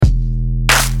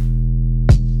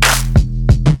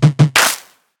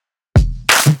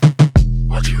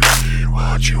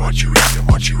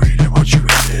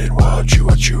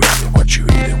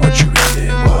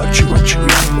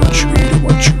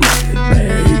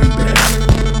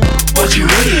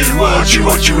reading? What you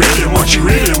reading? What you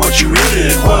reading? What you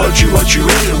reading? What you reading? What you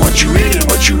reading? What you reading?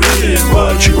 What you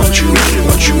reading?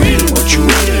 What you reading? What you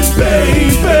reading,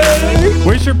 baby?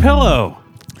 Where's your pillow?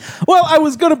 Well, I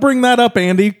was going to bring that up,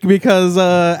 Andy, because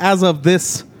as of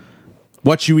this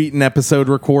What You Eatin' episode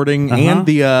recording and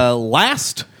the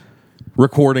last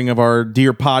recording of our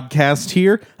dear podcast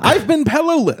here, I've been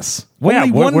pillowless.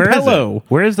 Only one pillow.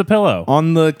 Where is the pillow?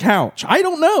 On the couch. I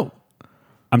don't know.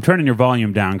 I'm turning your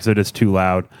volume down because it is too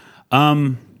loud.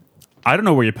 I don't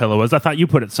know where your pillow is. I thought you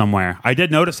put it somewhere. I did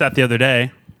notice that the other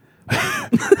day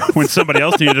when somebody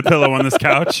else needed a pillow on this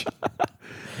couch.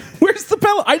 Where's the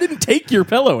pillow? I didn't take your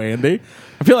pillow, Andy.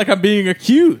 I feel like I'm being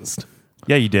accused.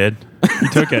 Yeah, you did. You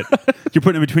took it. You're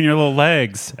putting it between your little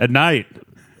legs at night.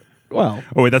 Well.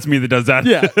 Oh, wait, that's me that does that?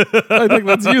 Yeah. I think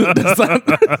that's you that does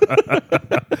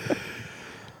that.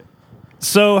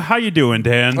 So, how you doing,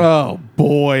 Dan? Oh,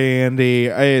 boy, Andy.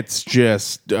 It's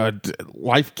just,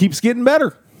 life keeps getting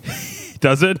better.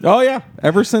 Does it? Oh, yeah.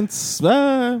 Ever since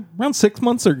around 6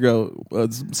 months ago.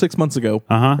 6 months ago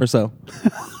or so.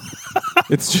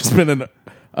 It's just been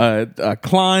a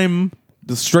climb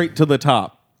straight to the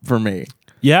top for me.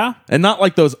 Yeah? And not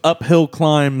like those uphill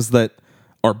climbs that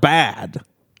are bad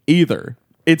either.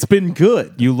 It's been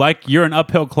good. You're an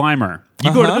uphill climber.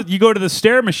 You go to the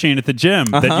stair machine at the gym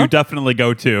that you definitely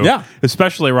go to. Yeah.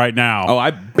 Especially right now. Oh,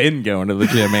 I've been going to the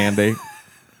gym, Andy.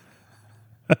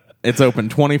 It's open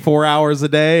 24 hours a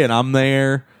day, and I'm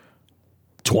there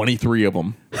 23 of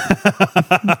them.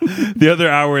 The other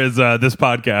hour is this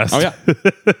podcast. Oh, yeah.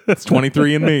 It's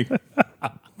 23 and me.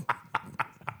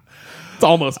 It's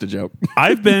almost a joke.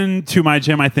 I've been to my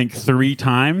gym, I think, 3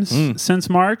 times since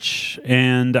March,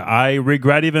 and I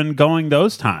regret even going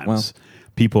those times. Well.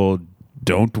 People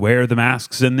don't wear the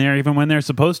masks in there even when they're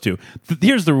supposed to.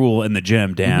 Here's the rule in the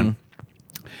gym, Dan.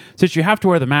 Since you have to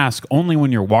wear the mask only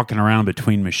when you're walking around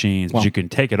between machines, but you can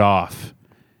take it off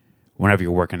whenever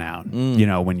you're working out. You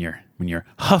know, when you're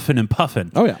huffing and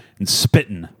puffing and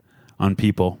spitting on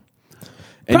people.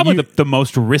 And probably the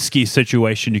most risky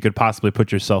situation you could possibly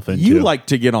put yourself into. You like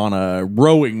to get on a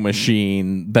rowing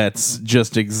machine that's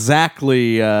just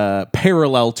exactly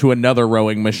parallel to another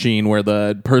rowing machine where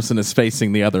the person is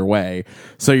facing the other way.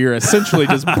 So you're essentially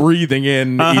just breathing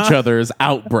in each other's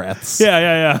out breaths.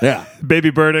 Yeah.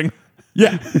 Baby birding.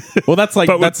 Yeah. Well, that's like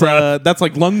But with that's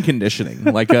like lung conditioning,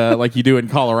 like you do in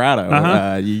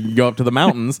Colorado. You go up to the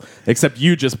mountains, except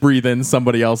you just breathe in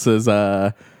somebody else's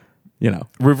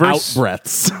Reverse out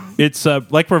breaths. It's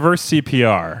like reverse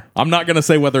CPR. I'm not going to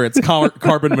say whether it's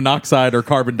carbon monoxide or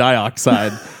carbon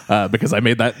dioxide because I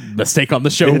made that mistake on the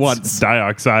show once. It's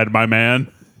dioxide, my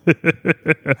man.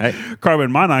 Hey.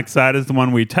 Carbon monoxide is the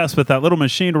one we test with that little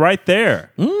machine right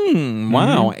there.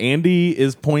 Wow. Andy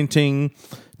is pointing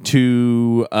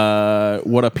to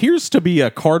what appears to be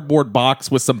a cardboard box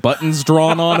with some buttons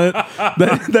drawn on it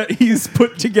that he's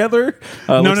put together.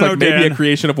 Looks like maybe Dan. a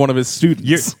creation of one of his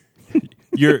students.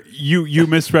 You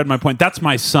misread my point. That's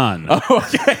my son. Oh,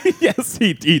 okay. Yes,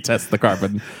 he tests the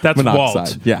carbon That's monoxide.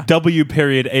 Walt. Yeah. W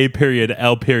period A period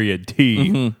L period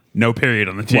T. No period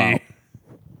on the T. Wow.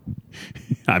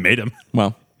 I made him.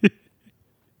 Well,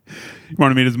 You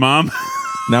want to meet his mom?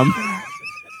 now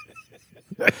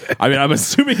I'm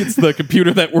assuming it's the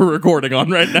computer that we're recording on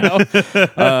right now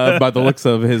by the looks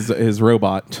of his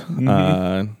robot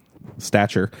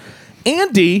stature.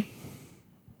 Andy.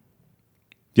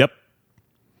 Yep.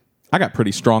 I got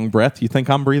pretty strong breath. You think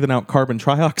I'm breathing out carbon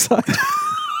trioxide?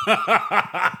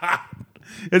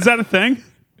 Is that a thing?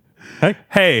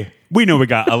 Hey, we know we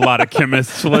got a lot of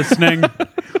chemists listening.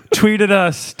 Tweet at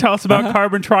us. Tell us about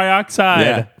carbon trioxide.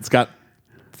 Yeah, it's got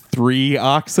 3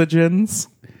 oxygens.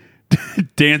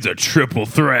 Dan's a triple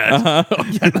threat. Yeah,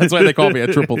 that's why they call me a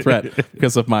triple threat,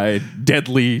 because of my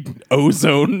deadly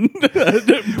ozone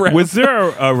breath. Was there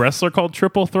a wrestler called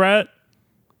Triple Threat?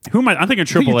 Who am I? I'm thinking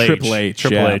Triple H. Triple H.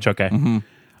 Triple H. Okay.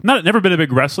 Never been a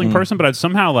big wrestling person, but I've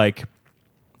somehow I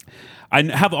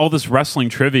have all this wrestling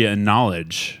trivia and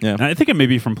knowledge. Yeah. And I think it may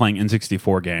be from playing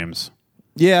N64 games.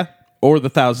 Yeah. Or the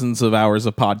thousands of hours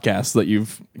of podcasts that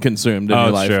you've consumed in your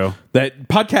life. True. That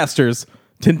podcasters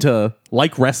tend to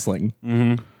like wrestling.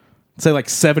 Say like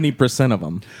 70% of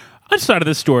them. I just thought of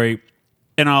this story,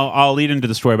 and I'll lead into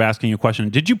the story by asking you a question.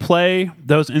 Did you play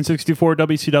those N64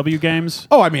 WCW games?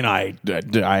 Oh, I mean, I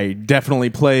definitely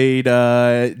played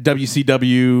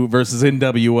WCW versus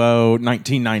NWO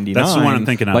 1999. That's the one I'm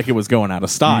thinking of. Like it was going out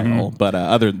of style, but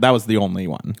that was the only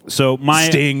one. So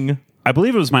Sting. I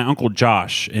believe it was my uncle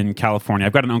Josh in California.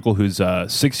 I've got an uncle who's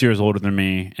 6 years older than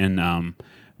me, and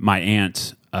my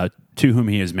aunt, to whom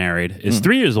he is married, is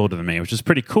 3 years older than me, which is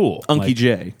pretty cool. Unky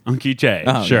J. Unky J,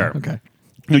 Oh, sure. yeah, okay.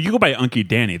 No, you go by Unky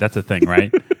Danny. That's a thing,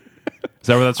 right? Is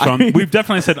that where that's from? We've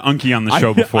definitely said Unky on the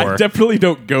show before. I definitely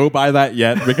don't go by that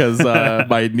yet because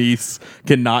my niece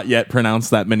cannot yet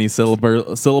pronounce that many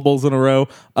syllables in a row.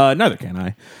 Neither can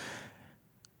I.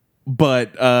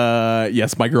 But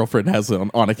yes, my girlfriend has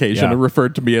on occasion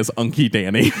referred to me as Unky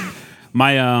Danny.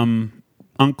 My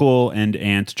uncle and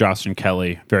aunt, Josh and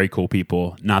Kelly, very cool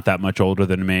people, not that much older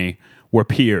than me, were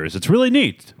peers. It's really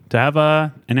neat to have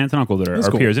an aunt and uncle that are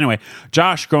cool. peers. Anyway,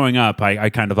 Josh, growing up, I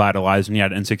kind of idolized him. He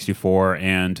had N64,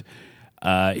 and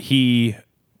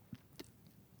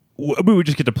we would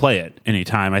just get to play it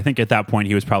anytime. I think at that point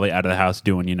he was probably out of the house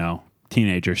doing,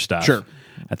 teenager stuff. Sure.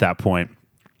 At that point,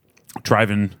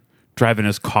 driving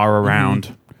his car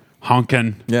around,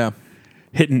 honking. Yeah.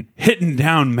 Hitting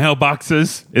down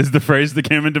mailboxes is the phrase that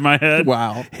came into my head.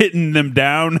 Wow. Hitting them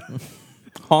down.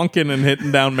 Honking and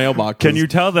hitting down mailboxes. Can you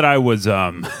tell that I was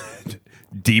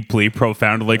deeply,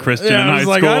 profoundly Christian in high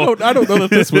school? I don't know that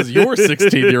this was your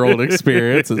 16-year-old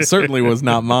experience. It certainly was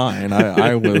not mine.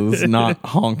 I was not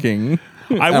honking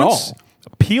I at once all.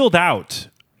 peeled out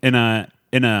on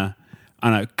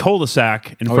a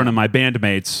cul-de-sac in front of my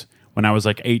bandmates when I was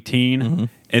like 18, and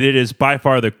it is by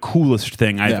far the coolest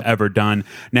thing I've ever done.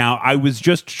 Now, I was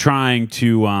just trying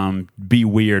to be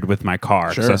weird with my car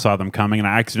because I saw them coming, and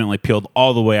I accidentally peeled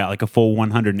all the way out, like a full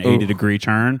 180-degree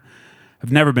turn.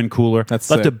 I've never been cooler.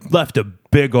 That's left a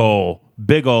big ol'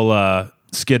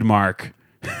 skid mark,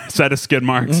 set of skid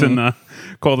marks in the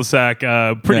cul-de-sac.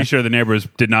 Pretty sure the neighbors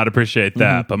did not appreciate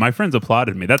that, but my friends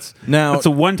applauded me. That's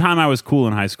the one time I was cool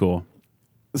in high school.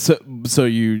 So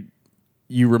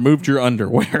you removed your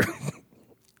underwear.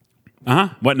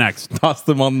 What next? Tossed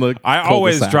them on the I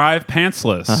always drive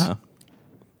pantsless.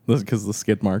 Because the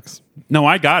skid marks. No,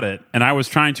 I got it, and I was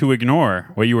trying to ignore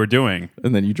what you were doing.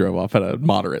 And then you drove off at a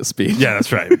moderate speed. Yeah,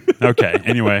 that's right. Okay,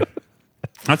 anyway.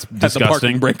 That's disgusting. Had the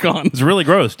parking brake on. It's really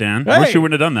gross, Dan. I wish you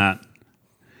wouldn't have done that.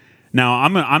 Now,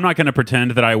 I'm not going to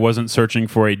pretend that I wasn't searching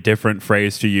for a different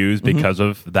phrase to use because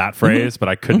of that phrase, but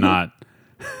I could not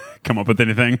come up with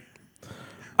anything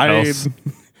else.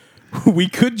 We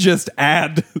could just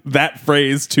add that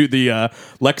phrase to the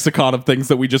lexicon of things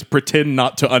that we just pretend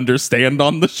not to understand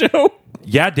on the show.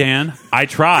 Yeah, Dan, I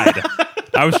tried.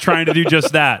 I was trying to do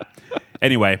just that.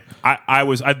 Anyway,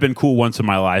 I've been cool once in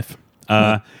my life.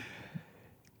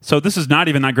 So this is not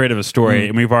even that great of a story,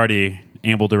 and we've already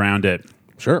ambled around it.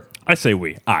 Sure. I say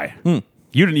we. You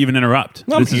didn't even interrupt.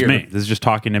 This is me. This is just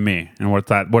talking to me and what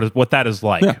that is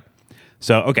like. Yeah.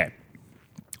 So, okay.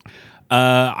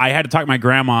 I had to talk to my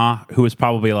grandma, who was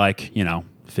probably like,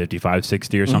 55,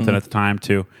 60 or something at the time,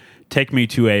 to take me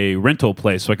to a rental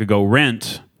place so I could go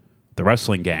rent the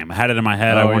wrestling game. I had it in my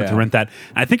head. I wanted to rent that.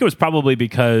 And I think it was probably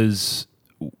because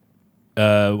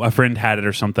a friend had it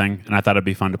or something, and I thought it'd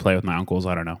be fun to play with my uncles.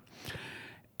 I don't know.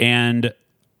 And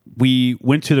we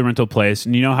went to the rental place,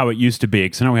 and you know how it used to be,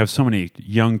 because I know we have so many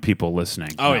young people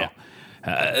listening. Oh,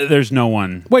 yeah. There's no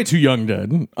one. Way too young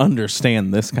to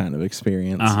understand this kind of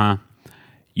experience.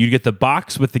 You'd get the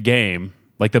box with the game,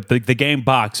 like the game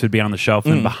box would be on the shelf,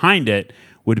 and behind it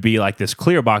would be like this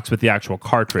clear box with the actual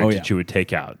cartridge that you would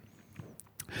take out.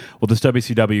 Well, this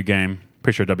WCW game,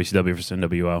 pretty sure WCW versus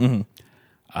NWO,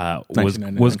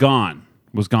 was gone.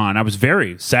 Was gone. I was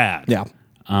very sad. Yeah.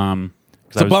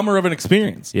 It's a bummer of an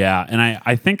experience. Yeah, and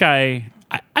I think I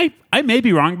may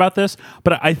be wrong about this,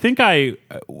 but I think I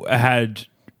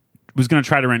was going to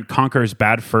try to rent Conker's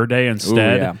Bad Fur Day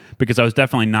instead, because I was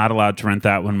definitely not allowed to rent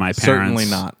that when my parents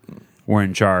were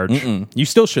in charge. You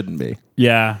still shouldn't be.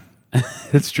 Yeah,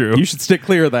 it's true. You should stick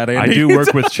clear of that, Andy. I do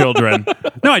work with children.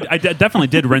 No, I definitely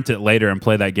did rent it later and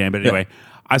play that game. But anyway,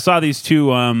 I saw these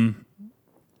two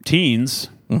teens.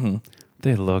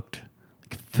 They looked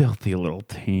like filthy little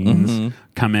teens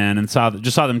come in and saw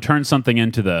them turn something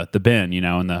into the bin,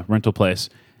 in the rental place.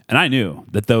 And I knew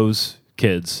that those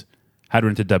kids had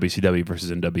rented WCW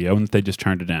versus NWO, and they just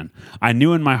turned it in. I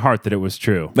knew in my heart that it was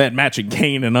true. They had matching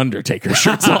Kane and Undertaker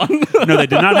shirts on. No, they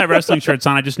did not have wrestling shirts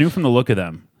on. I just knew from the look of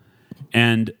them.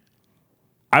 And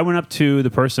I went up to the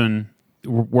person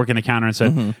working the counter and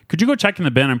said, could you go check in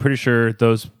the bin? I'm pretty sure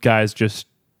those guys just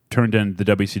turned in the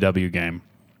WCW game.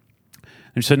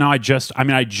 And she said, no, I just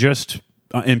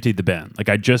emptied the bin. Like,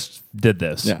 I just did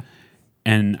this. Yeah.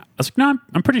 And I was like, no,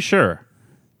 I'm pretty sure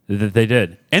that they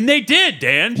did. And they did,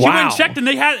 Dan. She went and checked, and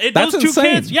they had those two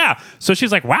kids. Yeah. So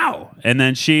she's like, wow. And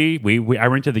then I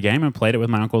rented the game and played it with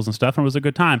my uncles and stuff, and it was a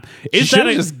good time. She should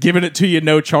have just given it to you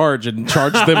no charge and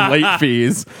charged them late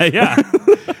fees. Yeah.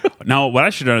 No, what I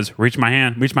should have done is reach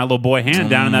my little boy hand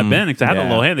down in that bin, because I had a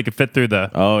little hand that could fit through the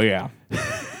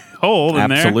hole in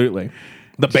there. Absolutely.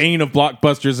 The bane of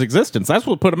Blockbuster's existence. That's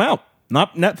what put them out,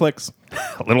 not Netflix.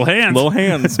 Little hands. Little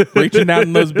hands reaching down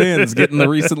in those bins, getting the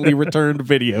recently returned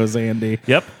videos, Andy.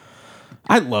 Yep.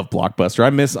 I love Blockbuster.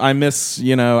 I miss,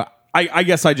 you know, I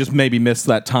guess I just maybe missed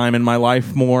that time in my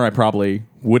life more. I probably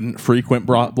wouldn't frequent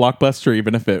Blockbuster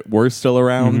even if it were still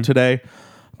around today.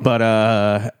 But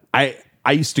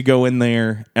I used to go in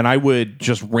there and I would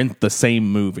just rent the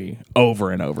same movie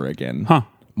over and over again. Huh.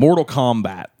 Mortal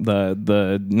Kombat, the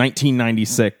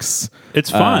 1996. It's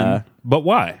fun, but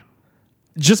why?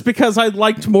 Just because I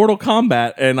liked Mortal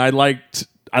Kombat and I liked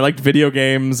video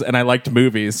games and I liked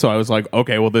movies. So I was like,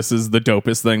 okay, well, this is the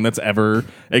dopest thing that's ever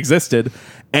existed.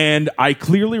 And I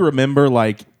clearly remember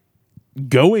like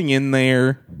going in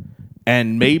there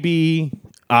and maybe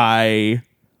I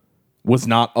was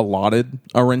not allotted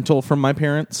a rental from my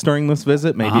parents during this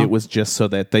visit. Maybe it was just so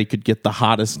that they could get the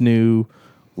hottest new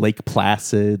Lake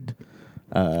Placid.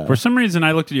 For some reason,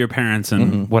 I looked at your parents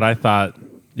and what I thought,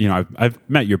 you know, I've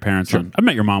met your parents. I've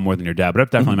met your mom more than your dad, but I've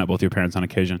definitely met both your parents on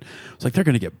occasion. It's like they're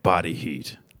going to get body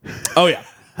heat. Oh, yeah.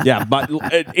 Yeah, but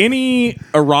any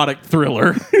erotic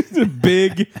thriller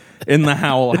big in the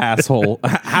Howell household. The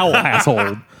Howell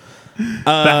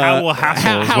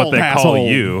household is what they call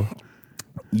you.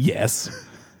 Yes.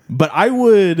 But I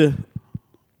would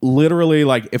literally,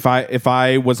 like, if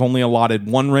I was only allotted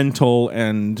one rental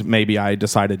and maybe I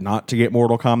decided not to get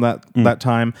Mortal Kombat that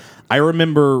time, I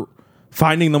remember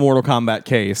finding the Mortal Kombat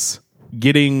case,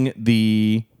 getting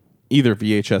the either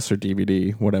VHS or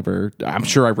DVD, whatever. I'm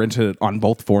sure I rented it on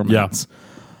both formats.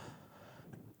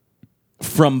 Yeah.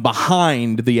 From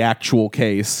behind the actual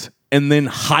case and then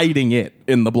hiding it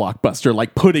in the Blockbuster,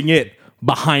 like putting it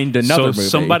behind another movie. So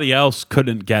somebody else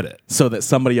couldn't get it. So that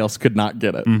somebody else could not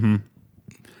get it. Mm-hmm.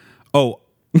 Oh,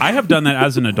 I have done that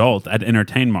as an adult at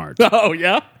Entertain Mart. Oh,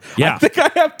 yeah? Yeah. I think I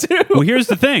have too. Well, here's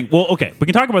the thing. Well, okay, we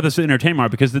can talk about this at Entertain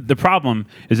Mart because the problem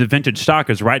is that vintage stock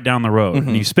is right down the road.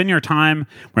 And you spend your time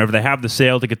whenever they have the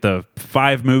sale to get the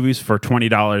 5 movies for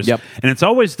 $20. Yep. And it's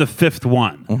always the 5th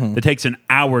one that takes an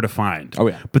hour to find. Oh,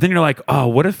 yeah. But then you're like, oh,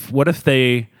 what if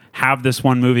they have this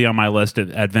one movie on my list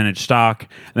at vintage stock,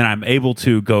 and then I'm able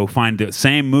to go find the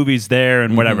same movies there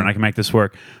and whatever, and I can make this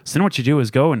work. So then what you do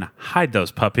is go and hide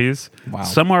those puppies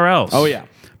somewhere else. Oh, yeah.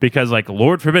 Because, like,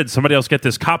 Lord forbid somebody else get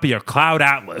this copy of Cloud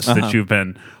Atlas that you've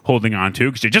been holding on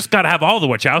to, because you just got to have all the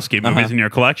Wachowski movies in your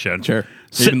collection. Sure.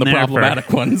 Even the problematic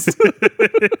ones.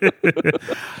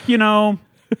 You know,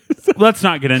 let's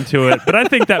not get into it, but I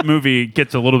think that movie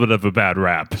gets a little bit of a bad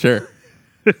rap. Sure.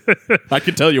 I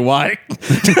can tell you why.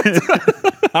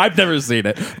 I've never seen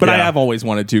it, but I have always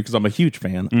wanted to because I'm a huge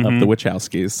fan of the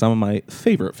Wachowskis. Some of my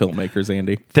favorite filmmakers,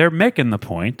 Andy. They're making the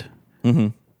point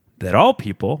that all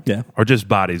people are just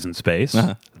bodies in space.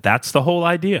 That's the whole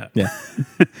idea. Yeah.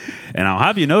 And I'll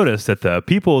have you notice that the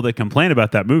people that complain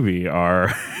about that movie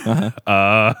are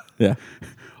all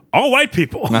white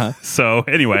people. So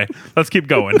anyway, let's keep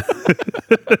going.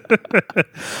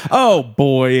 Oh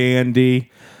boy, Andy.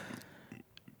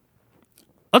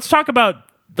 Let's talk about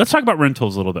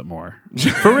rentals a little bit more.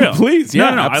 For real. Please.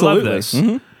 Yeah, no, absolutely. I love this.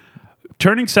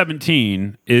 Turning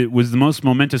 17, it was the most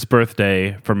momentous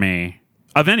birthday for me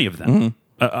of any of them.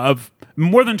 Of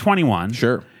more than 21.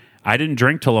 Sure. I didn't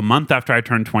drink till a month after I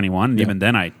turned 21. And even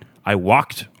then, I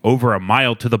walked over a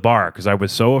mile to the bar because I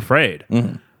was so afraid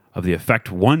of the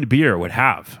effect one beer would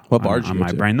have on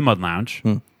my brain. The Mud Lounge.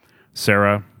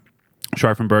 Sarah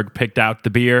Scharfenberg picked out the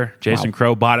beer. Jason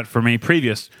Crow bought it for me.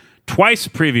 Twice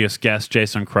previous guest,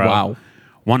 Jason Crow. Wow.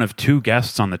 One of 2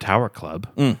 guests on the Tower Club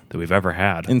that we've ever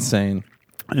had. Insane.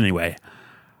 Anyway,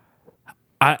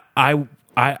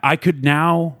 I could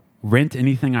now rent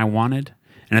anything I wanted.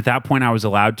 And at that point, I was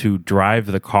allowed to drive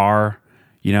the car,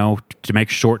 you know, to make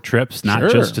short trips,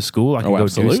 not just to school. I could go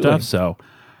do stuff. So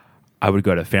I would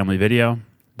go to Family Video.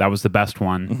 That was the best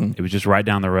one. It was just right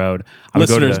down the road.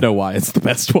 Listeners know why it's the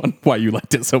best one, why you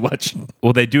liked it so much.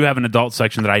 Well, they do have an adult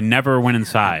section that I never went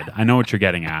inside. I know what you're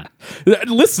getting at.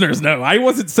 Listeners know. I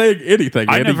wasn't saying anything.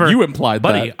 You implied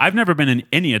buddy, that. I've never been in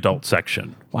any adult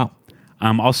section. Wow.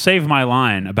 I'll save my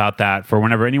line about that for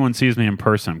whenever anyone sees me in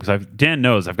person, because Dan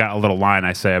knows I've got a little line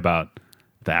I say about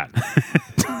that.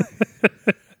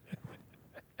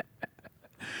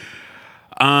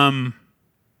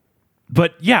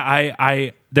 But yeah,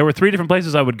 I there were 3 different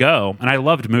places I would go, and I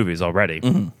loved movies already.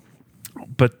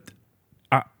 But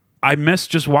I miss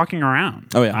just walking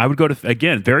around. Oh yeah, I would go to,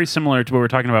 again, very similar to what we were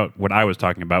talking about, what I was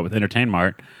talking about with Entertain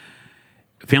Mart.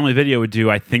 Family Video would do,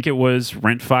 I think it was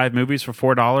rent 5 movies for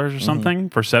 $4 or something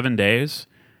for 7 days.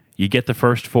 You get the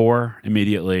first 4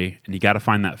 immediately, and you got to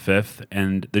find that 5th.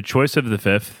 And the choice of the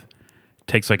 5th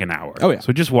takes like an hour. Oh yeah,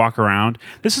 so just walk around.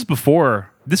 This is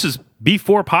before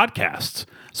podcasts.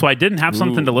 So I didn't have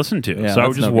something to listen to. Yeah, so I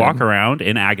would that's just no walk good. around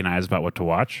and agonize about what to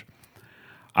watch.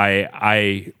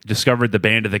 I discovered the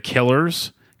band of The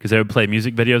Killers because they would play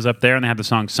music videos up there, and they had the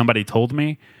song Somebody Told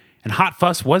Me. And Hot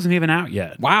Fuss wasn't even out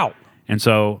yet. Wow. And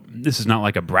so this is not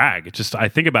like a brag. It's just I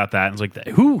think about that and it's like,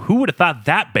 who would have thought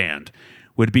that band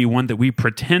would be one that we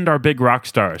pretend are big rock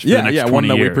stars for the next 20 one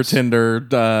that years. we pretend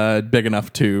are big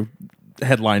enough to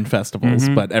headline festivals,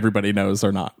 but everybody knows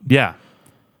they're not. Yeah.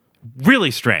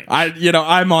 Really strange.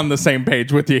 I'm on the same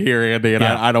page with you here, Andy, and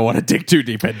Yeah. I don't want to dig too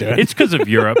deep into it. It's because of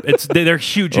Europe. They're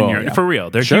huge in Europe. yeah. For real.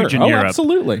 They're Sure. huge in Oh, Europe.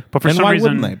 absolutely. But for And some why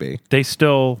reason wouldn't they be? they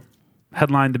still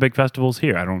headline the big festivals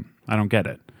here. I don't get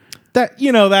it.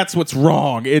 That's what's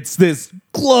wrong. It's this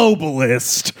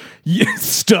globalist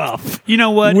stuff. You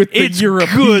know what? With the It's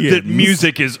Europeans. good that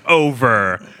music is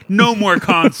over. No more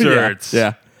concerts.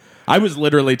 Yeah. I was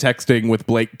literally texting with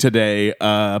Blake today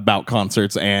about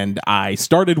concerts, and I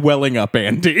started welling up,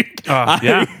 Andy.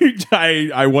 Yeah.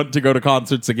 I want to go to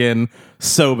concerts again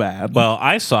so bad. Well,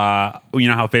 I saw, you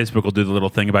know how Facebook will do the little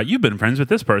thing about you've been friends with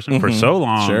this person for so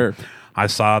long. Sure. I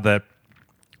saw that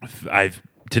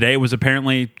today was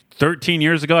apparently 13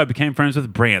 years ago. I became friends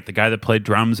with Brant, the guy that played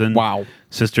drums in Wow.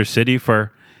 Sister City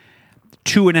for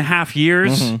 2.5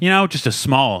 years. You know, just a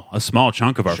small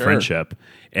chunk of our Sure. friendship.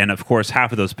 And of course,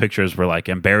 half of those pictures were like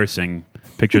embarrassing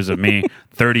pictures of me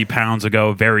 30 pounds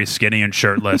ago, very skinny and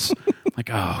shirtless. Like,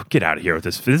 oh, get out of here with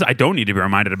this. I don't need to be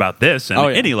reminded about this at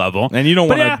any level. And you don't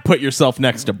But want to put yourself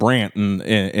next to Brant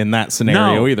in that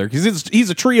scenario No. either, because he's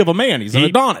a tree of a man. He's an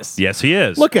Adonis. Yes, he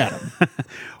is. Look at him.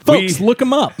 Folks, look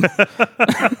him up.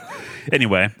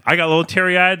 Anyway, I got a little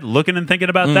teary-eyed looking and thinking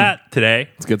about that today.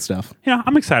 It's good stuff. You know,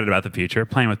 I'm excited about the future,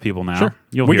 playing with people now.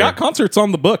 You'll We hear. got concerts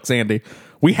on the books, Andy.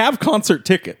 We have concert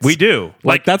tickets. We do.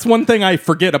 Like, that's one thing I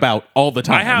forget about all the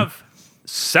time. I have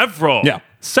several. Yeah.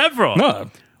 Several. No.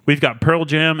 We've got Pearl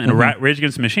Jam and Rage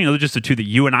Against the Machine. Those are just the two that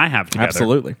you and I have together.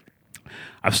 Absolutely.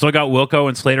 I've still got Wilco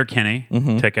and Slater Kinney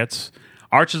tickets.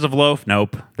 Arches of Loaf,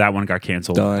 nope. That one got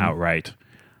canceled Done. outright.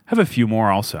 I have a few more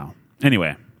also.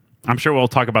 Anyway, I'm sure we'll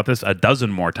talk about this a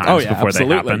dozen more times before absolutely.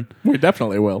 they happen. We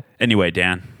definitely will. Anyway,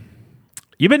 Dan,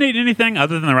 you been eating anything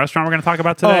other than the restaurant we're going to talk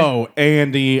about today? Oh,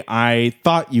 Andy, I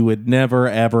thought you would never,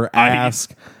 ever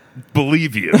ask.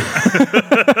 Believe you.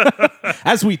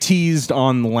 As we teased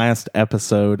on the last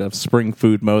episode of Spring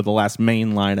Food Mode, the last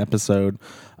mainline episode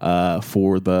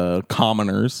for the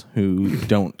commoners who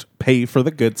don't pay for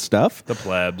the good stuff. The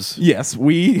plebs. Yes,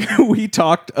 we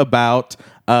talked about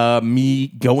me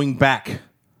going back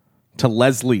to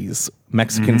Leslie's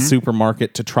Mexican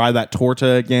supermarket to try that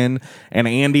torta again. And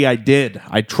Andy, I did.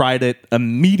 I tried it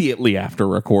immediately after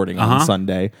recording on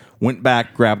Sunday. Went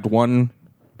back, grabbed one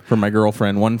for my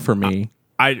girlfriend, one for me.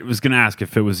 I was going to ask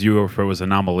if it was you or if it was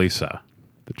Anomalisa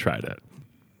that tried it.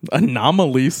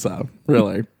 Anomalisa,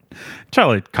 really?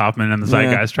 Charlie Kaufman and the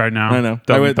Zeitgeist tried now. I know.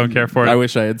 Don't care for it. I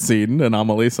wish I had seen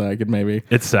Anomalisa. I could maybe.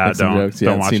 It's sad. make some Don't- jokes. Yeah,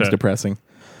 don't watch it seems it. depressing.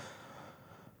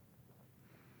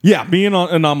 Yeah, me and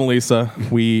Anomalisa,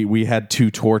 we had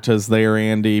two tortas there,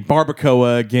 Andy.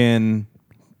 Barbacoa, again,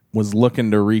 was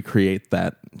looking to recreate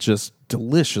that just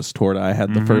delicious torta I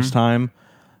had the first time.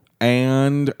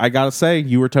 And I got to say,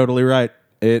 you were totally right.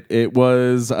 It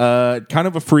was kind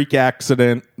of a freak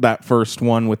accident, that first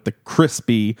one with the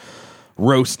crispy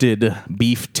roasted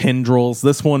beef tendrils.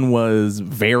 This one was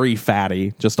very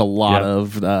fatty, just a lot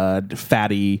of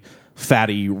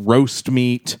fatty roast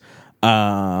meat.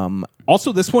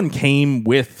 Also, this one came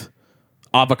with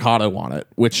avocado on it,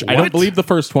 which I don't What? believe the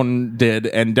first one did,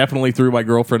 and definitely threw my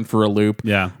girlfriend for a loop.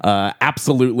 Yeah.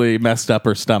 Absolutely messed up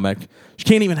her stomach. She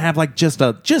can't even have like just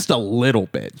a little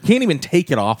bit. You can't even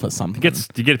take it off of something. Do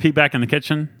you get a peek back in the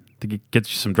kitchen? Did you get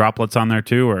you some droplets on there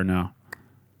too, or no?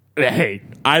 Hey,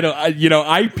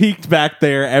 I peeked back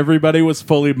there. Everybody was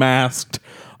fully masked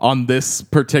on this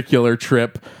particular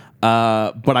trip.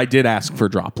 But I did ask for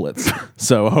droplets.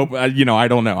 So hope, I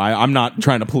don't know. I'm not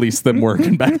trying to police them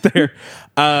working back there.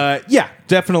 Yeah,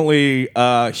 definitely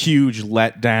a huge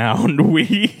letdown.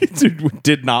 We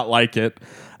did not like it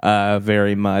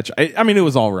very much. I mean, it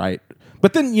was all right.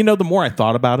 But then, the more I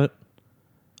thought about it,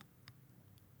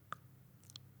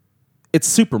 it's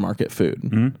supermarket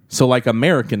food. So like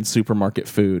American supermarket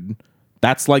food,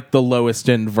 that's like the lowest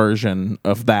end version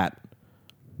of that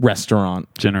restaurant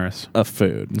Generous. of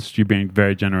food. It's you being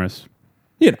very generous.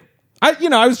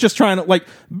 I was just trying to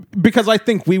because I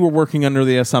think we were working under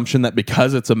the assumption that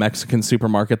because it's a Mexican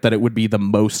supermarket that it would be the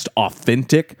most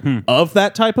authentic of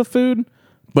that type of food.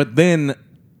 But then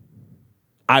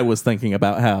I was thinking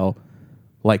about how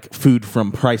food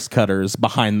from Price Cutters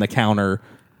behind the counter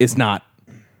is not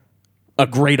a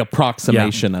great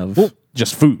approximation of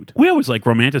just food. We always like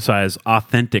romanticize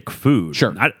authentic food.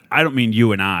 Sure. I don't mean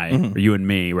you and I, or you and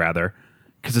me, rather,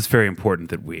 because it's very important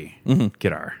that we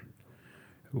get our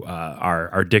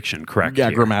diction correct. Yeah,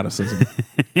 here. grammaticism.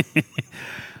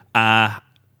 I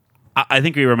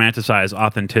think we romanticize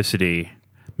authenticity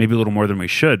maybe a little more than we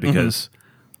should, because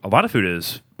a lot of food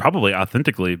is probably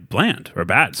authentically bland or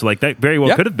bad. So like that very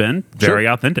well could have been very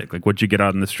authentic, like what you get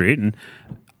out in the street. And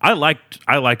I liked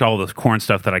all the corn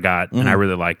stuff that I got, and I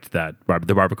really liked the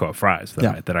barbacoa fries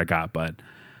that I got. But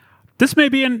this may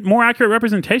be a more accurate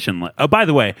representation. By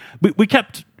the way, we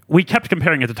kept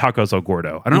comparing it to Tacos El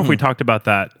Gordo. I don't know if we talked about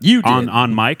that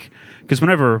on mic, because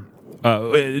whenever.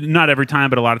 Not every time,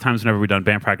 but a lot of times whenever we've done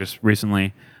band practice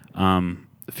recently,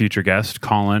 future guest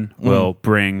Colin will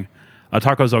bring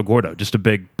Tacos El Gordo, just a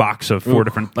big box of four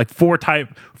different types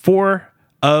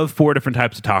of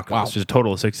tacos. Wow. Just a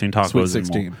total of 16 tacos. Sweet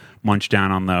 16. And we'll munch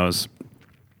down on those.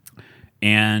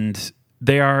 And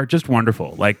they are just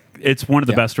wonderful. Like, it's one of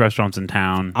the best restaurants in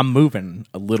town. I'm moving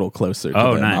a little closer to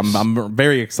them. Nice. I'm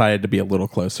very excited to be a little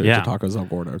closer Yeah. to Tacos El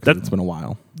Gordo, because it's been a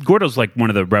while. Gordo's like one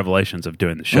of the revelations of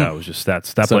doing the show. It's just that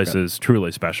So place good. is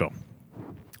truly special.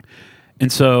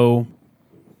 And so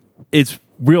it's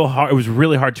real hard. It was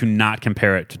really hard to not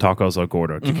compare it to Tacos El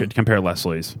Gordo, to compare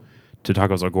Leslie's to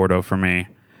Tacos El Gordo for me,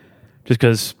 just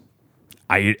because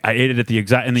I ate it at the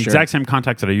exact same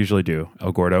context that I usually do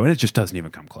El Gordo, and it just doesn't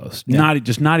even come close. Yeah.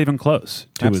 Not even close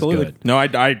to as good. No,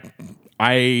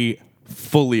 I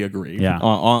fully agree. Yeah.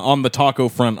 On the taco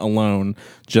front alone,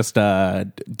 just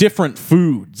different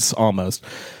foods almost.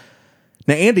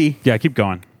 Now, Andy, Yeah, keep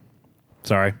going.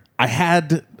 Sorry. I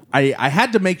had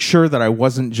to make sure that I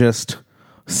wasn't just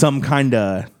some kind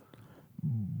of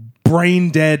brain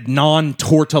dead,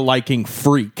 non-torta liking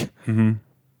freak. Mm-hmm.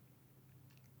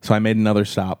 So I made another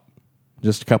stop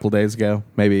just a couple days ago,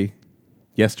 maybe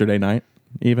yesterday night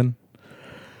even.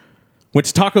 Went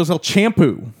to Tacos El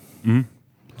Champu. Mm-hmm.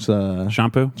 It's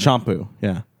Shampoo? Champu,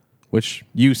 yeah. Which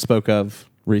you spoke of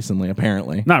recently,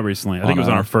 apparently. Not recently. I think it was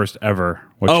on our first ever.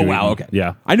 What Oh, You wow, Eatin'. okay.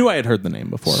 Yeah. I knew I had heard the name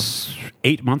before.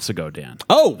 8 months ago, Dan.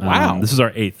 Oh, wow. This is our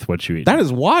 8th What You Eat. That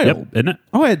is wild. Yep, isn't it?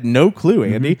 Oh, I had no clue,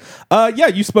 Andy. Yeah,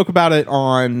 you spoke about it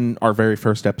on our very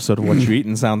first episode of What You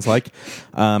Eatin', sounds like.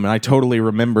 And I totally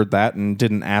remembered that and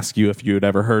didn't ask you if you had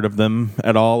ever heard of them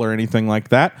at all or anything like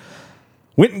that.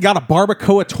 Went and got a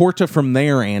barbacoa torta from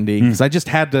there, Andy, because I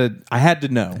had to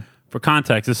know. For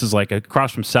context, this is like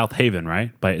across from South Haven,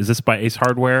 right? Is this by Ace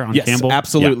Hardware on Yes, Campbell?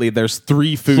 absolutely. Yeah. There's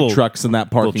 3 food Little- trucks in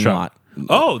that parking truck. lot.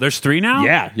 Oh, there's 3 now?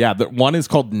 Yeah. The one is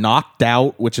called Knocked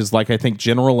Out, which is like, I think,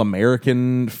 General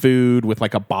American food with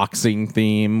like a boxing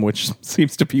theme, which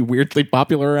seems to be weirdly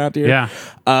popular around here. Yeah.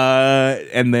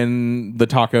 And then the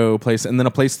taco place, and then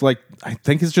a place like, I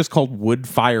think is just called Wood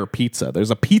Fire Pizza.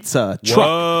 There's a pizza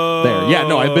truck there. Yeah,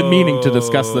 no, I've been meaning to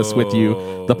discuss this with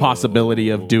you. The possibility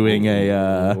of doing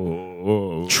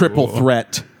a triple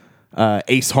threat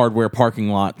Ace Hardware parking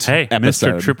lot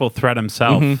episode. Mr. Triple Threat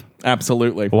himself.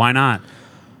 Absolutely. Why not?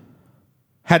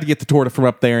 Had to get the torta from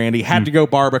up there, Andy. Had to go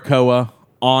barbacoa.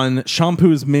 On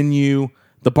Shampoo's menu,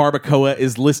 the barbacoa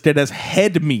is listed as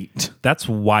head meat. That's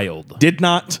wild. Did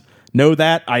not know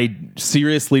that. I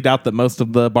seriously doubt that most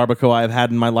of the barbacoa I've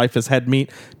had in my life is head meat.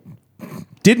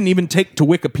 Didn't even take to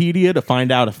Wikipedia to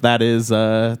find out if that is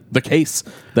the case,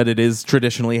 that it is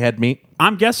traditionally head meat.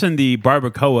 I'm guessing the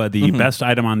barbacoa, the best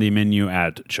item on the menu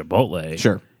at Chipotle,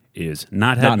 Sure. is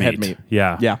not head meat.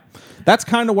 Yeah. Yeah. That's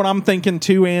kind of what I'm thinking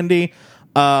too, Andy.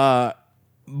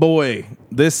 Boy,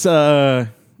 this is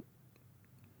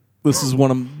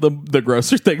one of the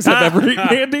grosser things I've ever eaten,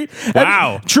 Andy.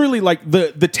 Wow. And truly, like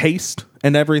the taste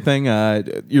and everything,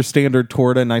 your standard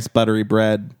torta, nice buttery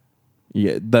bread.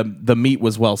 Yeah, the meat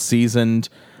was well seasoned,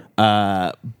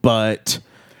 but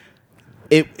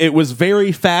it was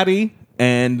very fatty,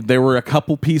 and there were a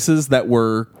couple pieces that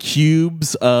were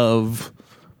cubes of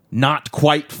not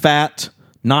quite fat,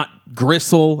 not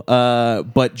gristle,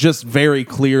 but just very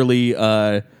clearly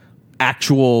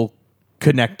actual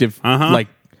connective, like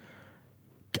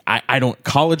I don't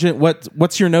collagen.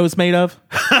 What's your nose made of?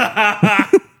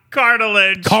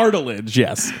 Cartilage. Cartilage,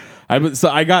 yes.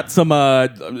 I got some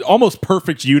almost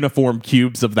perfect uniform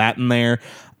cubes of that in there.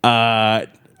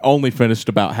 Only finished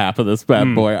about half of this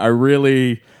bad boy.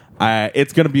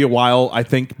 It's going to be a while, I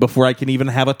think, before I can even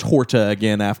have a torta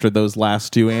again after those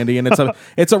last 2, Andy. And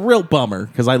it's a real bummer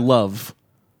because I love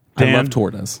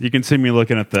tortas. You can see me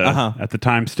looking at the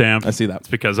timestamp. I see that. It's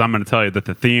because I'm going to tell you that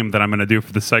the theme that I'm going to do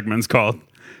for the segment is called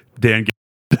Dan.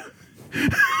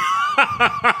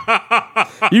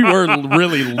 You were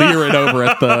really leering over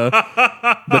at the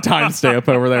timestamp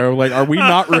over there. Like, are we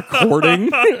not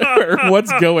recording? Or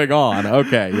what's going on?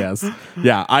 Okay, yes.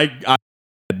 Yeah, I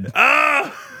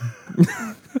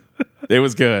it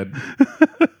was good.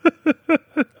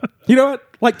 You know what?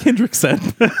 Like Kendrick said.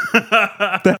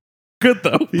 That's good,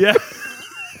 though. Yeah.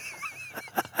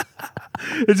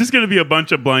 It's just going to be a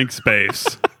bunch of blank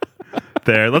space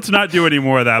there. Let's not do any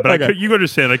more of that. But Okay. you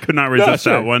understand, I could not resist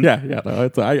that one. Yeah, no,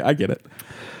 I get it.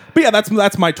 But yeah,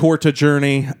 that's my Torta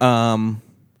journey.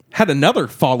 Had another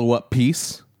follow-up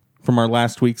piece from our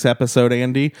last week's episode,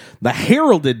 Andy. The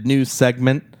heralded news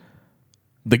segment,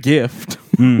 The Gift.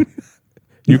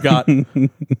 You got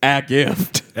a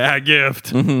gift. A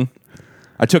gift.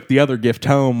 I took the other gift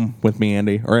home with me,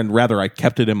 Andy, or rather I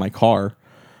kept it in my car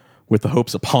with the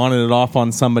hopes of pawning it off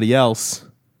on somebody else.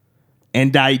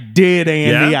 And I did,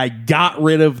 Andy. Yeah? I got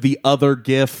rid of the other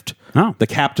gift, the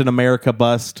Captain America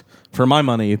bust. For my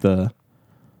money, the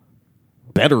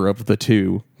better of the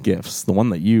two gifts, the one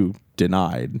that you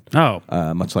denied. Oh.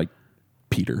 Much like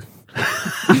Peter.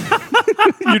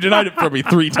 You denied it for me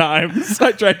 3 times.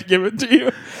 I tried to give it to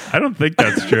you. I don't think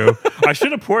that's true. I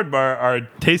should have poured our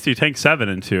Tasty Tank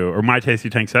 7 or my Tasty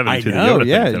Tank 7 into the Yoda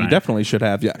yeah, thing you tonight. definitely should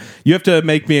have. Yeah, you have to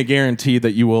make me a guarantee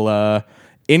that you will.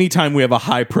 Anytime we have a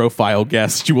high-profile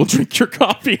guest, you will drink your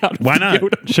coffee out of Why the not?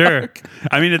 Yoda Sure. mug.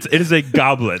 I mean, it is a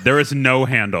goblet. There is no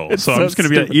handle. So I'm so just going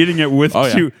to stupid. be eating it with Oh,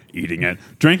 yeah.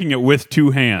 drinking it with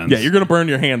 2 hands. Yeah, you're gonna burn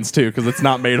your hands too because it's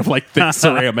not made of like thick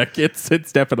ceramic. It's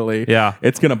definitely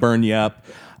it's gonna burn you up.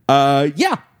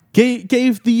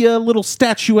 Gave the little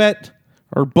statuette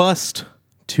or bust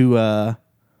to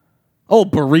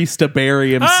old Barista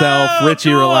Barry himself, Oh,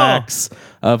 Richie cool. Relax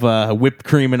of Whipped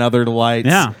Cream and Other Delights.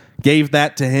 Yeah. Gave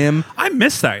that to him. I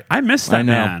miss that. I miss that I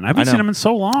know. man. I haven't seen him in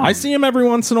so long. I see him every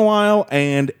once in a while,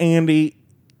 and Andy,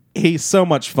 he's so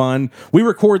much fun. We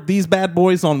record these bad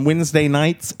boys on Wednesday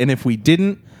nights, and if we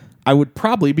didn't, I would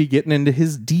probably be getting into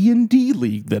his D&D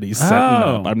league that he's setting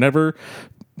up. I've never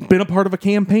been a part of a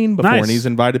campaign before, Nice. and he's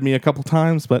invited me a couple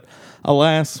times, but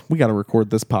alas, we got to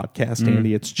record this podcast,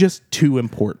 Andy. It's just too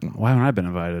important. Why haven't I been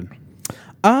invited?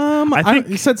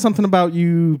 You said something about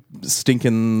you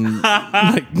stinking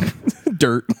like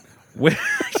dirt.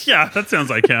 Yeah, that sounds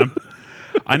like him.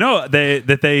 I know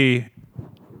the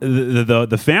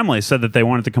family said that they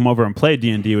wanted to come over and play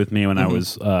D&D with me when I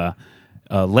was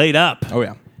laid up. Oh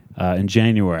yeah. In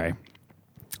January.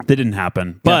 That didn't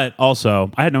happen. But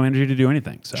also, I had no energy to do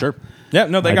anything. So. Sure. Yeah,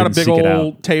 no, they I got a didn't big seek it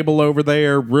old table over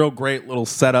there. Real great little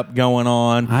setup going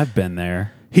on. I've been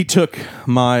there. He took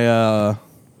my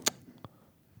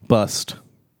bust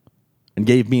and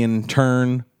gave me in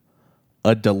turn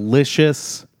a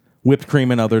delicious Whipped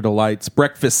Cream and Other Delights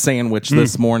breakfast sandwich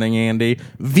this morning, Andy.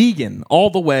 Vegan all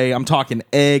the way. I'm talking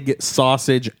egg,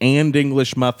 sausage, and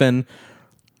English muffin.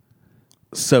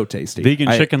 So tasty. Vegan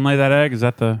chicken lay that egg? Is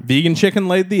that the... Vegan chicken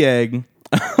laid the egg.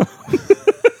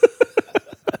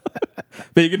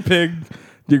 Vegan pig,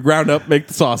 you ground up, make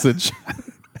the sausage.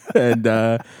 And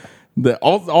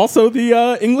also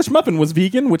the English muffin was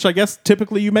vegan, which I guess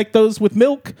typically you make those with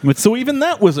milk. So even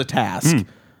that was a task.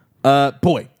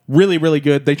 Boy, really, really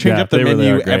good. They change up the they really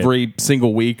menu are great. every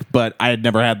single week, but I had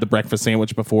never had the breakfast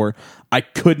sandwich before. I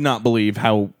could not believe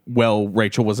how well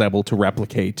Rachel was able to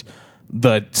replicate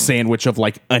the sandwich of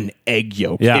like an egg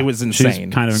yolk. Yeah, It was she's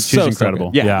insane. she's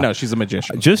incredible. good. Yeah. No, she's a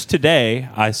magician. Just today,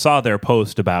 I saw their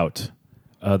post about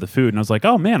the food, and I was like,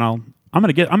 "Oh man, I'm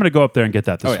gonna go up there and get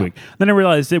that this yeah. week." Then I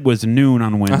realized it was noon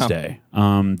on Wednesday.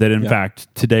 That in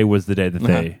fact today was the day that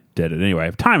they did it.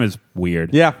 Anyway, time is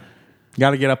weird. Yeah.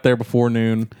 Got to get up there before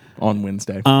noon on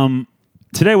Wednesday.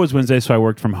 Today was Wednesday, so I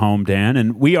worked from home, Dan,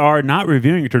 and we are not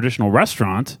reviewing a traditional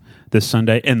restaurant this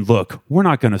Sunday. And look, we're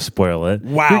not going to spoil it.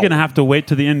 Wow. You're going to have to wait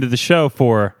to the end of the show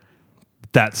for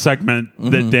that segment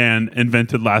that Dan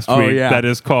invented last week. yeah. That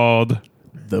is called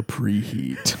The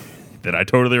Preheat. that I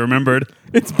totally remembered.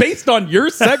 It's based on your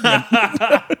segment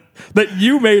that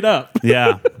you made up.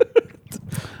 Yeah.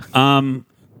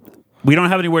 We don't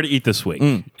have anywhere to eat this week,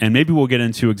 and maybe we'll get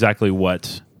into exactly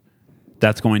what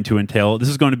that's going to entail. This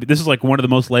is like one of the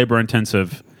most labor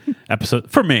intensive episodes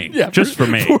for me. Yeah, just for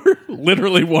me. For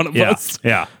literally one of Yeah, us.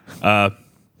 yeah.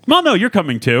 Well, no, you're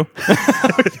coming too.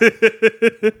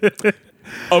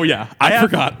 Oh yeah, I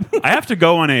forgot. I have to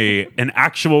go on an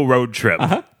actual road trip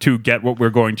to get what we're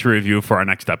going to review for our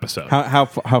next episode. How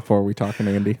far are we talking,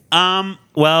 Andy?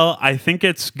 Well, I think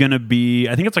it's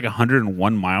like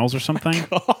 101 miles or something.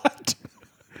 God.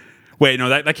 Wait, no,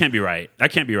 that can't be right.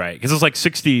 That can't be right because it's like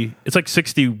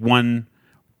 61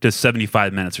 to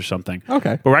 75 minutes or something.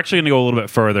 Okay. But we're actually going to go a little bit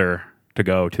further to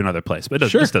go to another place. But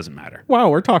Sure. this doesn't matter. Wow,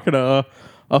 we're talking a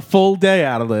a full day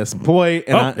out of this. Boy,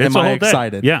 and it's am a I whole day.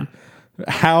 excited. Yeah.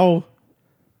 How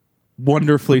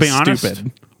wonderfully Being honest,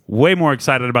 stupid. way more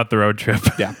excited about the road trip.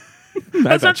 Yeah.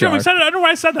 That's not true. I'm excited. I don't know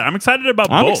why I said that. I'm excited about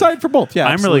both. I'm excited for both. Yeah,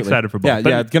 I'm absolutely. really excited for both. Yeah, But-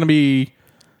 yeah. It's going to be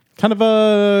kind of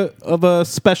a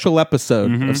special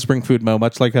episode of Spring Food Mo,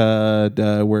 much like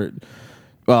we're.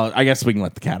 Well, I guess we can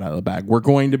let the cat out of the bag. We're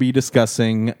going to be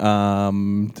discussing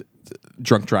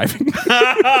drunk driving.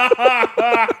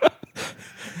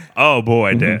 Oh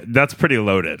boy, that's pretty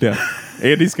loaded. Yeah,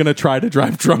 Andy's going to try to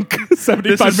drive drunk 75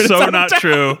 This minutes. is so out of not town.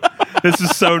 true. This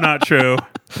is so not true.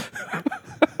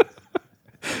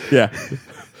 Yeah,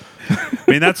 I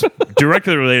mean, that's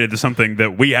directly related to something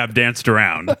that we have danced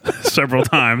around several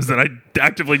times that I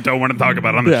actively don't want to talk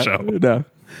about on the yeah. show. No.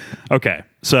 Okay,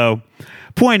 so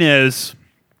point is,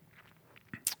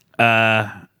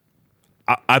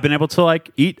 I've been able to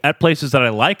like eat at places that I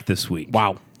like this week.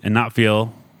 Wow. And not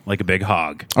feel like a big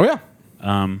hog. Oh yeah,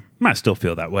 I still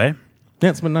feel that way. yeah.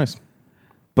 It's been nice.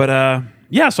 But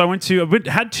yeah, so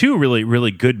had two really,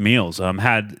 really good meals.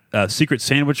 Had a secret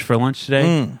sandwich for lunch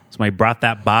today. Somebody brought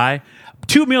that by.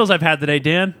 Two meals I've had today,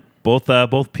 Dan. Both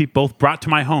brought to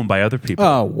my home by other people.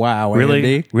 Oh wow, really,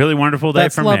 Andy. really wonderful day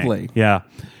That's for lovely. me. Yeah,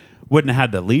 wouldn't have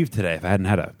had to leave today if I hadn't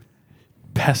had a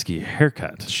pesky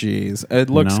haircut. Jeez, it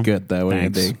looks You know? good though,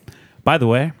 Thanks. Andy. By the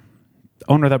way,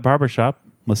 owner of that barbershop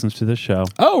listens to this show.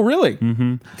 Oh really?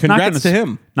 Mm-hmm. Congrats to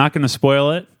him. Not going to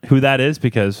spoil it, who that is,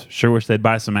 because sure wish they'd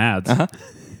buy some ads.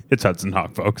 It's Hudson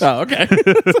Hawk, folks. Oh okay.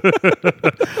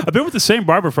 I've been with the same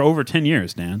barber for over 10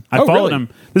 years, Dan. I followed really? him.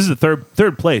 This is the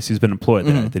third place he's been employed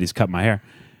that he's cut my hair.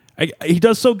 He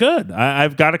does so good.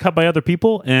 I've got to cut by other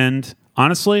people, and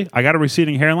honestly, I got a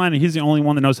receding hairline, and he's the only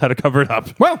one that knows how to cover it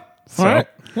up. Well, So- all right.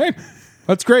 Hey,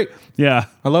 that's great. Yeah.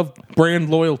 I love brand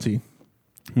loyalty.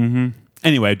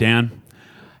 Anyway, Dan,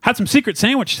 had some secret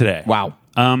sandwich today. Wow.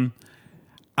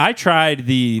 I tried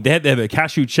they have a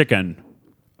cashew chicken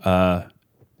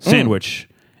sandwich,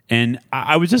 and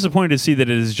I was disappointed to see that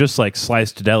it is just like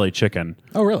sliced deli chicken.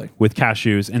 Oh, really? With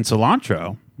cashews and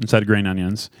cilantro instead of green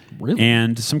onions. Really?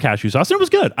 And some cashew sauce. And it was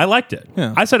good. I liked it.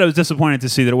 Yeah. I said I was disappointed to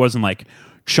see that it wasn't like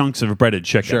chunks of breaded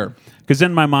chicken. Sure. Because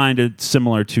in my mind, it's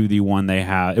similar to the one they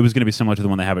have. It was going to be similar to the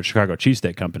one they have at Chicago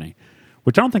Cheesesteak Company,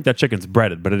 which I don't think that chicken's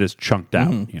breaded, but it is chunked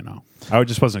out, you know. I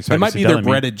just wasn't It expecting might to see be their deli meat.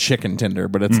 breaded chicken tender,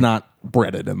 but it's not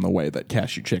breaded in the way that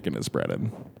cashew chicken is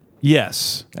breaded.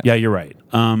 Yes. Yeah, you're right.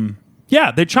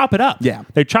 Yeah, they chop it up. Yeah.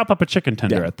 They chop up a chicken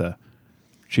tender Yeah. at the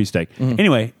cheesesteak.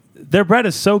 Anyway, their bread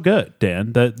is so good,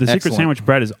 Dan. The secret Excellent. sandwich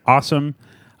bread is awesome.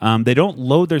 They don't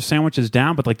load their sandwiches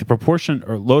down, but like the proportion,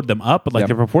 or load them up, but like Yep.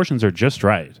 the proportions are just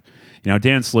right. You know,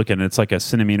 Dan's looking, it's like a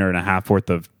centimeter and a half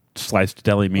worth of sliced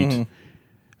deli meat,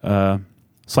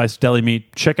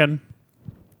 chicken.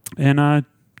 And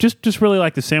just really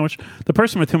like the sandwich. The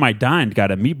person with whom I dined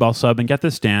got a meatball sub, and get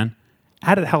this, Dan,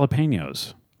 added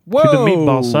jalapenos to the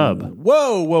meatball sub.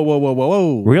 Whoa, whoa, whoa, whoa, whoa,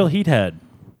 whoa. Real heat head.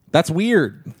 That's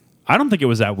weird. I don't think it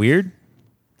was that weird.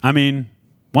 I mean,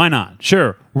 why not?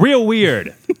 Sure. Real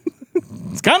weird.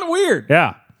 It's kind of weird.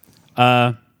 Yeah.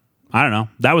 I don't know.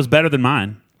 That was better than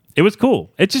mine. It was cool.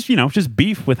 It's just, just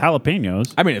beef with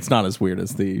jalapenos. I mean, it's not as weird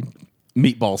as the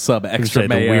meatball sub extra say the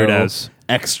mayo, weird as-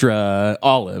 extra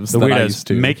olives The that weird I as used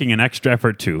to. making an extra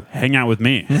effort to hang out with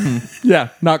me. Yeah,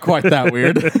 not quite that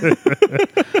weird.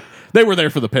 They were there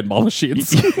for the pinball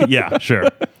machines. Yeah, sure.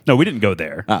 No, we didn't go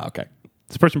there. Oh, okay.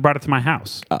 This person brought it to my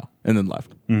house. Oh, and then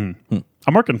left. I'm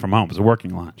working from home. It was a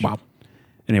working lunch. Wow.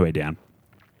 Anyway, Dan.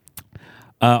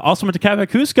 Also went to Cafe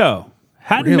Cusco.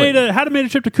 Hadn't Really? made a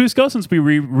trip to Cusco since we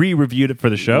re-reviewed it for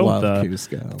the show. Love with,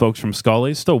 Cusco. Folks from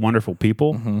Scully's, still wonderful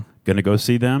people. Going to go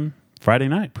see them Friday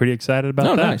night. Pretty excited about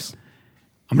Oh, that. nice.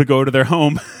 I'm going to go to their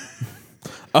home.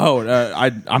 Oh,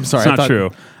 I'm sorry. It's not true.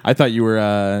 I thought you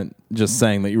were just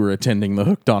saying that you were attending the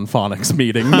Hooked on Phonics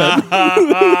meeting.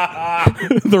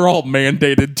 That they're all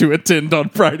mandated to attend on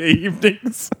Friday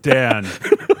evenings. Dan.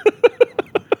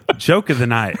 Joke of the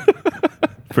night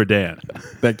for Dan.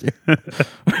 Thank you.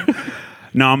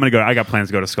 No, I'm going to go. I got plans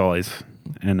to go to Scully's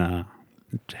and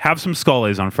have some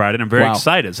Scully's on Friday. And I'm very Wow.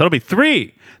 excited. So it'll be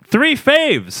three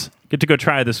faves. Get to go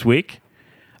try this week.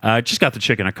 Just got the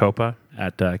chicken a copa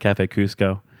at Cafe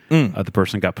Cusco. The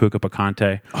person got puka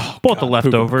picante. Both the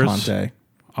leftovers Picante.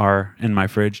 are in my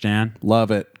fridge, Dan.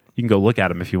 Love it. You can go look at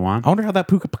them if you want. I wonder how that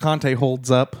puka picante holds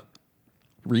up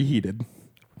reheated.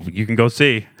 You can go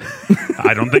see.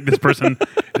 I don't think this person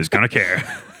is going to care.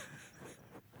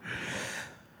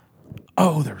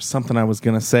 Oh, there was something I was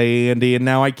going to say, Andy, and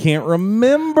now I can't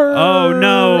remember. Oh,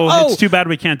 no. Oh, It's too bad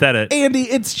we can't edit. Andy,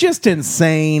 it's just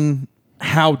insane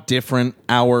how different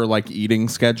our like eating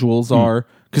schedules are.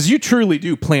 Because you truly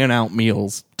do plan out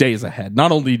meals days ahead.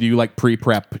 Not only do you like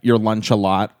pre-prep your lunch a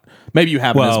lot, maybe you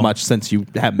haven't as much since you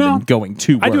haven't been going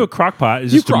to work. I do a crock pot.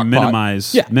 It's just to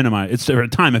minimize. It's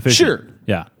time efficient. Sure.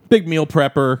 Yeah. Big meal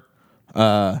prepper.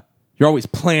 You're always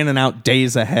planning out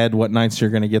days ahead what nights you're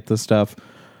going to get this stuff.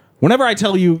 Whenever I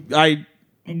tell you,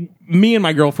 me and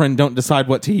my girlfriend don't decide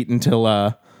what to eat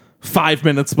until 5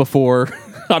 minutes before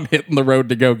I'm hitting the road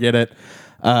to go get it.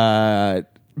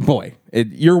 Boy,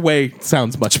 your way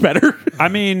sounds much better. I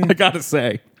mean, I gotta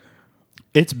say,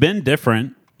 it's been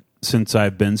different since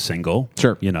I've been single.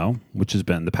 Sure. Which has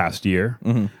been the past year.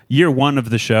 Year 1 of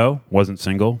the show wasn't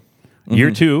single.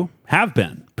 Year 2 have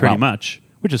been pretty much,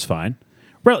 which is fine.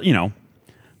 Well,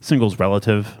 single's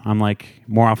relative. I'm like,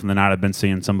 more often than not, I've been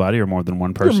seeing somebody or more than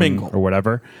one person or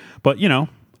whatever. But,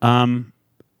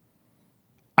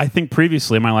 I think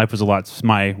previously my life was the way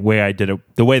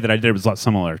that I did it was a lot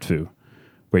similar to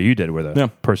where you did, where the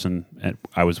person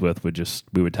I was with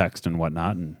we would text and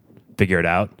whatnot and figure it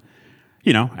out,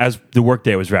 as the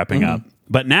workday was wrapping up.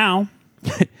 But now,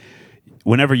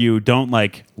 whenever you don't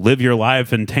like live your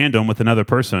life in tandem with another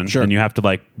person and you have to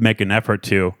like make an effort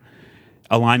to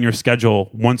align your schedule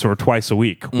once or twice a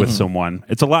week with someone,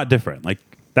 it's a lot different. Like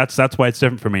that's why it's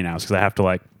different for me now, because I have to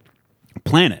like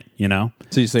plan it,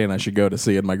 So you're saying I should go to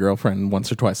see my girlfriend once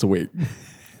or twice a week?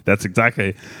 That's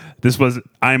exactly.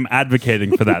 I'm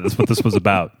advocating for that. That's what this was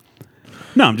about.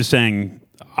 No, I'm just saying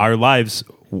our lives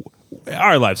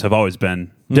have always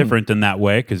been different in that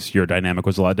way, because your dynamic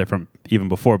was a lot different even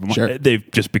before. But they've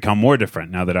just become more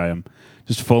different now that I am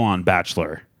just full on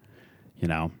bachelor.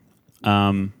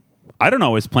 I don't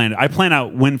always plan. I plan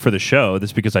out when for the show.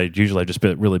 That's because I usually just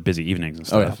been really busy evenings and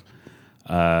stuff.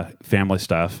 Family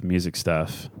stuff, music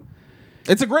stuff.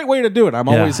 It's a great way to do it. I'm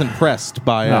always impressed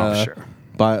by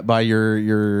by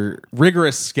your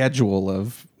rigorous schedule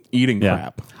of eating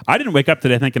crap. I didn't wake up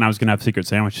today thinking I was going to have secret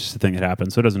sandwiches. The thing that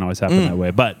happened, so it doesn't always happen that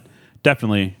way. But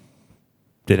definitely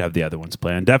did have the other ones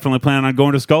planned. Definitely planning on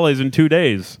going to Scully's in 2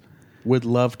 days. Would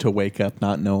love to wake up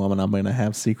not knowing I'm going to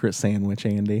have secret sandwich,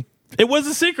 Andy. It was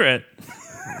a secret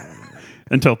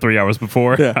until 3 hours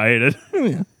before I ate it.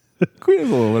 Queen is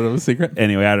a little bit of a secret.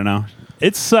 Anyway, I don't know.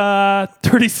 It's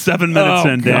 37 minutes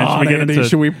in, Dan. God,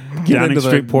 should we get Downing into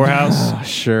Street Poorhouse?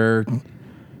 Sure.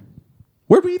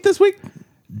 Where'd we eat this week?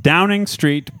 Downing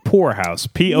Street Poorhouse.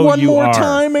 P-O-U-R. One more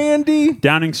time, Andy.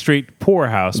 Downing Street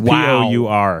Poorhouse. Wow.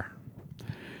 P-O-U-R.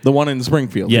 The one in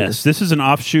Springfield. Yes, this is an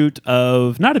offshoot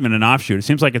of, not even an offshoot. It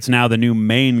seems like it's now the new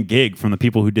main gig from the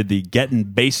people who did the Gettin'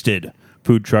 Basted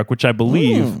food truck, which I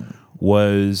believe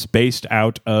was based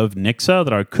out of Nixa.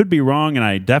 That I could be wrong, and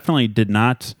I definitely did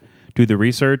not do the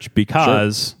research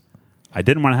because I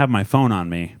didn't want to have my phone on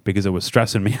me because it was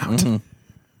stressing me out.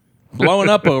 Blowing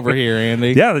up over here,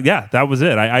 Andy. Yeah, that was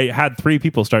it. I had 3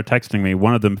 people start texting me,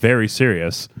 one of them very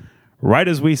serious, right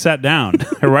as we sat down,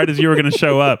 or right as you were going to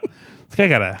show up. It's like I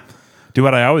got to do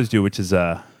what I always do, which is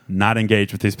not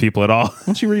engage with these people at all. Why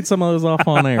don't you read some of those off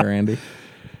on air, Andy?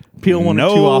 Peel one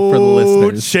or two off for the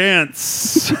listeners.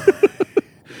 Chance.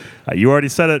 You already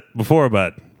said it before,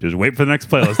 but just wait for the next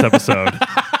playlist episode.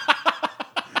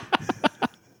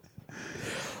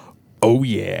 Oh,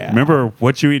 yeah. Remember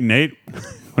What You Eat, Nate?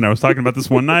 When I was talking about this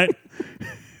one night?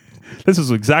 This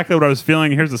is exactly what I was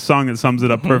feeling. Here's a song that sums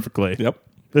it up perfectly. Yep.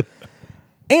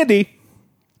 Andy,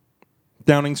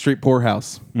 Downing Street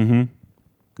Poorhouse.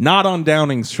 Not on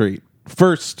Downing Street.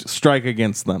 First strike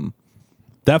against them.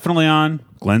 Definitely on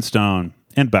Glenstone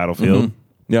and Battlefield.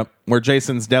 Yep, where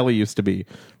Jason's Deli used to be.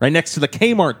 Right next to the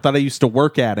Kmart that I used to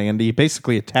work at, Andy,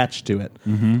 basically attached to it.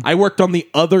 I worked on the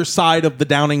other side of the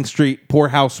Downing Street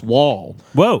Poorhouse wall.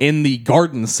 Whoa. In the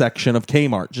garden section of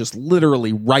Kmart, just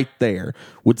literally right there.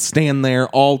 Would stand there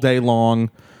all day long,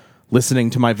 listening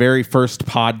to my very first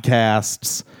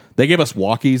podcasts. They gave us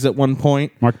walkies at one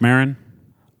point. Mark Maron?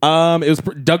 It was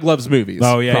Doug Loves Movies.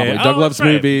 Oh, yeah. Probably. Yeah. Doug Loves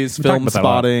Movies, We Film talked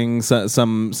about that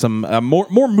Spotting, some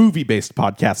more movie-based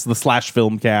podcasts, the Slash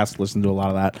Filmcast, listen to a lot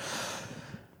of that.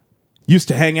 Used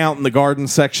to hang out in the garden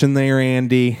section there,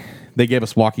 Andy. They gave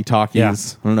us walkie-talkies. Yeah.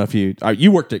 I don't know if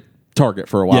you worked at Target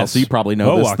for a while, Yes. so you probably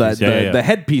know this. Walkies. The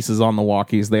headpieces on the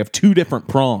walkies, they have 2 different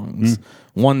prongs.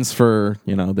 One's for,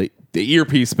 the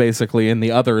earpiece, basically, and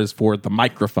the other is for the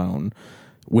microphone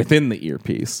within the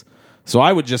earpiece. So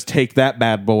I would just take that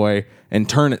bad boy and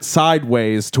turn it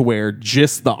sideways to where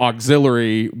just the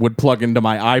auxiliary would plug into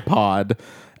my iPod.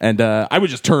 And I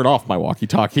would just turn off my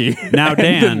walkie-talkie Now, and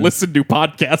Dan, then listen to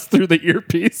podcasts through the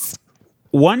earpiece.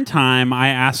 One time I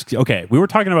asked, we were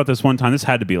talking about this one time. This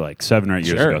had to be like 7 or 8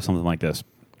 years ago, something like this.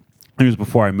 It was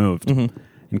before I moved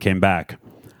and came back.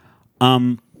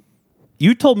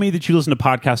 you told me that you listen to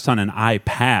podcasts on an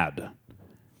iPad.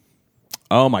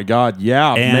 Oh my God.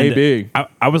 Yeah, And maybe.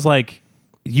 I was like,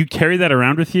 you carry that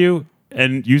around with you?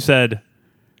 And you said,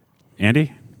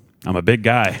 Andy, I'm a big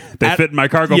guy. They fit in my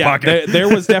cargo pocket. There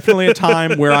was definitely a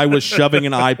time where I was shoving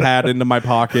an iPad into my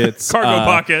pockets.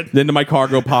 Pocket. Into my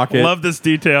cargo pocket. Love this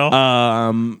detail.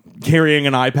 Carrying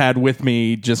an iPad with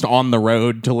me just on the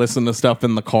road to listen to stuff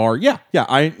in the car. Yeah.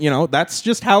 That's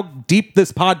just how deep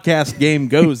this podcast game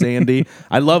goes, Andy.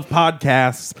 I love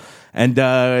podcasts. And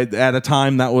at a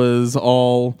time that was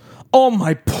all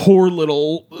my poor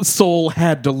little soul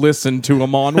had to listen to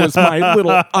him on was my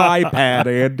little iPad,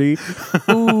 Andy.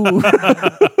 Ooh.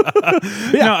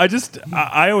 No,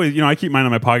 I always, I keep mine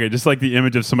in my pocket. Just like the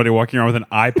image of somebody walking around with an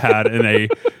iPad in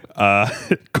a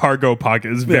cargo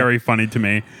pocket is very funny to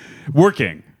me.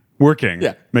 Working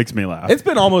makes me laugh. It's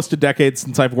been almost a decade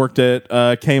since I've worked at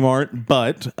Kmart,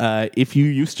 but if you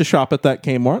used to shop at that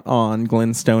Kmart on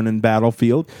Glenstone and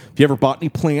Battlefield, if you ever bought any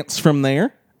plants from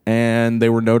there and they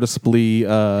were noticeably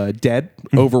dead,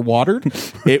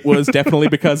 overwatered, it was definitely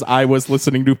because I was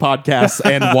listening to podcasts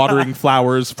and watering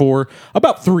flowers for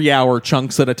about 3-hour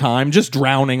chunks at a time, just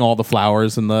drowning all the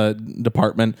flowers in the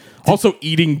department. Also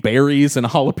eating berries and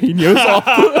jalapenos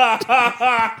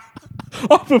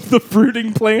off of the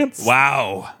fruiting plants.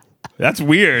 Wow. That's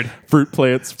weird. Fruit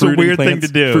plants. It's a weird thing to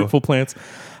do. Fruitful plants.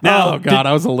 Now, Oh, God,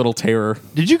 I was a little terror.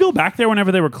 Did you go back there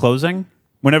whenever they were closing?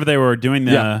 Whenever they were doing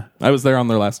the... Yeah, I was there on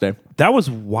their last day. That was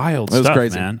wild was stuff,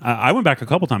 crazy. man. I went back a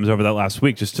couple times over that last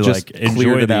week just to Just enjoy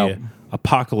cleared it the out.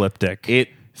 apocalyptic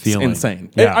feeling. Insane.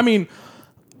 Yeah. I mean,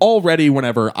 already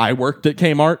whenever I worked at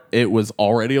Kmart, it was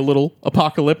already a little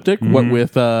apocalyptic. What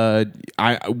with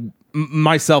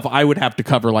myself, I would have to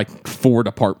cover like 4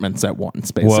 departments at once,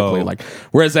 basically. Whoa. Like,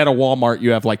 whereas at a Walmart,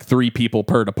 you have like 3 people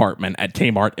per department. At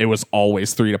Kmart, it was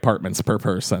always 3 departments per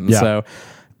person. Yeah. So,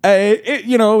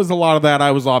 it was a lot of that.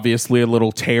 I was obviously a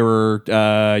little terror.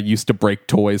 Used to break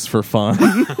toys for fun.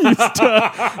 Used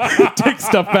to take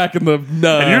stuff back in the. And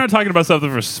you're not talking about stuff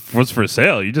that was for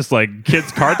sale. You just like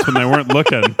kids' carts when they weren't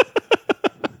looking.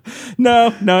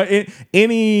 No.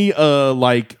 Any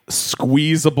like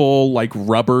squeezable like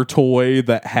rubber toy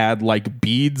that had like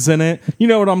beads in it. You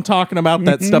know what I'm talking about?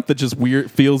 That stuff that just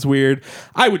feels weird.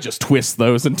 I would just twist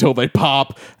those until they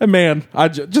pop. And man, I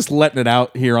just letting it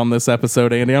out here on this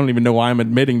episode, Andy. I don't even know why I'm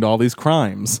admitting to all these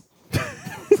crimes.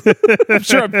 I'm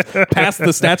sure I'm past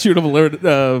the statute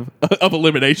of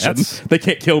elimination. They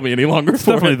can't kill me any longer.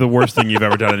 For Definitely it. the worst thing you've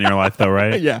ever done in your life, though,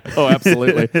 right? Yeah. Oh,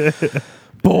 absolutely.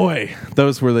 Boy,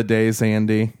 those were the days,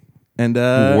 Andy. And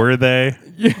Were they?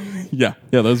 yeah,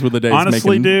 those were the days.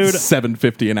 Honestly, making dude,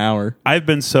 $7.50 an hour. I've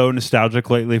been so nostalgic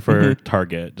lately for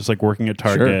Target. Just like working at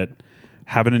Target,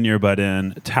 having an earbud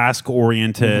in, task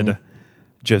oriented,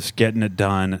 just getting it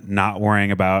done, not worrying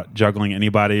about juggling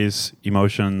anybody's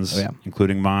emotions,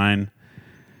 including mine.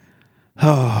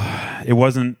 Oh, it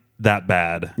wasn't that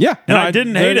bad. Yeah, and I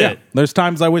didn't hate it. There's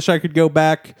times I wish I could go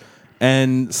back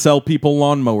and sell people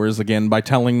lawnmowers again by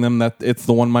telling them that it's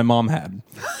the one my mom had.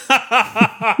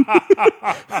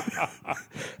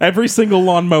 Every single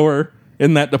lawnmower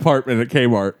in that department at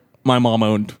Kmart, my mom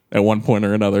owned at one point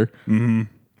or another. Mm-hmm.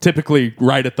 Typically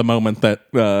right at the moment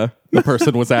that the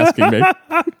person was asking me.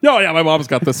 Oh, yeah, my mom's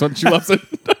got this one. She loves it.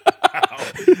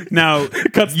 Now,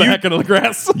 Cuts the heck out of the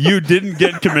grass. You didn't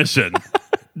get commission.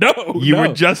 No, You were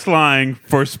just lying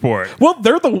for sport. Well,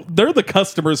 they're the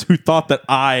customers who thought that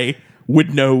I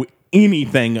would know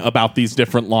anything about these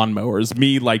different lawnmowers.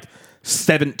 Me, like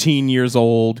 17 years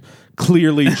old,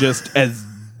 clearly just as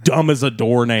dumb as a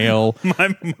doornail.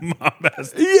 My mom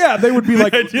asked. Yeah, they would be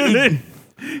like,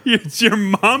 Your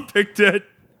mom picked it.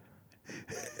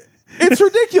 it's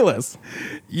ridiculous.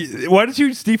 Why did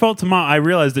you default to mom? I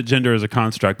realize that gender is a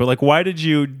construct, but like, why did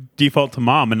you default to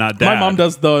mom and not dad? My mom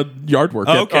does the yard work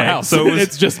at our house. So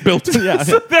it's just built in. Yeah.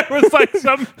 So there was like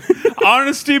some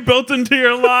honesty built into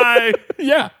your lie.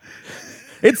 Yeah.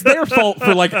 It's their fault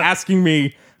for like asking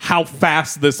me how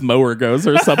fast this mower goes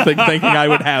or something, thinking I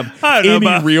would have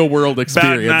any real world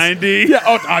experience. About 90. Yeah.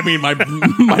 Oh, I mean,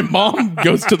 my mom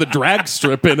goes to the drag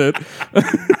strip in it.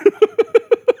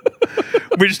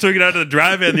 We just took it out to the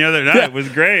drive-in the other night. Yeah. It was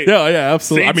great. Yeah,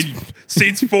 absolutely.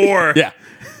 Seats 4. Yeah.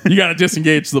 You got to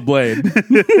disengage the blade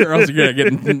or else you're going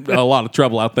to get in a lot of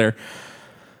trouble out there.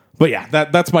 But yeah,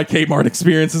 that's my Kmart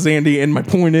experiences, Andy. And my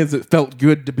point is, it felt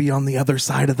good to be on the other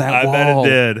side of that wall. I bet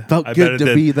it did. Felt good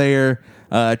to be there,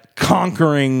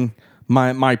 conquering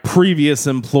my previous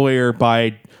employer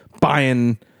by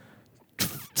buying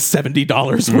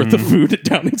 $70 worth of food at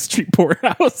Downing Street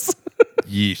Poorhouse.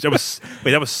 Yeesh.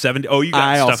 That was 70. Oh, you got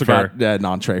I stuff also for got an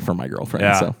entree for my girlfriend.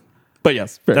 Yeah. So But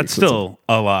yes, very That's expensive. still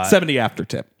a lot. 70 after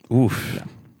tip. Oof.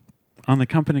 On the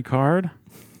company card?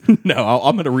 No,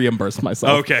 I'm going to reimburse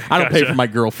myself. Okay, I don't pay gotcha. for my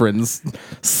girlfriend's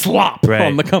slop Right.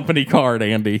 on the company card,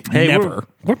 Andy. Hey, Never.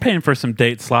 We're paying for some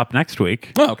date slop next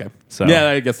week. Oh, okay. So- yeah,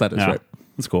 I guess that is Yeah, right.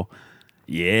 that's cool.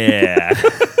 Yeah.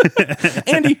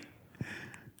 Andy,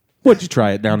 what'd you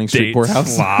try at Downing Street Date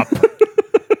Poorhouse? slop.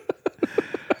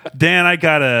 Dan, I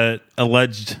got a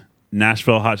alleged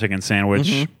Nashville hot chicken sandwich.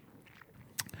 You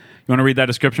want to read that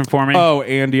description for me? Oh,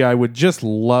 Andy, I would just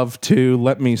love to.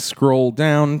 Let me scroll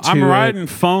down to I'm it. riding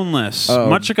phoneless. Oh,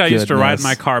 Much like I used to ride goodness.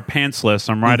 my car pantsless,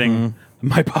 I'm riding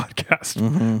my podcast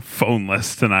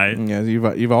phoneless tonight. Yeah,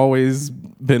 you've always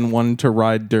been one to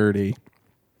ride dirty.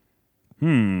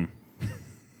 I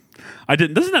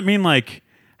didn't. Doesn't that mean like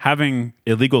having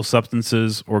illegal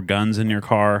substances or guns in your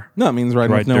car? No, it means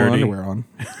riding with Ride no dirty. underwear on.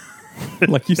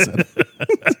 Like you said.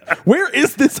 Where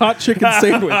is this hot chicken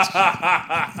sandwich?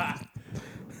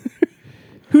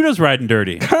 Who does riding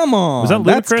dirty? Come on. Was that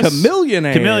That's Ludacris?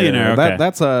 Chamillionaire. Chamillionaire, okay.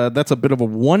 That's a bit of a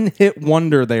one-hit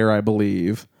wonder there, I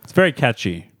believe. It's very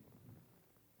catchy.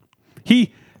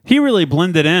 He really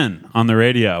blended in on the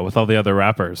radio with all the other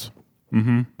rappers.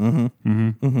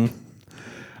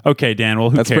 Okay, Dan.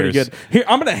 Well, who That's cares? pretty good. Here,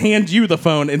 I'm going to hand you the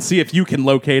phone and see if you can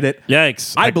locate it.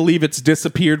 Yikes! I believe it's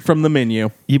disappeared from the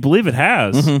menu. You believe it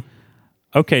has?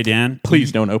 Okay, Dan.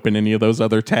 Please don't open any of those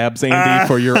other tabs, Andy,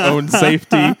 for your own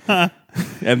safety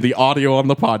and the audio on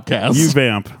the podcast. You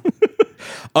vamp.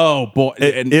 oh boy,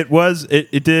 and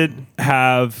It did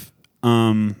have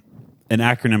an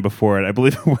acronym before it. I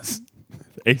believe it was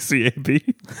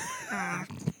ACAB.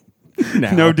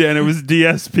 now, No, Dan, it was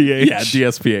DSPH. yeah,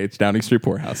 DSPH, Downing Street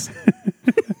Poorhouse.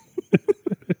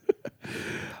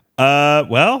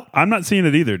 Well, I'm not seeing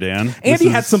it either, Dan. Andy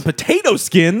had some potato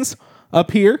skins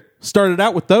up here. Started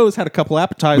out with those. Had a couple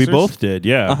appetizers. We both did,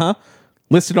 yeah.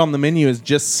 Listed on the menu as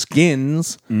just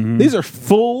skins. Mm-hmm. These are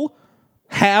full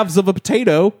halves of a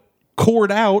potato,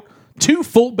 cored out. 2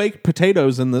 full baked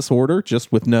potatoes in this order,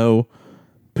 just with no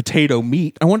potato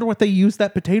meat. I wonder what they use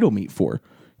that potato meat for.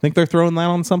 Think they're throwing that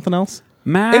on something else?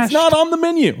 Mashed. It's not on the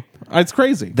menu. It's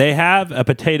crazy. They have a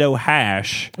potato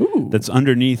hash that's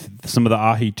underneath some of the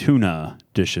ahi tuna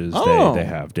dishes Oh. they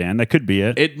have, Dan. That could be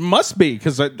it. It must be,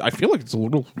 because I feel like it's a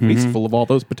little wasteful of all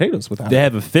those potatoes without They it.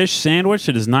 have a fish sandwich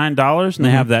that is $9, and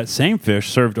they have that same fish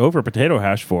served over potato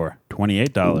hash for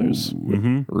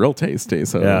 $28. Real tasty.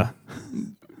 So, Yeah.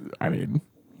 I mean,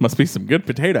 must be some good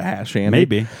potato hash, Andy.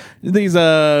 Maybe. These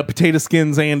potato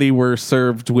skins, Andy, were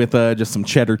served with just some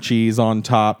cheddar cheese on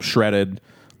top, shredded,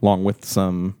 along with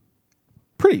some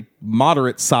pretty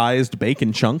moderate-sized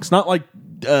bacon chunks. Not like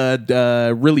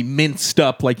really minced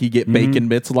up like you get bacon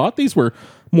bits a lot. These were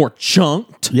more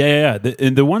chunked. Yeah.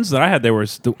 And the ones that I had,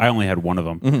 I only had one of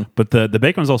them. But the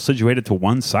bacon was all situated to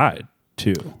one side,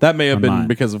 too. That may have on been mine.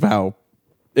 because of how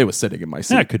it was sitting in my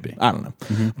seat. Yeah, it could be. I don't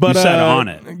know. But You sat on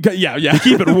it. Yeah.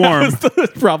 keep it warm. That's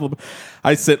the problem.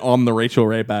 I sit on the Rachel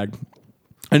Ray bag.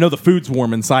 I know the food's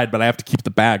warm inside, but I have to keep the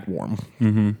bag warm.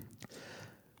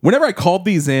 Whenever I called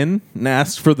these in and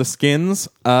asked for the skins,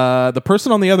 the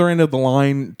person on the other end of the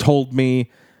line told me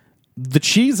the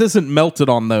cheese isn't melted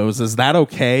on those. Is that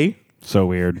okay? So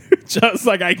weird. Just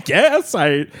like, I guess.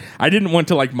 I didn't want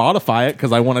to like modify it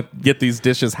because I want to get these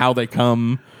dishes how they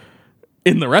come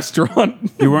in the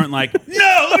restaurant. You weren't like,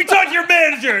 no, let me talk to your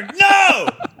manager. No.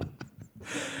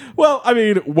 Well, I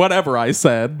mean, whatever I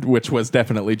said, which was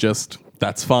definitely just,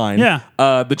 that's fine. Yeah.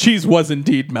 The cheese was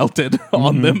indeed melted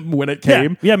on them when it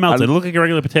came. Yeah, melted. I It looked like a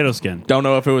regular potato skin. don't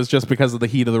know if it was just because of the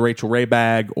heat of the Rachel Ray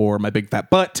bag or my big fat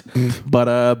butt,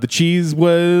 but the cheese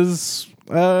was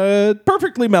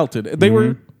perfectly melted. They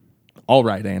were all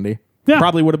right, Andy. Yeah.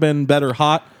 Probably would have been better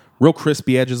hot. Real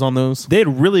crispy edges on those. They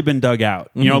had really been dug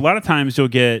out. You know, a lot of times you'll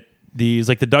get these,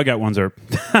 like the dugout ones are,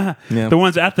 Yeah. the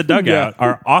ones at the dugout Yeah.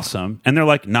 are awesome. And they're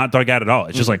like not dug out at all.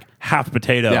 It's just like half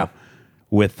potato Yeah.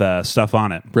 with stuff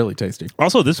on it. Really tasty.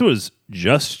 Also, this was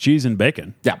just cheese and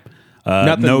bacon. Yeah.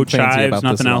 No fancy chives, about this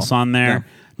nothing at else all. on there. Yeah.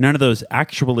 None of those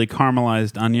actually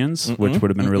caramelized onions, which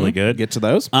would have been really good. Get to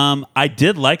those. I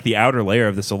did like the outer layer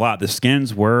of this a lot. The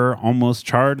skins were almost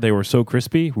charred. They were so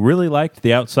crispy. Really liked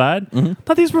the outside.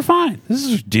 Thought these were fine. This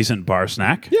is a decent bar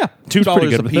snack. Yeah, I was pretty $2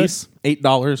 good a with piece,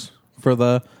 $8 for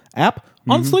the app.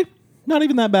 Honestly, not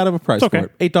even that bad of a price okay. for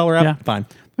it. $8 app, Yeah. fine.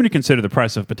 When you consider the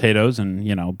price of potatoes and,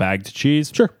 bagged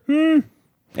cheese. Sure.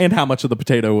 And how much of the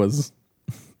potato was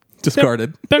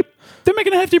discarded? They're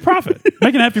making a hefty profit.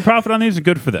 Making a hefty profit on these is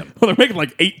good for them. Well, they're making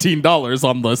like $18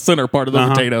 on the center part of the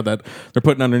potato that they're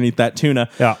putting underneath that tuna.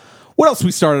 Yeah. What else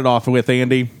we started off with,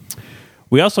 Andy?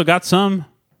 We also got some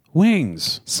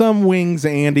wings. Some wings,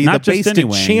 Andy. Not the just any basted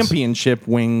wings. championship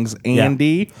wings,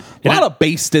 Andy. A Yeah. lot of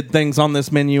basted things on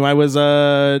this menu. I was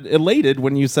elated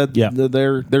when you said Yeah.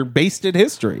 their basted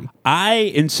history.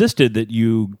 I insisted that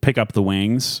you pick up the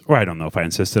wings, or I don't know if I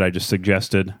insisted. I just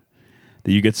suggested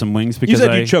that you get some wings You because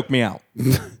said you'd choke me out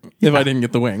if I didn't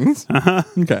get the wings.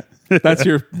 Okay. That's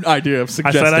your idea of I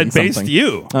suggesting said I'd baste something.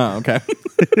 you. Oh, okay.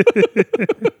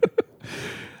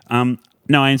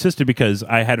 No, I insisted because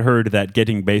I had heard that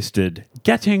getting basted,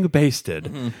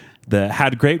 that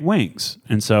had great wings,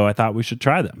 and so I thought we should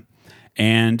try them.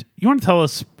 And you want to tell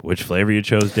us which flavor you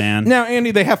chose, Dan? Now,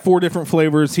 Andy, they have 4 different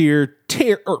flavors here.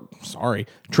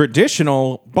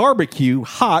 Traditional, barbecue,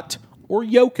 hot, or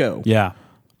Yoko. Yeah.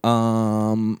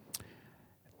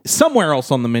 Somewhere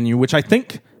else on the menu, which I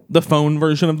think the phone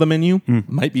version of the menu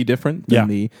might be different than Yeah.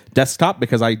 the desktop,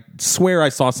 because I swear I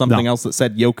saw something else that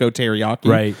said Yoko teriyaki.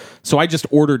 Right. So I just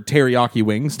ordered teriyaki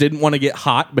wings. Didn't want to get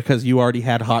hot because you already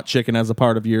had hot chicken as a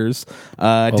part of yours.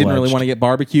 Didn't really Alleged. want to get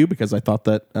barbecue because I thought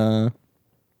that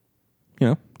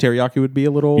teriyaki would be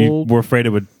a little You were afraid it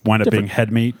would wind up Different. being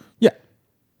head meat? yeah.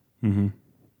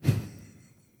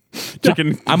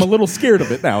 Chicken, I'm a little scared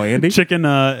of it now, Andy. chicken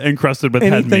encrusted with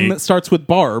head Anything meat. that starts with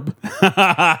barb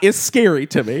is scary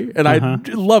to me, and I'd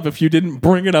love if you didn't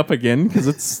bring it up again because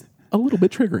it's a little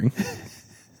bit triggering.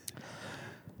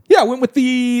 Yeah, I went with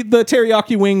the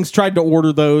teriyaki wings. Tried to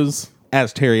order those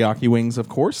as teriyaki wings, of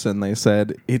course, and they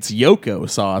said it's Yoko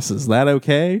sauce. Is that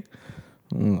okay?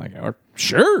 I'm like,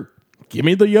 sure. Give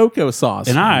me the Yoko sauce,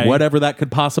 And I whatever that could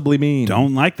possibly mean.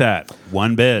 Don't like that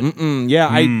one bit. Yeah,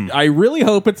 I really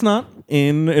hope it's not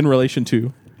in relation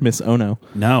to Miss Ono.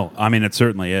 No, I mean it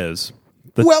certainly is.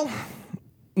 Well,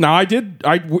 no, I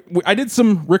did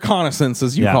some reconnaissance,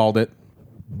 as you Yeah. called it,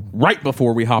 right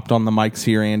before we hopped on the mics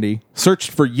here, Andy.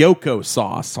 Searched for Yoko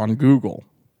sauce on Google.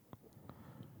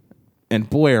 And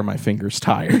boy, are my fingers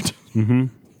tired.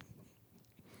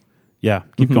 Yeah,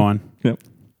 keep going. Yep.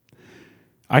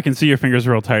 I can see your fingers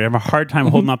are real tired. I have a hard time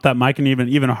holding up that mic and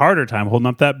even a harder time holding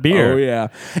up that beer. Oh, yeah.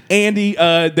 Andy,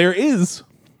 there is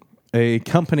a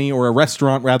company, or a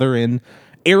restaurant rather, in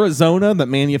Arizona that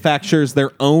manufactures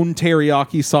their own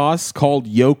teriyaki sauce called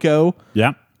Yoko.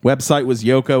 Yeah. Website was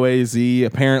Yoko AZ.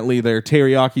 Apparently, their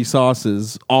teriyaki sauce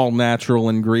is all natural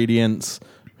ingredients.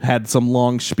 Had some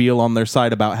long spiel on their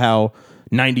site about how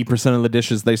 90% of the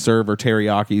dishes they serve are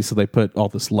teriyaki, so they put all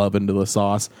this love into the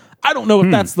sauce. I don't know if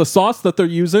that's the sauce that they're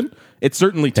using. It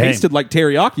certainly tasted like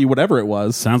teriyaki, whatever it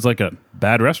was. Sounds like a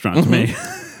bad restaurant to me.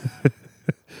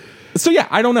 So yeah,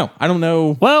 I don't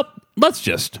know. Well, let's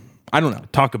just I don't know.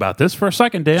 talk about this for a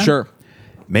second, Dan. Sure.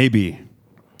 Maybe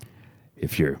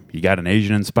if you got an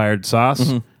Asian inspired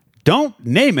sauce, don't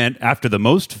name it after the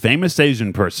most famous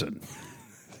Asian person.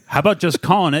 How about just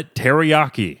calling it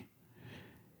teriyaki?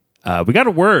 We got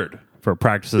a word for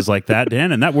practices like that,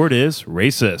 Dan, and that word is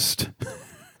racist.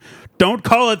 Don't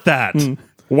call it that.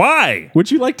 Why?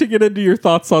 Would you like to get into your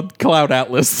thoughts on Cloud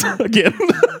Atlas again?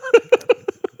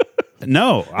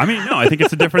 No. I mean, no, I think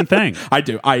it's a different thing. I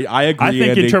do. I agree, I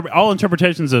think Andy. all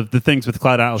interpretations of the things with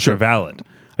Cloud Atlas are valid.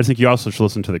 I think you also should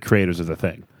listen to the creators of the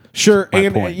thing. Sure, my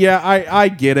and point. yeah, I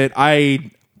get it.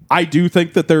 I do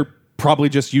think that they're probably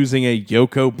just using a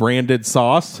Yoko branded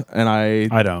sauce, and I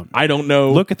don't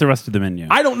know. Look at the rest of the menu.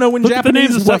 I don't know in Look at the names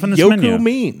Japanese of stuff what in this Yoko menu.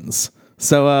 means.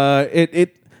 So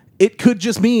it could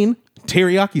just mean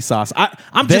teriyaki sauce. I'm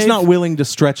just They've- not willing to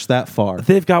stretch that far.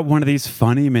 They've got one of these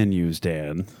funny menus,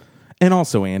 Dan. And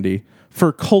also, Andy,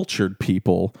 for cultured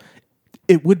people,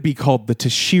 it would be called the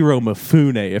Toshiro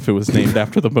Mifune if it was named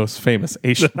after the most famous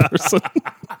Asian person.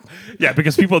 Yeah,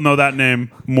 because people know that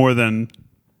name more than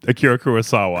Akira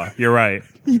Kurosawa. You're right.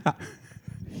 Yeah.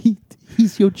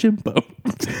 He's Yojimbo.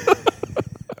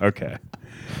 Okay.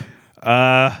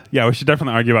 Yeah, we should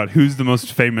definitely argue about who's the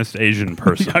most famous Asian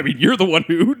person. I mean, you're the one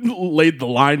who laid the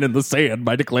line in the sand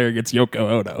by declaring it's Yoko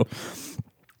Ono.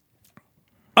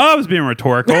 I was being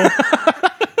rhetorical.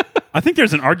 I think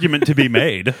there's an argument to be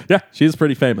made. Yeah, she's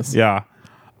pretty famous. Yeah.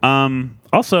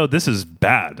 Also, this is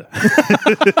bad.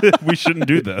 We shouldn't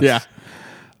do this. Yeah,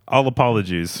 All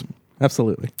apologies.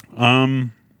 absolutely.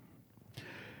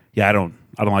 Yeah, I don't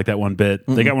like that one bit.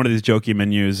 They got one of these jokey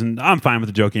menus, and I'm fine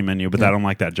with the jokey menu, but I don't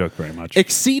like that joke very much.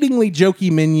 Exceedingly jokey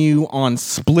menu on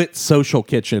Split Social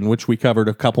Kitchen, which we covered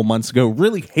a couple months ago.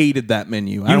 Really hated that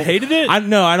menu. You hated it? I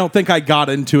don't think I got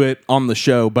into it on the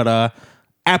show, but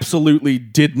absolutely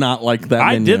did not like that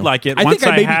I menu. did like it. I Once think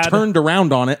I I maybe had- turned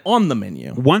around on it on the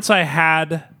menu. Once I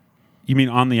had... You mean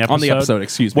on the episode? On the episode,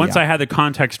 excuse me, Once yeah. I had the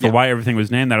context for why everything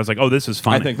was named that, I was like, oh, this is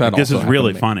funny. I think that Like, this also is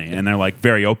really happened to funny. And they're like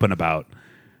very open about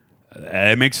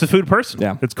it makes the food personal.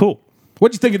 Yeah. It's cool.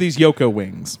 What'd you think of these Yoko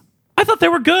wings? I thought they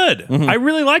were good. I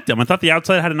really liked them. I thought the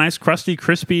outside had a nice, crusty,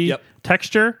 crispy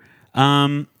texture.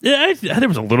 There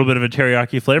was a little bit of a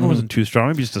teriyaki flavor. It wasn't too strong.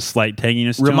 Maybe just a slight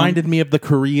tanginess to Reminded me of the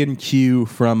Korean Q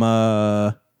from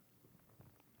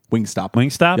Wingstop.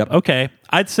 Wingstop? Yep. Okay.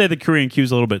 I'd say the Korean Q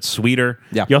is a little bit sweeter.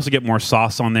 Yeah. You also get more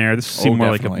sauce on there. This seemed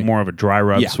more definitely. like more of a dry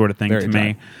rub Yeah, sort of thing very to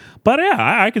me. dry. But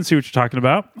yeah, I can see what you're talking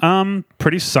about.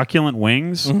 Pretty succulent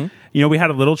wings. You know, we had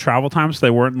a little travel time, so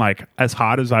they weren't like as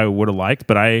hot as I would have liked,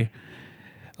 but I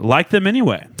liked them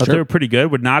anyway. Thought Sure. they were pretty good.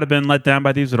 Would not have been let down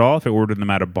by these at all if I ordered them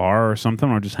at a bar or something,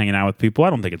 or just hanging out with people. I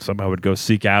don't think it's something I would go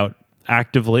seek out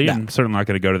actively. Yeah. I'm certainly not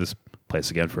going to go to this place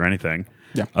again for anything.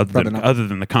 Yeah, other probably than not. other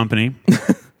than the company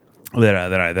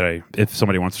that I if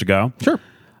somebody wants to go. Sure.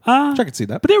 I could see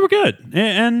that. But they were good,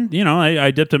 and you know,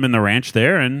 I dipped them in the ranch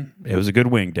there, and it was a good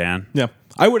wing, Dan. Yeah.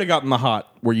 I would have gotten the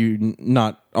hot. Were you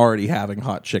not already having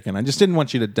hot chicken? I just didn't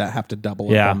want you to have to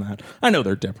double up on that. I know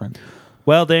they're different.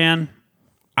 Well, Dan,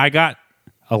 I got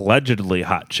allegedly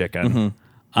hot chicken.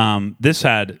 This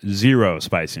had zero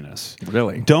spiciness.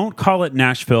 Really? Don't call it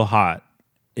Nashville hot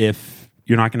if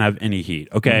you're not going to have any heat.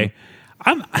 Okay,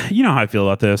 you know how I feel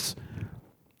about this.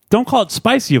 Don't call it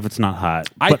spicy if it's not hot.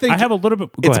 I But think I have a little bit.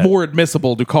 Go It's ahead. more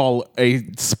admissible to call a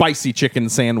spicy chicken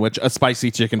sandwich a spicy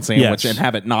chicken sandwich Yes. and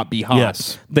have it not be hot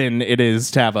Yes. than it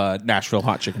is to have a Nashville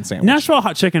hot chicken sandwich. Nashville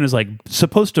hot chicken is like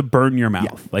supposed to burn your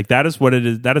mouth. Like that is what it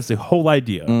is. That is the whole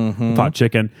idea of hot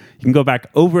chicken. You can go back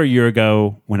over a year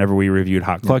ago whenever we reviewed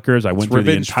Hot Cluckers. I went through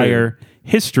the revenge entire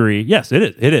history. Yes, it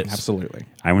is. It is. Absolutely.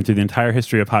 I went through the entire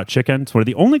history of hot chicken. It's one of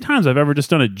the only times I've ever just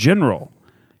done a general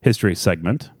history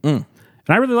segment.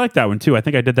 And I really like that one too. I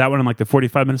think I did that one in like the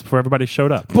 45 minutes before everybody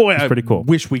showed up. Boy, it's I pretty cool.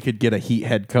 wish we could get a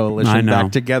Heathead Coalition I know.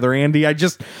 back together, Andy.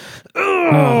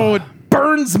 It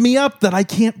burns me up that I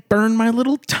can't burn my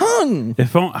little tongue.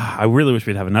 I really wish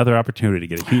we'd have another opportunity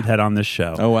to get a Heathead on this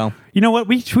show. Oh, well. You know what?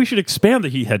 We should expand the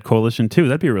Heathead Coalition too.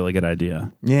 That'd be a really good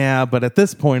idea. Yeah, but at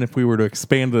this point, if we were to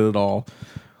expand it at all,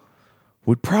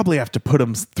 we'd probably have to put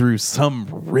them through some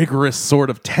rigorous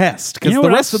sort of test because You know the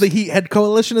what rest else? of the Heathead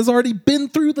Coalition has already been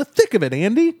through the thick of it,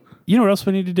 Andy. You know what else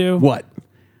we need to do? What?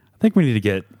 I think we need to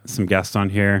get some guests on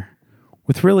here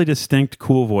with really distinct,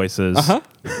 cool voices.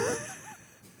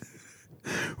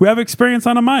 Who have experience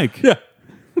on a mic. Yeah.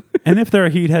 And if they're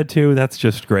a Heathead too, that's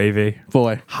just gravy.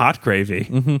 Boy. Hot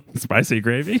gravy. Spicy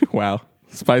gravy. Wow.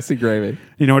 Spicy gravy.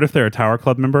 You know what? If they're a Tower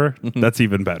Club member, that's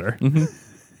even better.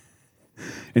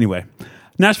 Anyway,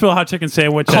 Nashville hot chicken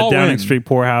sandwich at Call Downing in. Street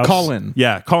Poorhouse. Call in.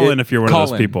 Yeah, call in if you're one of Call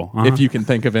those in. people. If you can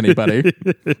think of anybody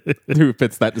who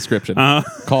fits that description,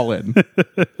 call in.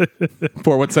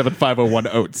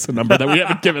 417-501-OATS, a number that we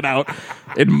haven't given out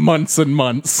in months and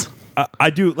months. I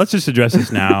do. Let's just address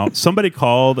this now. Somebody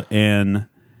called and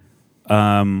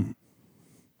Ken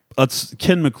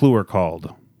McClure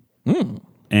called.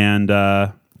 And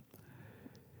I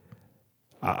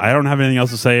don't have anything else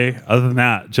to say other than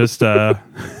that. Just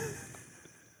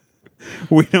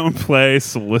we don't play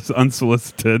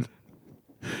unsolicited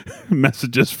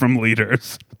messages from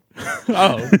leaders.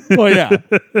 Oh, well, yeah.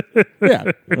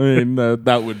 Yeah. I mean,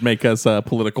 that would make us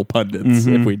political pundits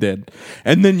if we did.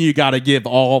 And then you got to give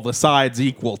all the sides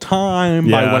equal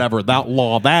time by Yeah. whatever that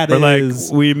law that Or like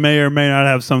is. we may or may not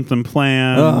have something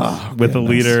planned Oh, with a goodness.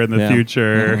 leader in the Yeah.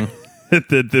 future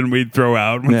that then we'd throw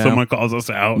out when Yeah. someone calls us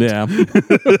out. Yeah.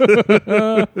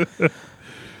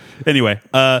 Anyway,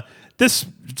 this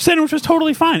sandwich was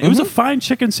totally fine. It was a fine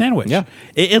chicken sandwich. Yeah.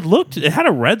 It had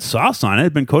a red sauce on it. It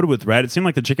had been coated with red. It seemed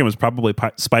like the chicken was probably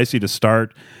spicy to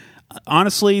start.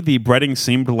 Honestly, the breading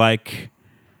seemed like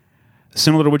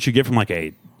similar to what you get from like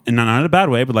not in a bad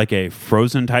way, but like a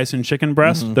frozen Tyson chicken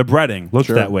breast. The breading looked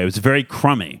Sure. that way. It was very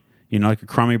crummy, like a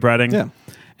crummy breading. Yeah.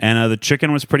 And the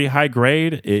chicken was pretty high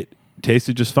grade. It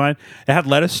tasted just fine. It had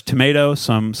lettuce, tomato,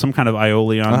 some kind of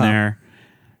aioli on there.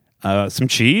 Some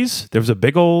cheese. There was a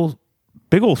big old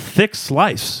thick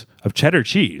slice of cheddar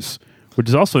cheese, which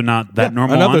is also not that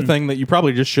normal. Another thing that you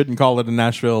probably just shouldn't call it a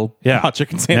Nashville hot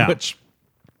chicken sandwich.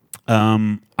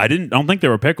 I don't think there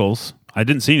were pickles. I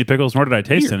didn't see any pickles, nor did I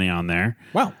taste any on there.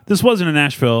 Wow. This wasn't a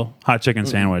Nashville hot chicken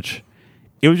sandwich.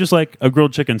 It was just like a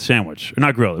grilled chicken sandwich. Or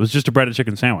not grilled. It was just a breaded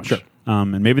chicken sandwich. Sure.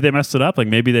 And maybe they messed it up. Like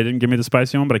maybe they didn't give me the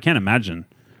spicy one, but I can't imagine.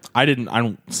 I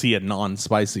don't see a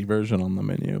non-spicy version on the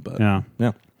menu, but Yeah.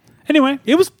 yeah. Anyway,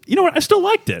 it was, you know what? I still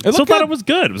liked it. looked Still thought good. it was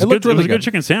good. It was, It looked really a good good.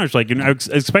 chicken sandwich. Like, I was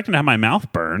expecting to have my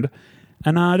mouth burned,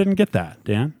 and I didn't get that,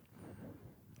 Dan.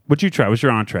 What'd you try? What's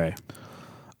your entree?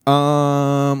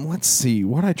 Let's see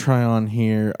what I try on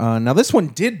here. Now this one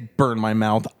did burn my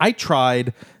mouth. I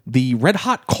tried the Red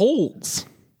Hot Coals.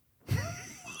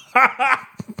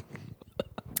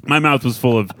 My mouth was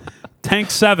full of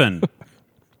Tank 7.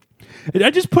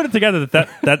 I just put it together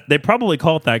that they probably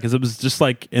call it that because it was just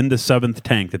like in the 7th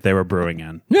tank that they were brewing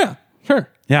in. Yeah, sure.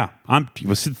 Yeah,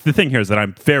 the thing here is that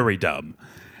I'm very dumb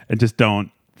and just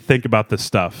don't think about this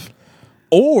stuff.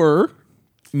 Or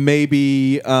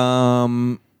maybe it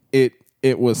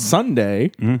was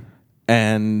Sunday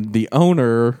and the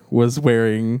owner was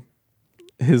wearing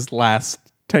his last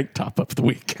tank top of the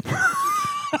week.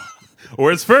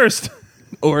 Or his first.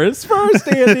 Or his first,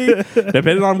 Andy.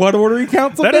 Depending on what order he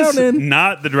counts them That down is in.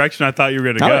 not the direction I thought you were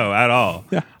going to go at all.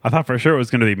 Yeah. I thought for sure it was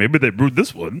going to be maybe they brewed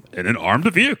this one in an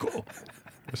armed vehicle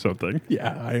or something.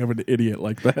 Yeah, I am an idiot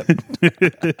like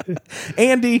that.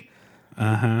 Andy,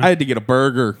 I had to get a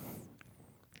burger.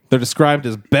 They're described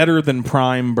as better than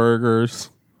Prime burgers.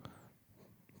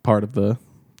 Part of the,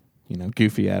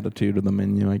 goofy attitude of the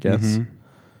menu, I guess. Mm-hmm.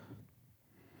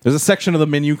 There's a section of the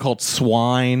menu called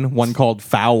swine, one called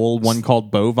fowl, one called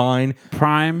bovine.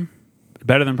 Prime,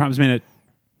 better than Prime. I mean,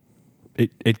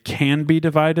 it can be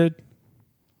divided.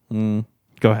 Go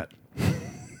ahead.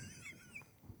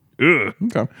 Ugh.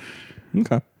 Okay.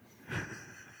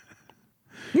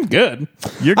 Good.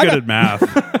 You're good at math.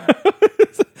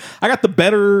 I got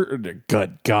the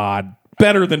good God.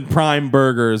 Better than Prime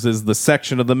burgers is the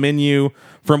section of the menu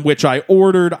from which I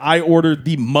ordered. I ordered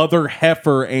the mother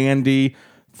heifer, Andy.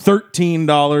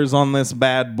 $13 on this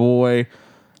bad boy.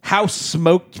 House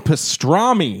smoked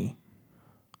pastrami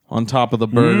on top of the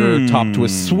burger, topped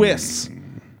with Swiss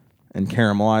and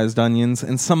caramelized onions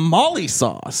and some Molly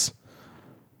sauce.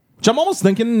 Which I'm almost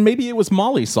thinking maybe it was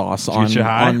Molly sauce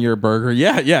on your burger.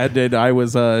 Yeah, it did. I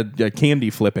was candy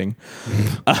flipping.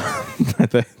 Is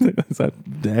that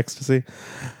the ecstasy?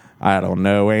 I don't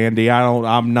know, Andy.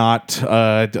 I'm not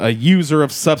a user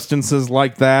of substances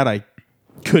like that. I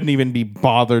couldn't even be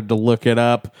bothered to look it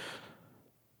up.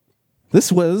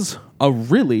 This was a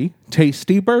really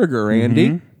tasty burger, Andy.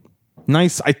 Mm-hmm.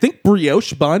 Nice, I think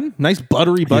brioche bun. Nice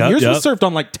buttery bun. Yours was served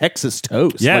on like Texas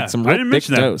toast. Yeah, like some real I didn't thick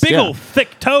mention that. toast. Big old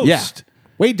thick toast. Yeah,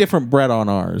 way different bread on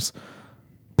ours.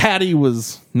 Patty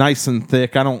was nice and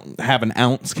thick. I don't have an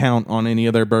ounce count on any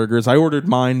of their burgers. I ordered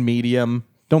mine medium.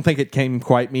 Don't think it came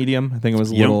quite medium. I think it was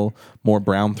a little more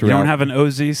brown throughout. You don't have an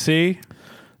OZC?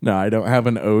 No, I don't have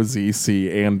an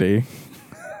OZC, Andy.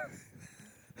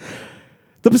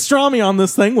 The pastrami on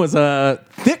this thing was a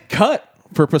thick cut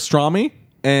for pastrami,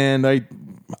 and I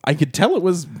could tell it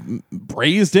was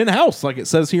braised in-house, like it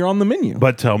says here on the menu.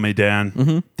 But tell me,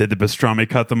 Dan, did the pastrami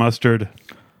cut the mustard?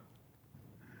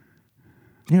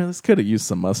 This could have used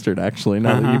some mustard, actually.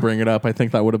 Now that you bring it up, I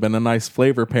think that would have been a nice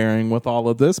flavor pairing with all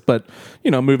of this. But,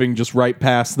 moving just right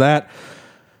past that,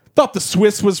 thought the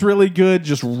Swiss was really good.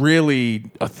 Just really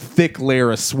a thick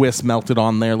layer of Swiss melted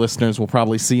on there. Listeners will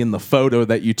probably see in the photo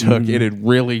that you took. It had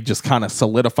really just kind of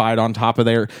solidified on top of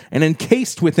there. And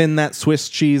encased within that Swiss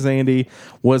cheese, Andy,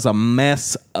 was a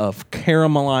mess of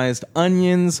caramelized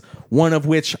onions, one of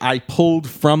which I pulled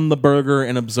from the burger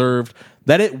and observed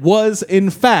that it was, in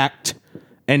fact,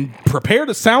 and prepare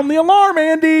to sound the alarm,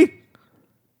 Andy,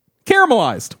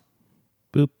 caramelized.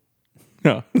 Boop.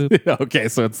 No. Okay,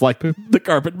 so it's like the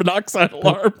carbon monoxide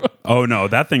alarm. Oh, no,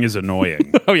 that thing is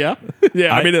annoying. Oh, yeah?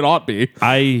 Yeah, I mean, it ought to be.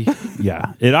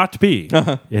 It ought to be.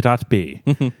 It ought to be.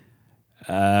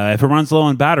 If it runs low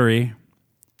on battery,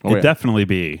 it'd definitely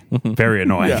be very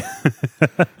annoying.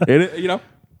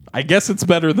 I guess it's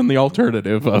better than the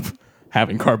alternative of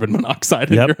having carbon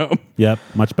monoxide in your home. Yep,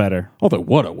 much better. Although,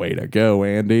 what a way to go,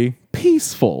 Andy.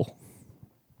 Peaceful.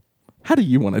 How do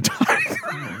you want to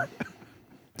die?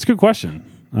 It's a good question.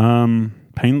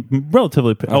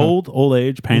 Relatively old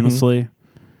age, painlessly,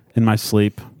 in my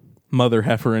sleep. Mother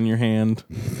heifer in your hand.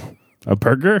 A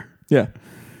burger? Yeah.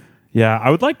 Yeah, I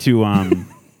would like to,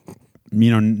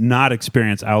 not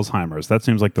experience Alzheimer's. That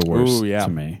seems like the worst to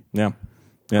me. Yeah.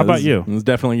 How about you? It's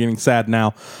definitely getting sad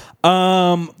now.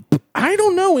 I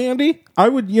don't know, Andy. I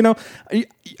would,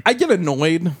 I get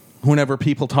annoyed whenever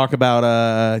people talk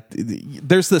about,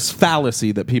 there's this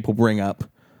fallacy that people bring up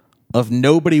of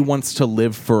nobody wants to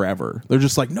live forever. They're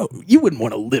just like, no, you wouldn't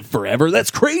want to live forever.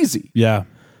 That's crazy. Yeah.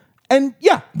 And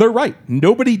yeah, they're right.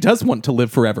 Nobody does want to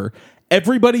live forever.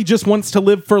 Everybody just wants to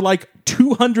live for like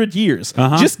 200 years.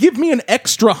 Just give me an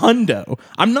extra hundo.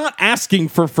 I'm not asking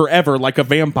for forever like a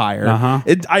vampire.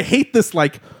 I hate this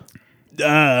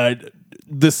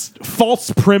this false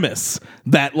premise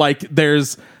that like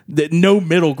there's no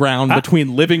middle ground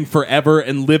between living forever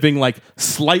and living like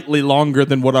slightly longer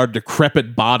than what our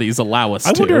decrepit bodies allow us to.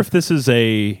 I wonder if this is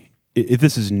new. If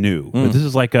this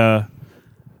is like a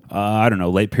I don't know,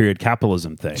 late period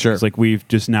capitalism thing. Sure. It's like we've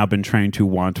just now been trained to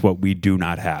want what we do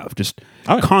not have, just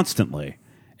constantly.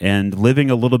 And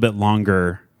living a little bit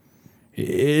longer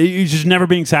you're just never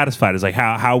being satisfied is like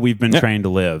how we've been trained to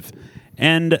live.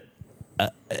 And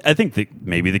I think that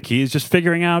maybe the key is just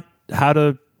figuring out how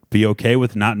to be okay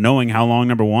with not knowing how long,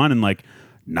 number one, and like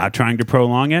not trying to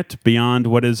prolong it beyond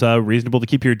what is reasonable to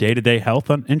keep your day-to-day health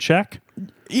in check.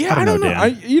 Yeah, I don't know.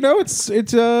 It's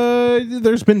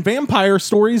there's been vampire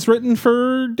stories written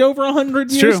for over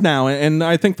 100 years true. now, and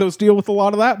I think those deal with a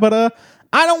lot of that. But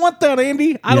I don't want that,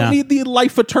 Andy. I don't need the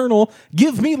life eternal.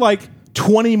 Give me like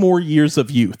 20 more years of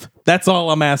youth. That's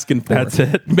all I'm asking for. That's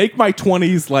it. Make my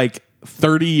 20s like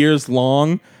 30 years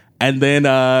long, and then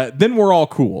we're all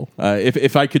cool.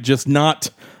 If I could just not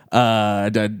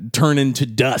turn into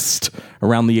dust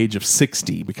around the age of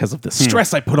 60 because of the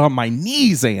stress I put on my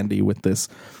knees, Andy, with this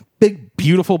big,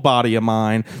 beautiful body of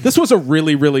mine. This was a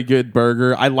really, really good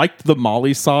burger. I liked the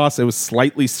Molly sauce. It was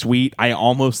slightly sweet. I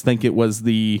almost think it was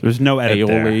the There's no edit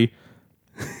aioli.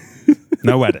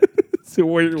 No edit. So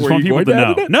were Just want you people going to to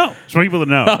know. edit it? No, just want people to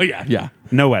know. Oh yeah.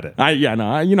 No edit. I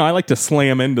like to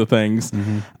slam into things.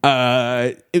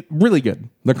 Really good.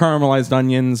 The caramelized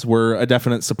onions were a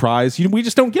definite surprise. We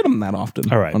just don't get them that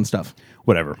often. All right. On stuff.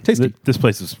 Whatever. Tasty. This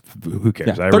place is. Who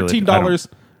cares? Yeah, I really- $13,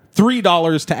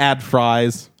 $3 to add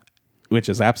fries, which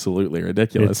is absolutely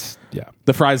ridiculous.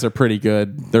 The fries are pretty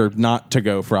good. They're not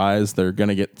to-go fries. They're going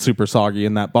to get super soggy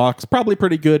in that box. Probably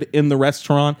pretty good in the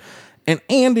restaurant. And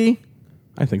Andy,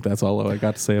 I think that's all I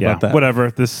got to say about that. Whatever.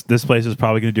 This place is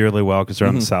probably going to do really well because they're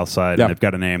on the south side Yep. and they've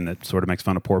got a name that sort of makes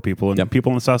fun of poor people, and Yep.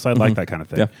 people on the south side like that kind of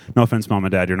thing. Yep. No offense, mom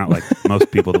and dad, you're not like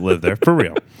most people that live there, for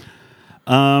real.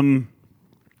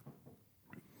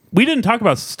 We didn't talk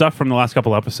about stuff from the last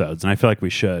couple episodes, and I feel like we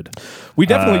should. We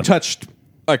definitely touched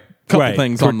a couple right.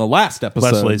 things on the last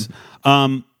episode. Leslie's.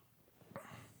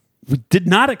 We did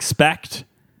not expect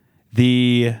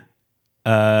the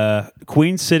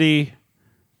Queen City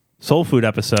Soul Food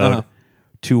episode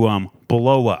to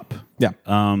blow up. Yeah.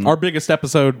 Our biggest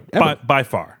episode ever. By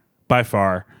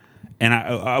far.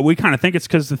 And we kind of think it's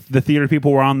because the theater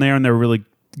people were on there and they were really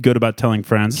good about telling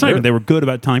friends. It's not even they were good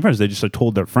about telling friends. They just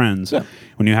told their friends. Yeah.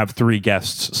 When you have 3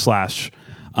 guests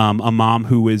 / a mom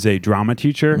who is a drama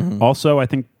teacher also, I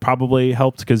think probably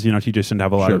helped because, teachers tend to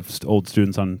have a lot of old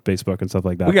students on Facebook and stuff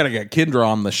like that. We got to get Kendra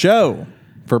on the show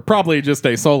for probably just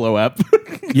a solo ep.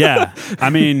 Yeah. I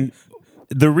mean,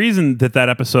 the reason that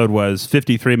episode was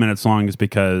 53 minutes long is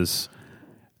because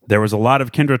there was a lot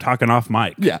of Kendra talking off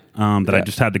mic that I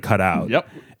just had to cut out. Yep.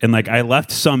 And I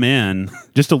left some in,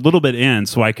 just a little bit in,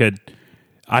 so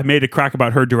I made a crack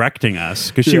about her directing us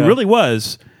because she really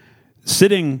was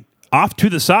sitting off to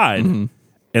the side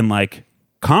and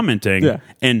commenting. Yeah.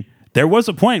 And there was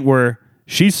a point where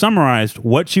she summarized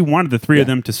what she wanted the 3 of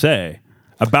them to say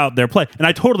about their play. And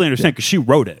I totally understand because she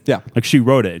wrote it. Yeah. She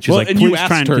wrote it. She's and you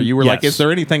asked her, you were like, is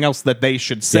there anything else that they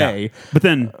should say? Yeah. But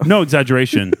then, no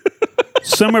exaggeration,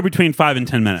 somewhere between 5 and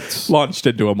 10 minutes. Launched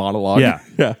into a monologue. Yeah.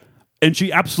 Yeah. And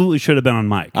she absolutely should have been on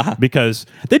mic because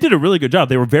they did a really good job.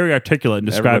 They were very articulate in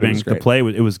describing the play.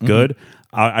 It was good.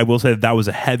 I will say that was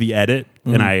a heavy edit,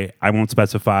 and I won't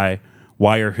specify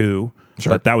why or who,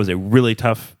 but that was a really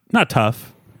not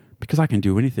tough, because I can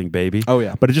do anything, baby. Oh,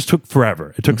 yeah. But it just took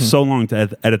forever. It took so long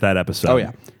to edit that episode. Oh,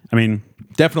 yeah. I mean,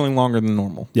 definitely longer than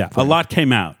normal. Yeah. A lot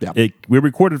came out. Yeah. We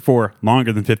recorded for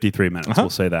longer than 53 minutes,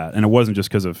 we'll say that. And it wasn't just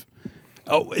because of...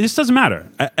 Oh, it just doesn't matter.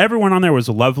 Everyone on there was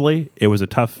lovely. It was a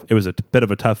bit of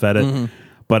a tough edit.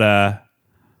 But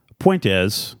point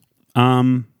is,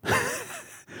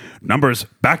 numbers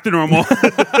back to normal.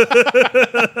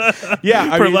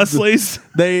 Yeah, for Leslie's.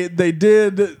 They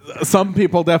did. Some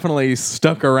people definitely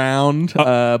stuck around,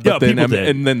 but then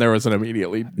and then there was an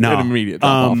immediate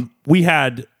drop off. We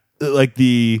had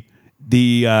the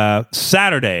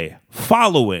Saturday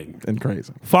following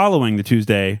the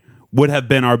Tuesday would have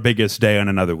been our biggest day on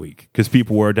another week because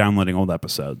people were downloading old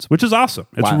episodes, which is awesome.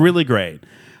 It's really great.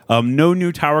 No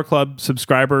new Tower Club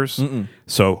subscribers,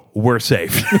 so we're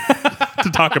safe to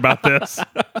talk about this.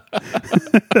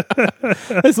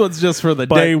 This one's just for the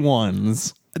day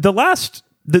ones.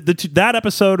 That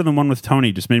episode and the one with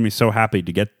Tony just made me so happy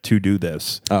to get to do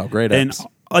this. Oh, great! And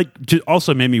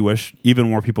also made me wish even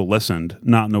more people listened,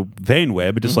 not in a vain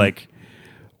way, but just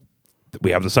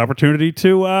we have this opportunity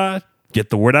to get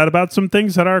the word out about some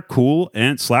things that are cool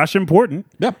and / important.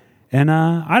 Yeah. And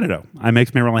I don't know. It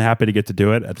makes me really happy to get to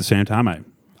do it. At the same time,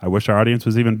 I wish our audience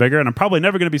was even bigger, and I'm probably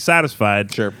never going to be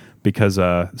satisfied. Sure. Because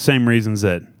same reasons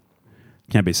that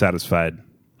can't be satisfied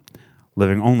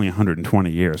living only 120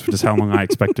 years, which is how long I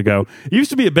expect to go. It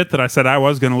used to be a bit that I said I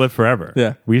was going to live forever.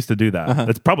 Yeah. We used to do that.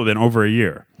 It's probably been over a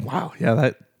year. Wow.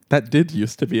 Yeah, that did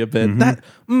used to be a bit.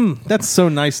 That's so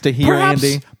nice to hear,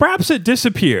 Andy. Perhaps it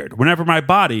disappeared whenever my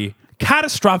body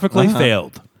catastrophically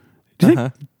failed. Do you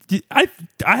think,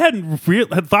 I hadn't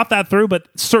had thought that through, but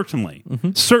certainly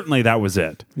that was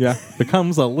it. Yeah,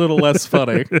 becomes a little less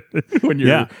funny when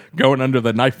you're going under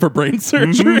the knife for brain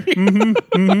surgery.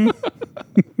 Man,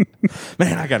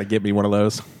 I got to get me one of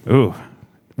those. Ooh,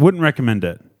 wouldn't recommend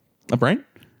it. A brain?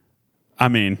 I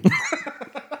mean,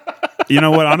 you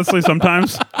know what? Honestly,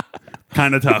 sometimes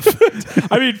kind of tough.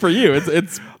 I mean, for you,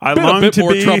 it's I been long a bit to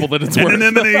more be trouble than it's worth.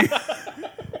 anonymity.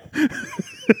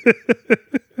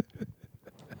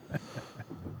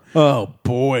 Oh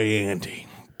boy, Andy,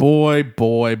 boy.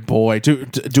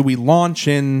 Do we launch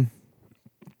in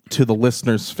to the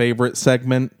listener's favorite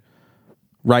segment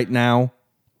right now,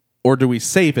 or do we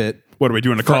save it? What are we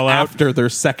doing? A for call out after their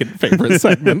second favorite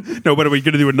segment? No, but are we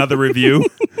going to do another review?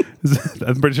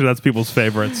 I'm pretty sure that's people's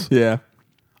favorites. Yeah.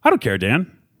 I don't care,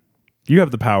 Dan. You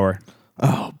have the power.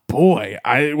 Oh boy,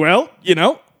 I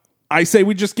say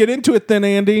we just get into it then,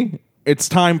 Andy. It's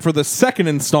time for the second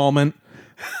installment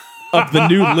of the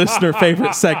new listener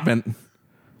favorite segment,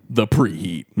 the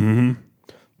preheat.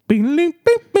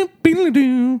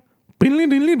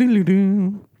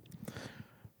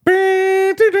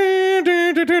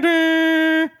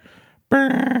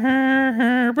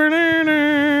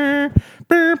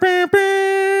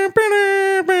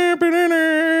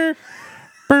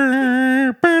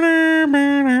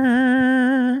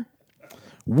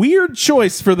 Weird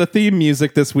choice for the theme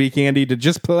music this week, Andy, to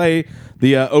just play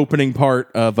the opening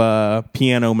part of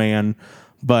Piano Man,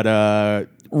 but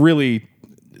really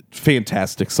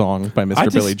fantastic song by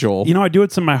Mr. Billy Joel. You know, I do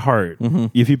what's in my heart.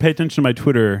 If you pay attention to my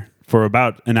Twitter for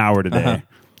about an hour today,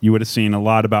 you would have seen a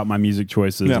lot about my music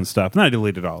choices and stuff, and I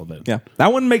deleted all of it. Yeah,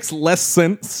 that one makes less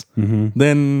sense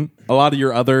than a lot of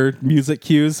your other music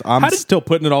cues. I'm still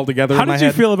putting it all together in my head. How did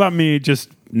you feel about me just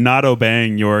not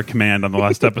obeying your command on the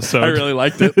last episode? I really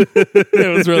liked it.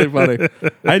 It was really funny.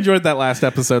 I enjoyed that last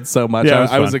episode so much. Yeah,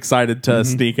 I was excited to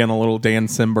sneak in a little Dan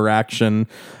Simber action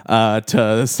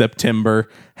to September.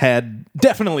 Had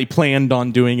definitely planned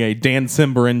on doing a Dan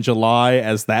Simber in July,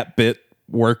 as that bit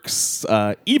works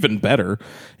even better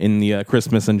in the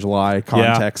Christmas in July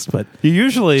context, but you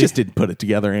usually just didn't put it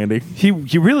together, Andy. He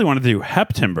really wanted to do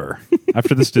Heptimber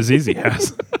after this disease he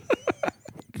has.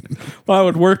 Well, I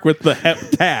would work with the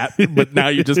heptat, but now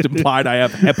you just implied I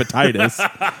have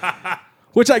hepatitis.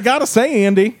 Which I gotta say,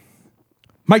 Andy,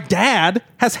 my dad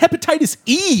has hepatitis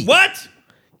E. What?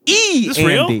 E, Is this Andy.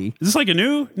 real? Is this like a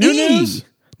new E. news?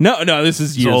 No, this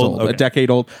is years old. Okay. A decade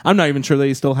old. I'm not even sure that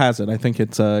he still has it. I think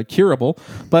it's curable.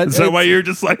 But Is that why you're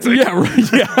dyslexic? Yeah,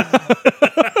 right. Yeah.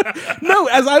 No,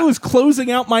 as I was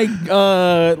closing out my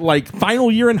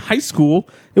final year in high school,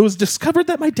 it was discovered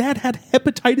that my dad had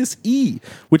hepatitis E,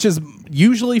 which is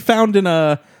usually found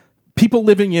in people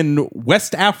living in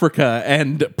West Africa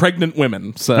and pregnant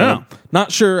women. So,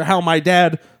 not sure how my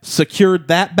dad secured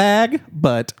that bag,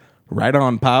 but right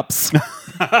on, Pops.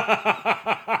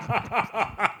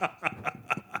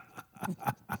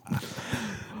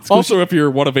 Also, if you're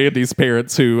one of Andy's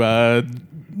parents who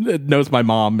knows my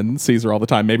mom and sees her all the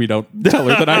time, maybe don't tell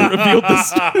her that I revealed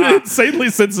this insanely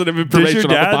sensitive information on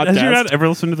the podcast. Has your dad ever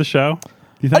listened to the show?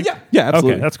 You think? Yeah,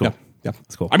 absolutely. Okay, that's cool. Yeah,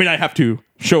 that's cool. I mean, I have to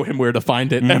show him where to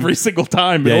find it every single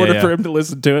time in order for him to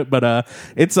listen to it, but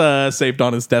it's saved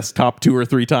on his desktop 2 or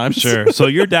 3 times. Sure. So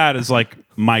your dad is like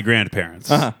my grandparents.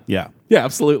 Yeah. Yeah,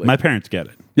 absolutely. My parents get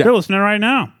it. Yeah. They're listening right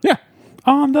now. Yeah.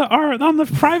 On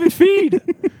the private feed.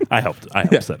 I helped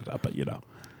set it up, but you know.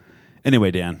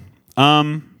 Anyway, Dan.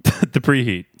 The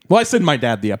preheat. Well, I send my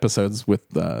dad the episodes with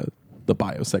the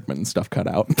bio segment and stuff cut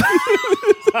out.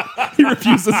 He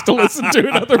refuses to listen to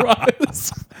it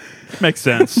otherwise. Makes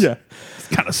sense. Yeah. It's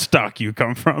kind of stock you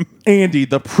come from. Andy,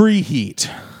 the preheat.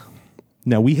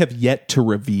 Now, we have yet to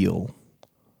reveal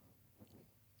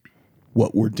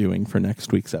what we're doing for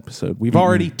next week's episode. We've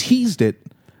already teased it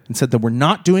and said that we're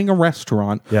not doing a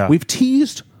restaurant. Yeah. We've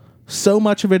teased so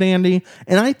much of it, Andy,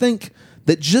 and I think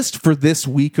that just for this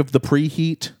week of the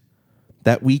preheat,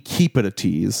 that we keep it a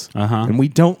tease, and we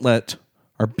don't let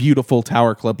our beautiful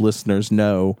Tower Club listeners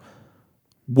know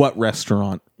what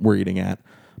restaurant we're eating at,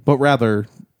 but rather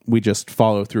we just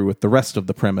follow through with the rest of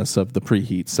the premise of the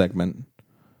preheat segment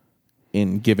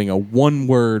in giving a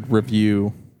one-word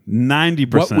review.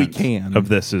 90% what we can of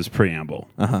this is preamble.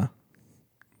 The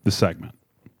segment.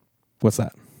 What's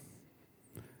that?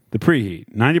 The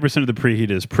preheat. 90% of the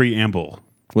preheat is preamble.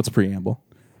 What's preamble?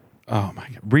 Oh my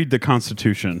God. Read the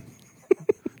Constitution.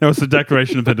 No, it's the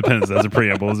Declaration of Independence. That's a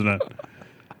preamble, isn't it?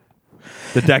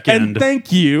 The deck end. And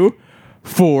thank you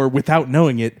for, without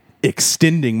knowing it,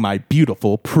 extending my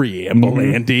beautiful preamble,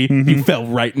 Andy. You fell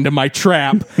right into my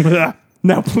trap.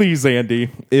 Now, please, Andy,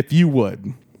 if you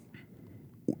would,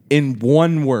 in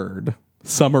one word,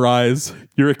 summarize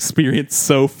your experience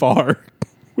so far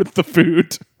with the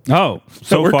food Oh, that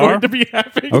so we're far? going to be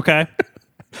having Okay.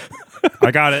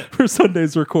 I got it. for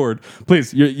Sunday's record.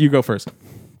 Please, you go first.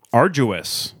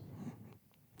 Arduous.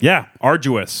 Yeah,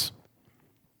 arduous.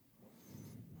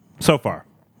 So far.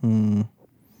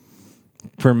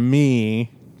 For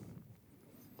me,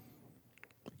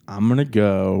 I'm going to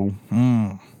go...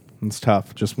 it's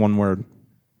tough. Just one word.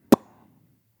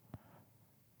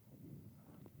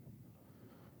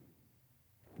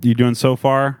 You doing so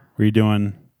far? Or are you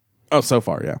doing... Oh, so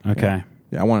far, yeah. Okay.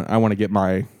 Yeah, I want to get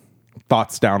my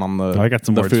thoughts down on the I got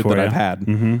some the words food for that you. I've had.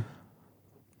 Mm-hmm.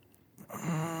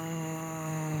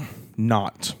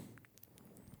 Not.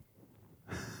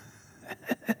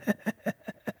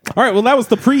 All right, well, that was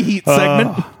the preheat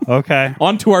segment. Okay.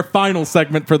 On to our final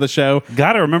segment for the show.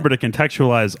 Got to remember to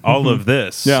contextualize all of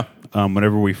this. Yeah.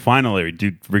 Whenever we finally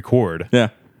do record. Yeah.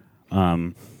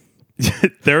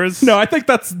 There is... No, I think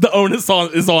that's the onus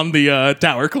is on the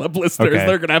Tower Club listeners. Okay.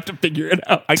 They're going to have to figure it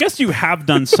out. I guess you have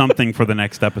done something for the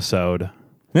next episode,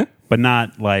 Yeah. but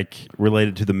not like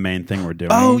related to the main thing we're doing.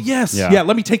 Oh, yes. Yeah. Yeah,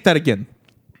 let me take that again.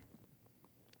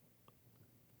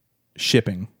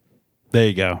 Shipping. There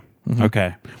you go.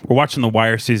 Okay. We're watching The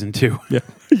Wire season 2. Yeah.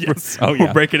 Yes. Oh,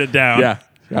 We're breaking it down. Yeah.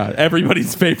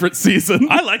 Everybody's favorite season.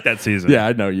 I like that season. Yeah,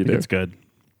 I know you do. It's good.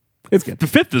 It's good. The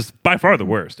 5th is by far the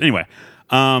worst. Anyway,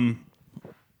 do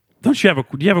you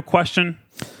have a question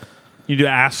you do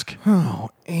ask? Oh,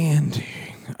 Andy,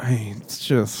 it's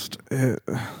just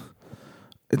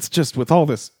with all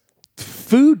this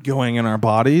food going in our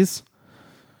bodies,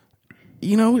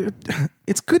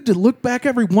 it's good to look back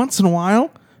every once in a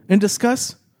while and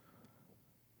discuss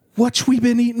what we've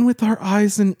been eating with our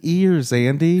eyes and ears,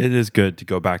 Andy. It is good to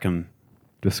go back and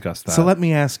discuss that. So let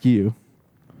me ask you,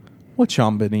 what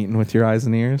y'all been eating with your eyes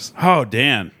and ears? Oh,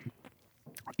 Dan.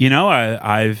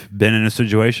 I've been in a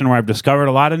situation where I've discovered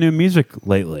a lot of new music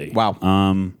lately.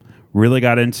 Wow. Really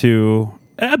got into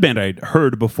a band I'd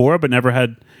heard before, but never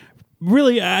had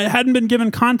really, I hadn't been given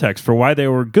context for why they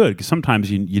were good. Because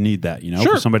sometimes you need that,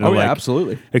 Sure. for somebody to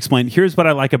absolutely. explain, here's what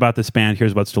I like about this band,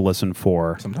 here's what's to listen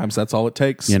for. Sometimes that's all it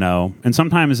takes. And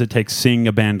sometimes it takes seeing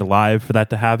a band live for that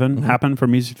to happen for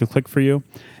music to click for you.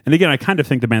 And again, I kind of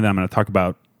think the band that I'm going to talk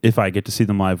about, if I get to see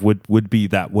them live, would be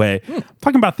that way.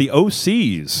 Talking about the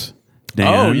OCs,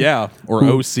 Dan. Oh yeah, or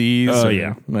OCs. Oh, or,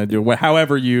 yeah.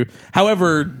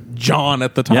 However John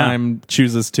at the time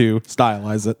chooses to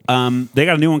stylize it. They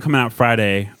got a new one coming out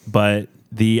Friday, but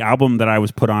the album that I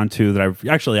was put onto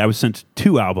I was sent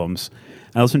 2 albums.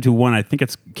 I listened to one. I think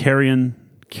it's Carrion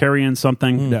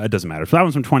something. It doesn't matter. So that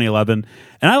one's from 2011,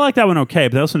 and I like that one okay.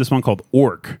 But I listened to this one called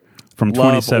Orc from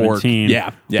Love 2017.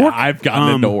 Orc. Yeah. Orc, I've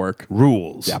gotten into Orc.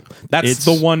 Rules. Yeah, that's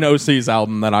the one OC's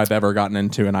album that I've ever gotten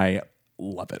into, and I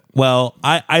love it. Well,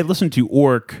 I listened to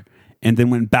Orc and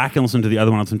then went back and listened to the other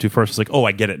one I listened to first. It's like, oh,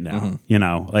 I get it now.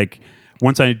 Like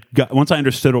once I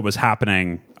understood what was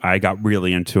happening, I got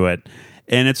really into it.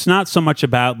 And it's not so much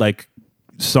about like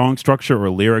song structure or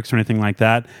lyrics or anything like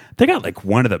that. They got like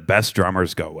one of the best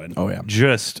drummers going. Oh, yeah.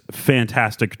 Just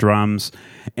fantastic drums.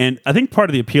 And I think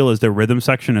part of the appeal is their rhythm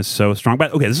section is so strong.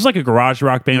 But okay, this is like a garage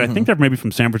rock band. I think they're maybe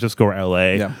from San Francisco or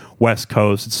LA, West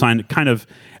Coast. It's signed kind of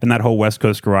in that whole West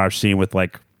Coast garage scene with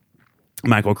like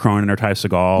Michael Cronin or Ty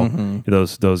Segall,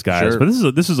 those guys. Sure.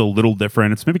 But this is a little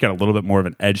different. It's maybe got a little bit more of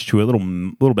an edge to it, a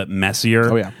little bit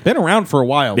messier. Oh yeah, been around for a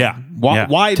while. Yeah.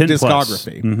 Wide 10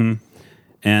 discography. plus.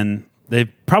 And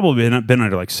they've probably been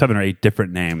under like 7 or 8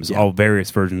 different names, all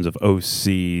various versions of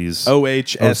OCs.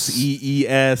 OHSEES.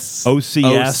 OCS.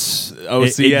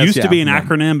 OCS. It used to be an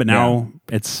acronym, but now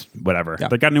it's whatever. Yeah.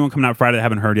 They got a new one coming out Friday. I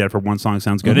haven't heard yet. For one song,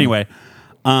 sounds good. Anyway,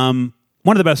 one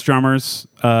of the best drummers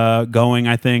going,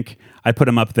 I think. I put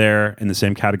him up there in the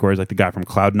same category as like the guy from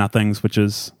Cloud Nothings, which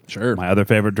is my other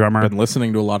favorite drummer. Been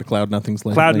listening to a lot of Cloud Nothings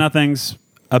lately. Cloud Nothings,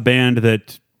 a band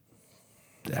that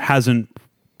hasn't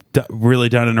really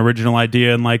done an original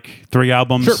idea in like 3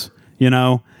 albums,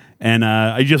 and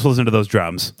I just listen to those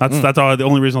drums. That's all. The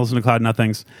only reason I listen to Cloud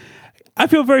Nothings. I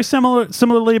feel very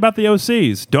similarly about the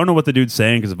OCs. Don't know what the dude's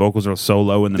saying because the vocals are so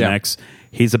low in the mix.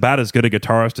 He's about as good a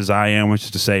guitarist as I am, which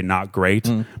is to say not great.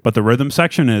 But the rhythm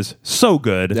section is so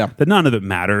good that none of it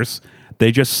matters.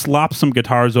 They just slop some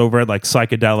guitars over it like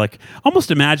psychedelic.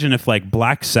 Almost imagine if like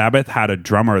Black Sabbath had a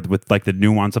drummer with like the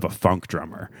nuance of a funk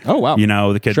drummer. Oh, wow.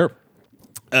 The kid,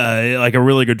 like a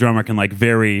really good drummer can like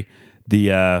vary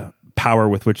the power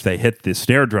with which they hit the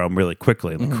snare drum really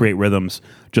quickly and create rhythms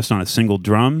just on a single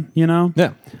drum,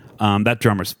 Yeah. That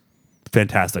drummer's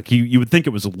fantastic. You would think it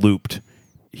was looped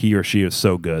he or she is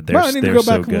so good. Well, I need to go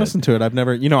back and listen to it. I've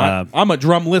never, I'm a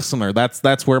drum listener.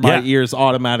 That's where my ears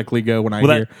automatically go when I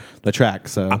hear the track.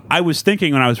 So I was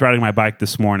thinking when I was riding my bike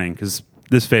this morning, because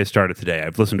this phase started today.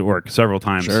 I've listened to work several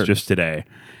times just today,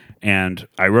 and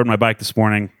I rode my bike this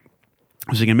morning.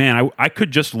 I was thinking, man, I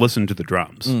could just listen to the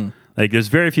drums. Like, there's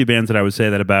very few bands that I would say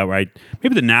that about. Right?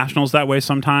 Maybe the Nationals that way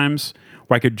sometimes,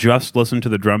 where I could just listen to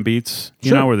the drum beats,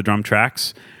 or the drum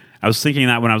tracks. I was thinking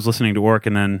that when I was listening to work,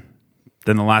 and then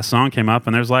the last song came up,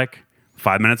 and there's like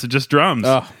 5 minutes of just drums.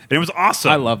 And it was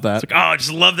awesome. I love that. It's like, I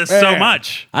just love this so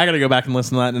much. I got to go back and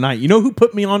listen to that tonight. You know who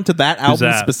put me onto that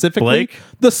album specifically? Blake?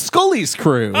 The Scully's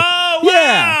Crew. Oh,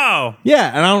 wow.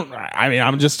 Yeah, and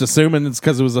I'm just assuming it's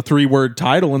because it was a 3-word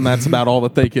title, and that's about all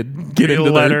that they could get into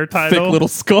their thick little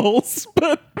skulls.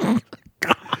 But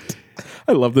God,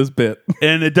 I love this bit.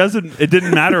 And it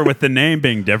didn't matter with the name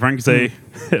being different, because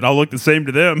it all looked the same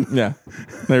to them. Yeah.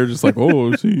 They were just like,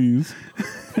 oh, jeez.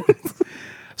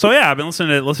 So yeah, I've been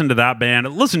listening to that band.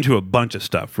 Listened to a bunch of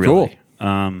stuff, really.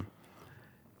 Cool.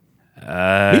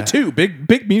 Me too.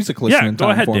 Big music listening. Yeah, go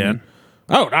ahead, Dan. Me.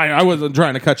 Oh, I wasn't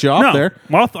trying to cut you off there.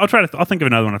 Well, I'll try to. I'll think of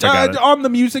another one if I got it. On the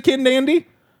music end, Andy,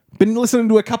 been listening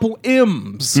to a couple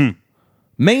M's.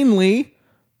 Mainly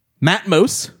Matt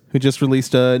Mose, who just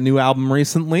released a new album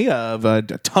recently of a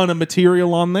ton of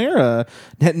material on there.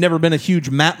 Had never been a huge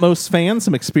Matmos fan,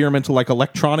 some experimental like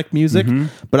electronic music,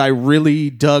 but I really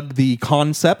dug the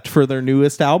concept for their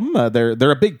newest album.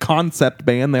 They're a big concept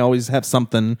band. They always have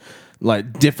something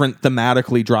like different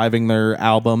thematically driving their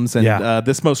albums. And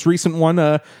this most recent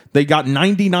one, they got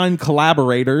 99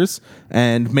 collaborators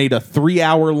and made a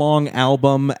 3-hour-long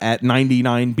album at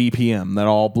 99 BPM that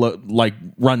all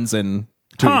runs in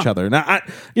to each other. Now,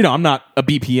 I'm not a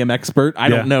BPM expert. I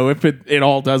don't know if it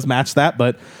all does match that,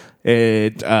 but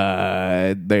they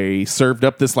served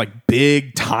up this like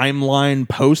big timeline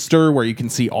poster where you can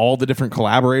see all the different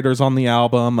collaborators on the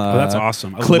album. That's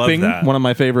awesome. I Clipping, love that. one of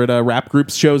my favorite rap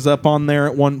groups, shows up on there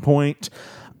at one point.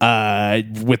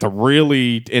 With a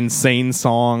really insane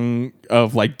song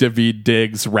of like Daveed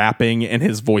Diggs rapping and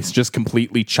his voice just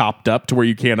completely chopped up to where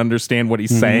you can't understand what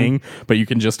he's saying, but you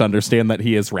can just understand that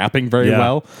he is rapping very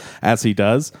well as he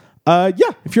does.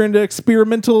 If you're into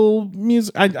experimental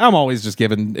music, I'm always just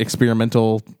giving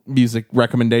experimental music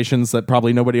recommendations that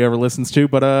probably nobody ever listens to,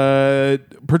 but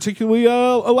particularly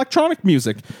electronic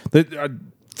music.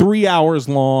 3 hours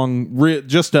long,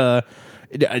 just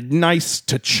nice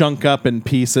to chunk up in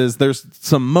pieces. There's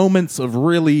some moments of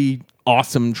really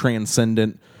awesome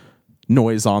transcendent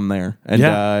noise on there, and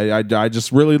I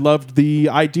just really loved the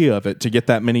idea of it, to get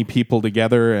that many people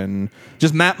together. And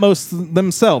just Matmos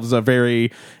themselves, a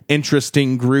very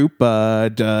interesting group,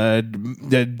 husband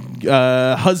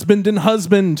and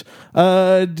husband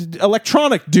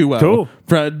electronic duo. Cool.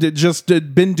 Just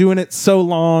been doing it so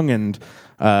long, and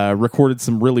recorded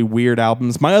some really weird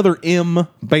albums. My other M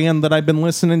band that I've been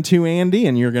listening to, Andy,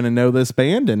 and you're going to know this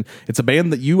band, and it's a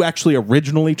band that you actually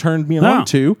originally turned me on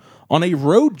to on a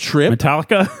road trip.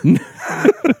 Metallica?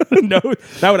 No,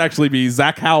 that would actually be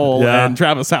Zach Howell and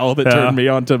Travis Howell that turned me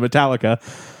on to Metallica.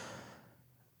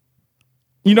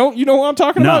 You know what I'm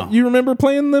talking about? You remember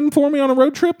playing them for me on a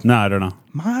road trip? No, I don't know.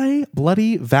 My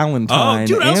Bloody Valentine. Oh,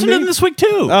 dude, I listened to them this week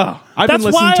too. Oh, I've been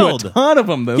listening to a ton of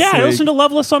them this week. I listened to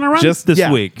Loveless on a run this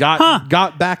week.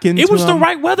 Got back into it. Was them. the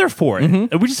right weather for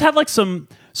it. We just had like some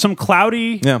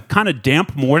cloudy, kind of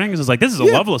damp mornings. It's like, this is a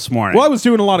Loveless morning. Well, I was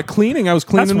doing a lot of cleaning. I was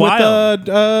cleaning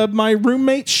with my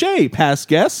roommate Shay, past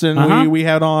guest, and we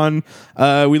had on.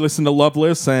 We listened to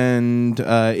Loveless and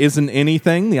Isn't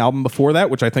Anything, the album before that,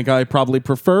 which I think I probably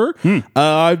prefer.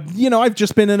 I've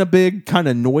just been in a big kind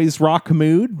of noise rock mood.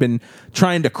 Been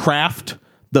trying to craft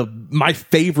my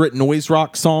favorite noise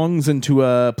rock songs into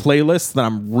a playlist that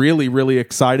I'm really, really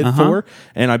excited for.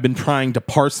 And I've been trying to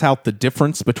parse out the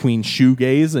difference between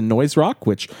shoegaze and noise rock,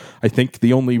 which I think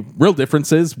the only real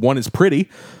difference is one is pretty.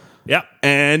 Yeah.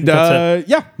 And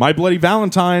My Bloody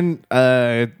Valentine,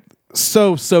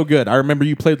 so good. I remember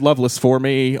you played Loveless for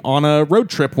me on a road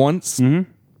trip once.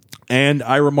 And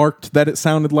I remarked that it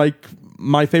sounded like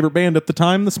my favorite band at the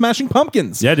time, the Smashing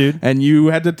Pumpkins. Yeah, dude. And you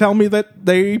had to tell me that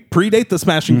they predate the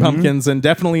Smashing Pumpkins and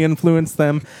definitely influenced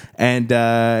them. And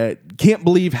can't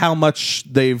believe how much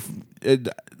I've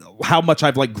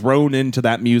like grown into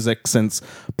that music since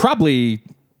probably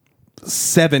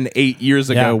 7-8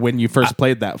 years ago when you first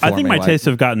played that for me. I think my tastes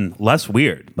have gotten less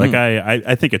weird. Like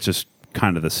I think it's just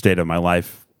kind of the state of my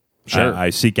life. Sure. I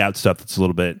seek out stuff that's a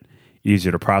little bit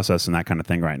easier to process and that kind of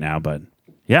thing right now. But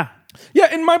yeah.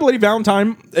 Yeah, in My Bloody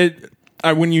Valentine,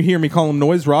 when you hear me call them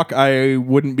noise rock, I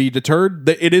wouldn't be deterred.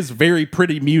 It is very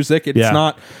pretty music. It's Yeah.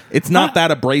 not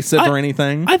that abrasive or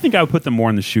anything. I think I would put them more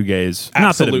in the shoegaze.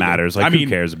 Not that it matters. Like, who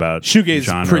cares about shoegaze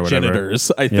genre or whatever?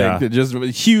 progenitors? I think Yeah. they're just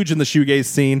huge in the shoegaze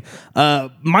scene.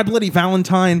 My Bloody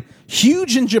Valentine,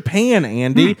 huge in Japan.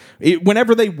 Andy,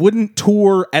 whenever they wouldn't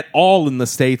tour at all in the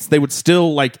States, they would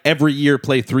still like every year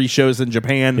play 3 shows in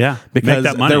Japan. Yeah, because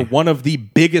make that money. they're one of the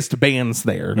biggest bands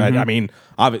there. I mean,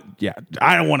 I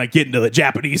don't want to get into the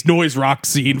Japanese noise rock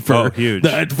scene for huge.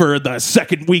 for the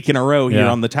second week in a row here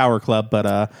Yeah. on the Tower Club, but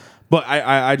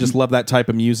I just love that type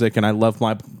of music, and I love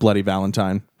My Bloody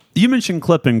Valentine. You mentioned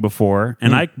clipping before,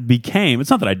 and it's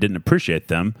not that I didn't appreciate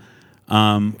them.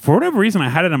 For whatever reason, I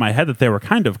had it in my head that they were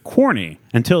kind of corny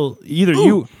until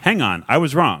hang on, I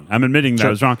was wrong. I'm admitting that I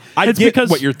was wrong. I get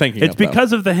what you're thinking It's of, though.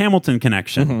 because of the Hamilton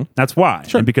connection. That's why.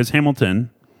 And because Hamilton,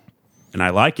 and I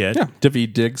like it,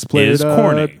 Daveed Diggs played is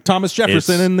corny. Thomas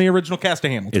Jefferson It's- in the original cast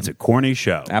of Hamilton. it's a corny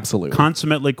show. Absolutely.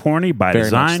 Consummately corny by Very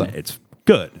design. much so. It's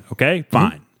good. Okay?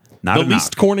 Fine. Not the a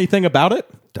least knock. corny thing about it,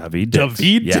 Daveed Diggs.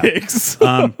 Daveed Yeah. Diggs.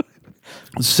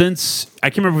 Since I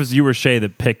can't remember if it was you or Shay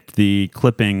that picked the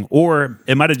clipping, or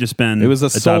it might have just been It was a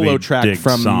solo Daveed track Diggs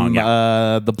from song.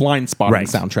 Yeah. the Blind Spotting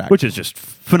soundtrack. which is just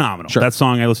phenomenal. Sure. That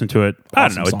song, I listened to it, I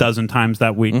Awesome don't know, song. a dozen times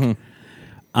that week.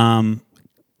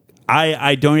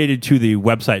 I donated to the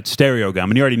website Stereo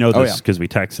Gum, and you already know this yeah. because we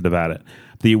texted about it.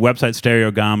 The website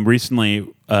Stereo Gum recently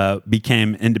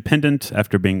became independent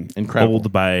after being Incredible.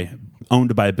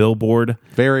 owned by Billboard.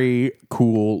 Very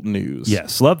cool news.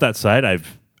 Yes, love that site.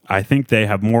 I think they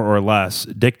have more or less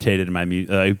dictated my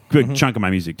a good chunk of my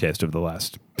music taste over the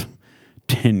last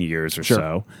 10 years or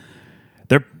so.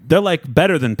 They're like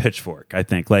better than Pitchfork, I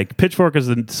think. Like Pitchfork is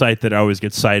the site that always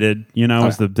gets cited,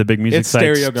 as the big music It's site.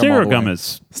 Stereo Gum. Stereo all the Gum way.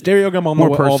 is Stereo Gum all more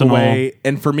the way, personal.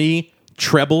 And for me,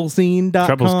 Treblezine.com.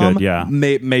 Treble's good, yeah.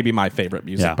 Maybe my favorite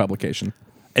music Yeah. publication.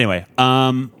 anyway.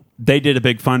 They did a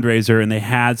big fundraiser and they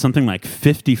had something like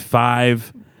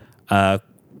 55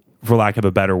 for lack of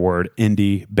a better word,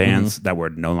 indie bands. That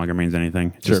word no longer means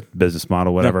anything. It's just business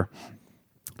model, whatever.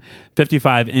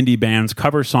 55 indie bands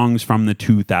cover songs from the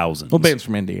 2000s. Well, bands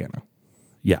from Indiana.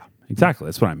 Yeah, exactly.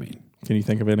 That's what I mean. Can you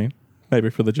think of any? Maybe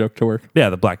for the joke to work. Yeah,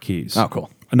 the Black Keys. Oh, cool.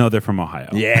 No, they're from Ohio.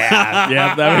 Yeah,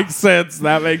 yeah, that makes sense.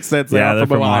 That makes sense. Yeah, they're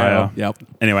from Ohio. Yep.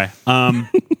 Anyway,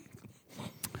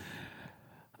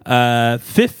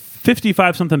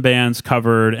 55 something bands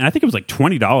covered, and I think it was like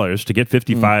 $20 to get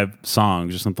 55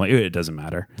 songs or something like. It doesn't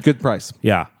matter. Good price.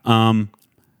 Yeah.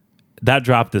 That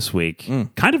dropped this week,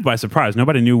 kind of by surprise.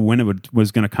 Nobody knew when it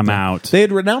was going to come out. They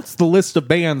had announced the list of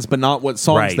bands, but not what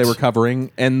songs Right. they were covering,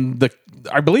 and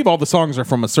I believe all the songs are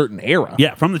from a certain era.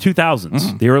 Yeah, from the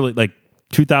 2000s, the early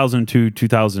 2000 to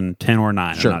 2010 or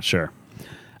 9. Sure. I'm not sure.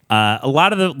 A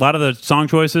lot of the song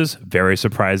choices very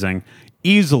surprising.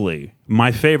 Easily,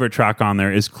 my favorite track on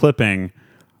there is Clipping,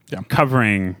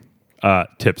 covering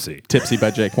Tipsy. Tipsy by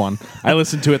Jake One. I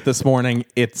listened to it this morning.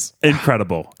 It's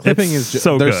Incredible. Clipping It's is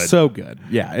so they're good. so good.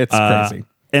 Yeah, it's crazy.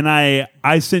 And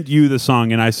I sent you the song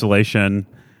in isolation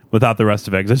without the rest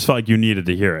of it because I just felt like you needed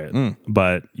to hear it.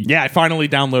 But Yeah, I finally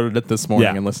downloaded it this morning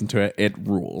Yeah. and listened to it. It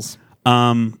rules.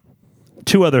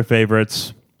 two other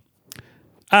favorites.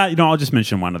 I'll just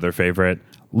mention one other favorite.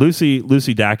 Lucy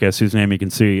Dacus, whose name you can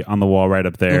see on the wall right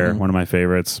up there, one of my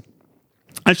favorites.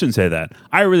 I shouldn't say that.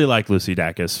 I really like Lucy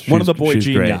Dacus. One of the Boy she's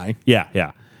Gene great. guy.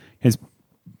 Yeah. He's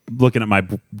looking at my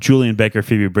Julian Baker,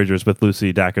 Phoebe Bridgers with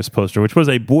Lucy Dacus poster, which was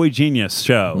a Boy Genius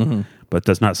show, but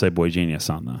does not say Boy Genius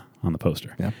on the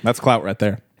poster. Yeah, that's clout right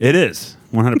there. It is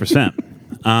 100%.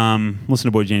 Listen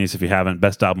to Boy Genius if you haven't.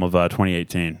 Best album of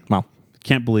 2018. Wow.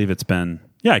 Can't believe it's been.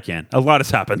 Yeah, I can. A lot has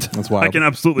happened. That's wild. I can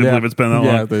absolutely believe it's been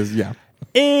that long. Yeah.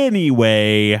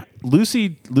 Anyway, Lucy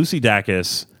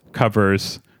Dacus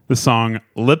covers the song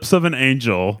 "Lips of an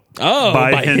Angel"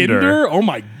 by Hinder. Oh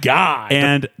my god.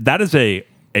 And that is a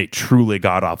truly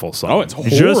god awful song. Oh, it's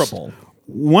Just horrible.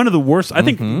 one of the worst. I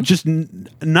think just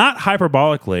not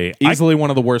hyperbolically. Easily one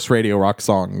of the worst radio rock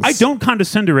songs. I don't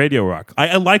condescend to radio rock.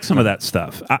 I like some of that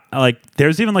stuff. I like.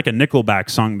 There's even like a Nickelback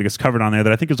song that gets covered on there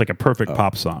that I think is like a perfect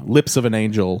pop song. Lips of an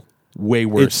Angel, way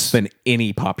worse than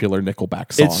any popular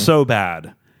Nickelback song. It's so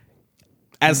bad.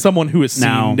 As someone who has seen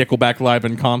Now- Nickelback live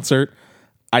in concert,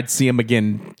 I'd see him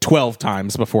again 12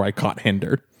 times before I caught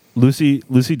Hinder. Lucy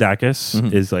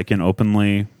Dacus is like an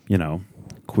openly,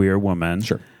 queer woman.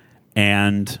 Sure.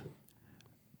 And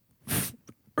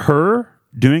her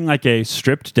doing like a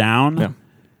stripped down, Yeah.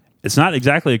 it's not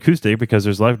exactly acoustic because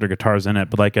there's electric guitars in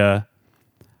it, but like a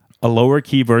lower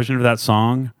key version of that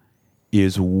song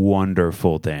is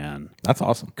wonderful, Dan. That's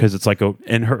awesome. Because it's like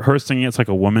and her singing, it's like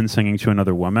a woman singing to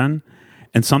another woman.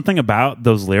 And something about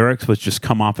those lyrics was just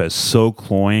come off as so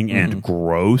cloying and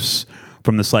gross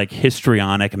from this like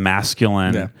histrionic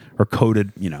masculine or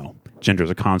coded, gender's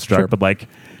a construct, but like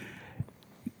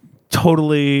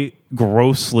totally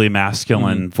grossly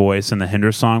masculine voice in the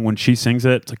Hinder song. When she sings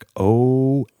it, it's like,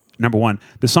 oh, number one,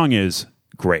 the song is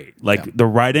great. Like the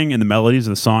writing and the melodies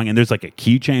of the song, and there's like a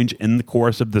key change in the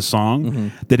chorus of the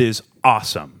song that is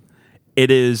awesome. It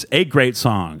is a great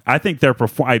song. I think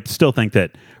I still think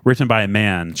that written by a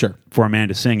man for a man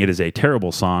to sing, it is a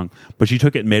terrible song, but she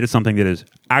took it and made it something that is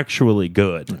actually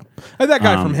good. Yeah. And that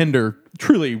guy from Hinder,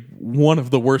 truly one of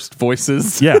the worst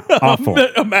voices awful.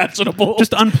 imaginable.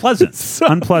 Just unpleasant.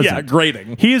 Unpleasant. Yeah,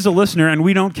 grating. He is a listener and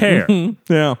we don't care.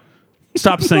 Yeah.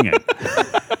 Stop singing.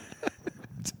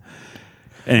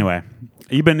 Anyway,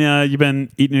 you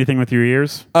been eating anything with your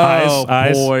ears?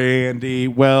 Eyes? Boy, Andy.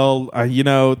 Well,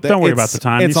 don't worry about the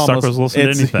time. These suckers listen to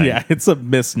anything. Yeah, it's a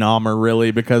misnomer,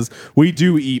 really, because we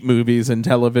do eat movies and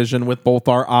television with both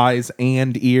our eyes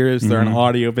and ears. They're an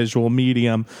audiovisual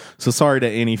medium. So sorry to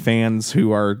any fans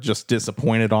who are just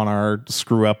disappointed on our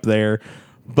screw up there.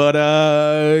 But,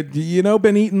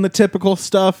 been eating the typical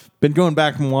stuff. Been going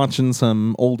back and watching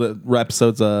some old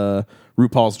episodes of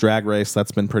RuPaul's Drag Race.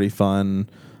 That's been pretty fun.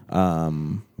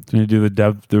 Can you do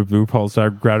the RuPaul's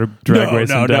Drag Race?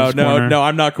 No.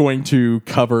 I'm not going to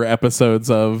cover episodes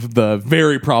of the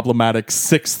very problematic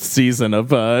 6th season of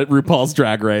RuPaul's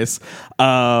Drag Race.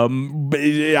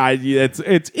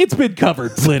 It's been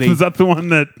covered plenty. Is that the one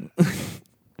that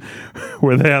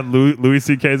where they had Louis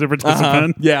C.K. as a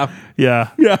participant? Yeah.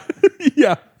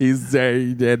 He's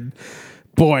dead.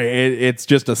 Boy, it's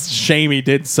just a shame he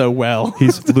did so well.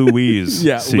 He's Louise.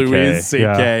 C.K. Louise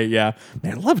C.K. Yeah.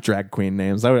 Man, I love drag queen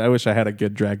names. I wish I had a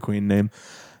good drag queen name.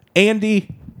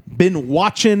 Andy, been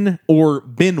watching or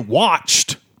been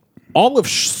watched all of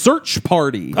Search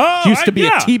Party. Used to be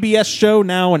a TBS show,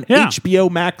 now an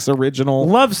HBO Max original.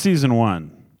 Love season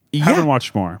 1. Haven't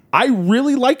watched more. I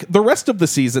really like the rest of the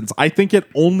seasons. I think it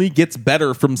only gets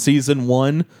better from season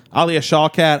 1. Alia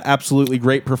Shawkat, absolutely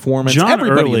great performance. John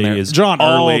Everybody Early in there. is John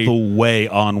all Early. the way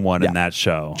on one in that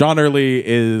show. John Early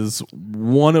is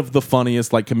one of the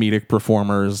funniest comedic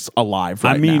performers alive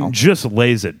right now. Just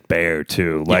lays it bare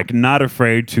too. Like not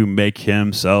afraid to make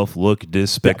himself look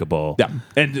despicable. Yeah.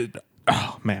 And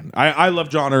oh man, I love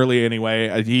John Early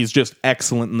anyway. He's just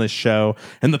excellent in this show.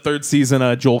 In the 3rd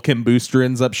season, Joel Kim Booster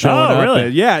ends up showing up.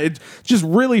 Really? It's just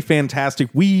really fantastic.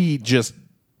 We just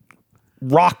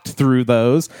rocked through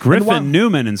those. Griffin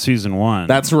Newman in season 1.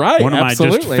 That's right. One of my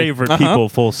just favorite people.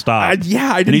 Full stop. I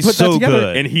didn't put that together.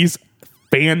 Good. And he's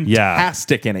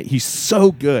fantastic in it. He's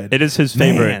so good. It is his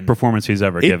favorite performance he's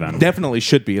ever given. Definitely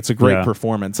should be. It's a great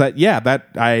performance. I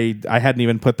hadn't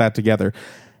even put that together.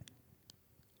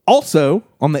 Also,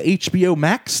 on the HBO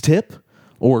Max tip,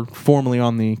 or formerly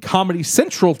on the Comedy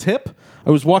Central tip, I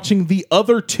was watching The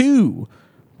Other Two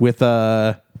with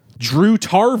Drew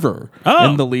Tarver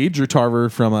in the lead. Drew Tarver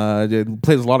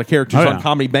plays a lot of characters on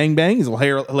Comedy Bang Bang. He's a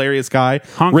hilarious guy.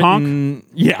 Honk.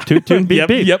 Yeah. Toot toot beep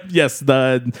beep. Yep. Yes.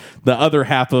 The other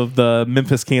half of the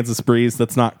Memphis, Kansas Breeze.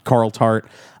 That's not Carl Tart.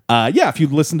 If you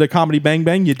listen to Comedy Bang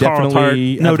Bang, you Carl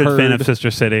definitely Tart, noted fan of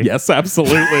Sister City. Yes,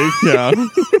 absolutely. Yeah.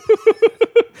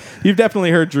 You've definitely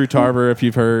heard Drew Tarver if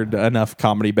you've heard enough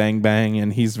Comedy Bang Bang,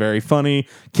 and he's very funny.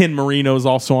 Ken Marino's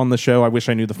also on the show. I wish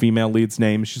I knew the female lead's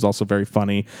name. She's also very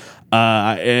funny.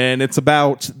 And it's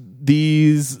about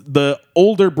the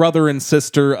older brother and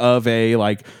sister of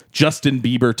a Justin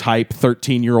Bieber type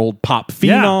 13-year-old pop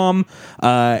phenom,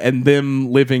 and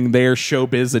them living their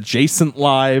showbiz adjacent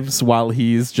lives while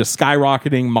he's just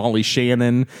skyrocketing. Molly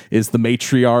Shannon is the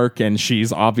matriarch, and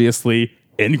she's obviously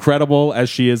incredible as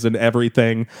she is in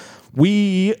everything.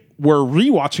 We were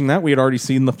rewatching that. We had already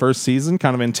seen the first season,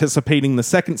 kind of anticipating the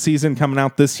second season coming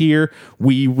out this year.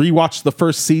 We rewatched the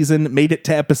first season, made it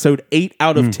to episode 8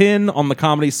 out of 10 on the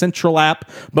Comedy Central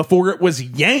app before it was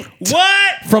yanked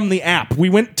from the app. We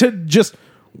went to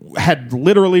had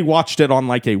literally watched it on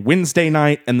a Wednesday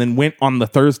night and then went on the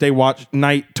Thursday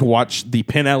night to watch the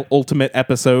penultimate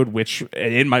episode, which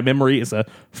in my memory is a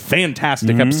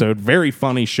fantastic episode. Very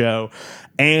funny show.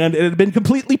 And it had been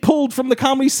completely pulled from the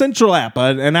Comedy Central app.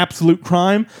 An absolute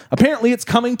crime. Apparently, it's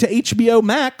coming to HBO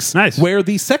Max, where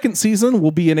the second season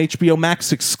will be an HBO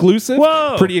Max exclusive.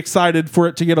 Whoa. Pretty excited for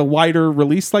it to get a wider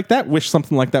release like that. Wish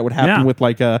something like that would happen with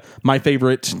my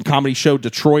favorite comedy show,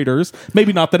 Detroiters.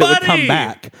 Maybe not that it would come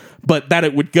back, but that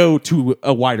it would go to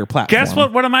a wider platform. Guess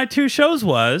what one of my 2 shows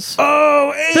was?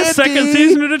 Oh, Andy. The second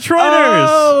season of Detroiters.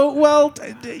 Oh, well,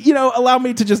 Well, allow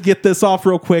me to just get this off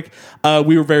real quick.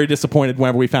 We were very disappointed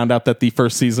whenever we found out that the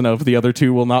first season of the other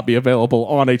two will not be available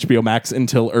on HBO Max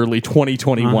until early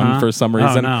 2021 for some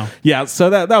reason. no. Yeah, so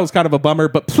that was kind of a bummer.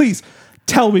 But please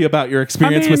tell me about your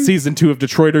experience with season 2 of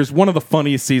Detroiters, one of the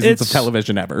funniest seasons of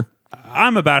television ever.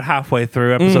 I'm about halfway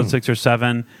through episode 6 or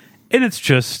 7. And it's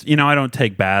just, I don't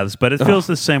take baths, but it feels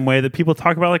the same way that people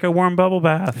talk about like a warm bubble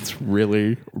bath. It's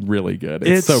really, really good.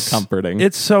 It's so comforting.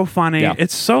 It's so funny. Yeah.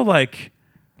 It's so like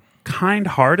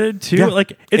kind-hearted too. Yeah.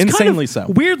 Like it's Insanely kind of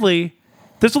so. Weirdly,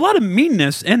 there's a lot of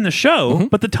meanness in the show,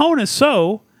 but the tone is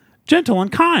so gentle and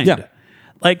kind. Yeah.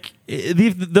 Like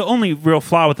the only real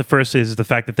flaw with the first season is the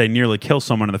fact that they nearly kill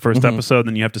someone in the first episode, and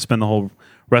then you have to spend the whole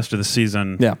rest of the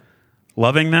season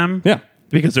loving them. Yeah.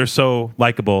 Because they're so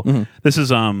likable. This is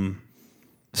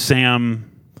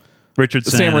Sam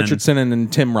Richardson.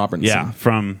 And Tim Robinson. Yeah,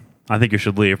 from I Think You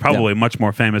Should Leave. Probably much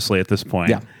more famously at this point.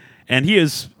 Yeah. And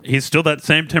he's still that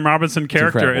same Tim Robinson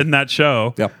character incredible. in that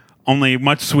show. Yep. Only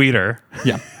much sweeter.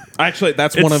 Yeah. Actually,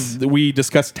 that's we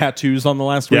discussed tattoos on the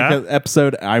last week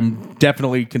episode. I'm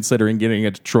definitely considering getting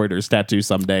a Detroiters tattoo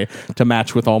someday to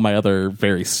match with all my other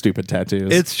very stupid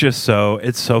tattoos. It's so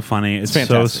funny. It's so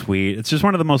fantastic. sweet. It's just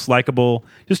one of the most likable,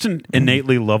 just an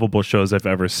innately lovable shows I've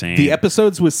ever seen. The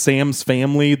episodes with Sam's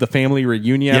family, the family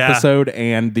reunion episode,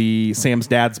 and the Sam's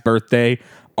dad's birthday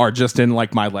are just in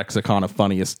like my lexicon of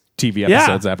funniest TV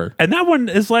episodes ever. And that one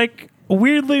is like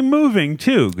weirdly moving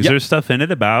too, because there's stuff in it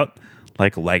about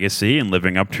like legacy and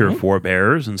living up to your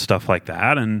forebears and stuff like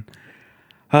that. And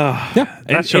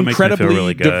that show makes me feel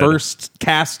really good. Diverse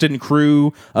cast and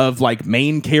crew of like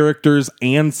main characters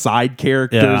and side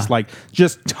characters, Yeah. like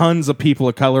just tons of people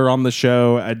of color on the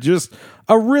show. Just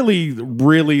a really,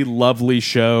 really lovely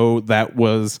show that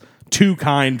was too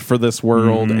kind for this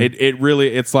world.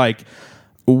 It's like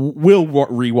we'll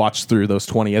rewatch through those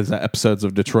 20 episodes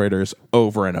of Detroiters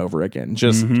over and over again.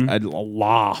 Just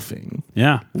laughing.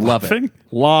 Yeah. Love it.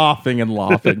 Laughing and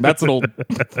laughing. That's an old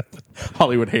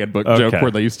Hollywood Handbook joke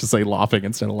where they used to say laughing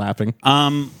instead of laughing.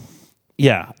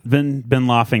 Yeah, been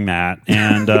laughing that.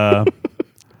 And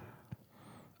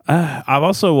I've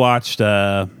also watched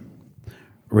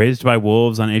Raised by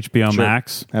Wolves on HBO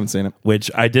Max. Haven't seen it.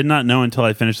 Which I did not know until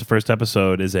I finished the first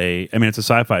episode. It's a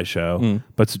sci-fi show,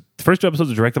 but the first 2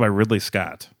 episodes are directed by Ridley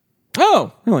Scott.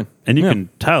 Oh, really? And you can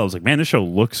tell, it's like, man, this show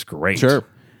looks great. Sure.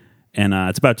 And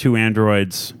it's about 2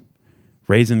 androids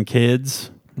raising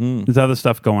kids. There's other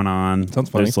stuff going on. Sounds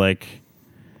funny. There's like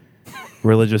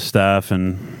religious stuff.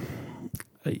 And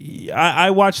I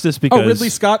watched this because... Oh, Ridley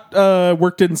Scott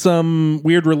worked in some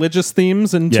weird religious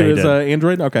themes into his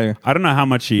android? Okay. I don't know how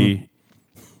much he,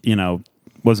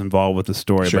 was involved with the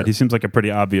story, but he seems like a pretty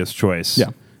obvious choice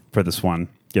for this one,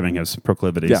 given his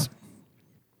proclivities.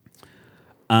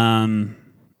 Yeah.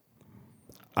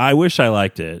 I wish I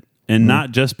liked it. And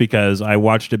not just because I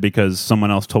watched it because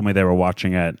someone else told me they were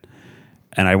watching it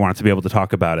and I wanted to be able to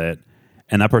talk about it.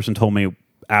 And that person told me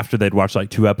after they'd watched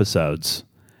like 2 episodes.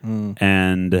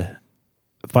 And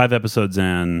 5 episodes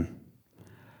in,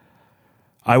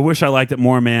 I wish I liked it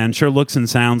more, man. Sure looks and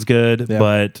sounds good,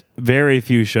 but very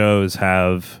few shows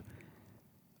have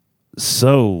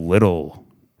so little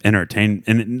entertain,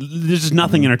 and there's just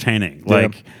nothing entertaining.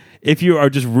 Like, if you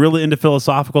are just really into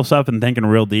philosophical stuff and thinking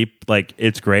real deep, like,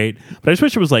 it's great. But I just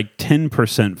wish it was like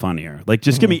 10% funnier. Like,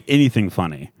 just give me anything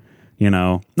funny,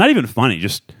 not even funny,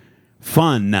 just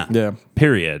fun. Yeah.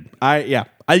 Period.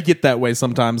 I get that way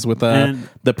sometimes with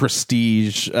the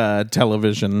prestige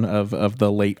television of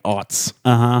the late aughts.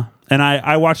 And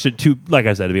I watched it too, like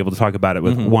I said, to be able to talk about it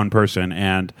with one person.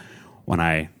 And when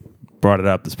I brought it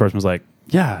up, this person was like,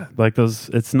 yeah, like those,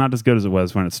 it's not as good as it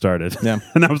was when it started. Yeah.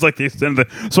 And that was like the extent of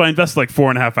the, so I invested like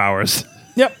 4.5 hours.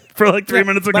 Yep. For like 3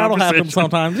 minutes of That'll conversation. happen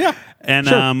sometimes. Yeah.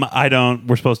 And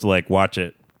we're supposed to like watch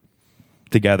it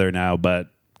together now, but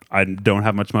I don't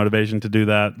have much motivation to do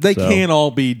that. They can't all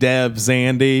be devs,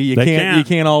 Andy. You can't.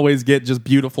 can't always get just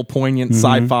beautiful, poignant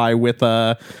sci-fi with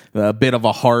a bit of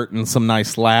a heart and some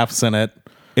nice laughs in it.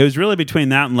 It was really between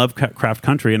that and Lovecraft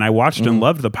Country, and I watched and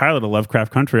loved the pilot of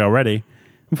Lovecraft Country already.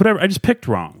 Whatever, I just picked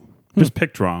wrong. Yeah,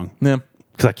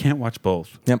 because I can't watch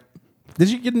both. Yep. Did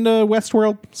you get into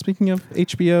Westworld? Speaking of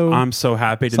HBO, I'm so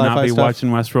happy to sci-fi not be stuff? watching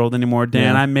Westworld anymore,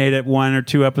 Dan. Yeah. I made it 1 or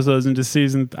 2 episodes into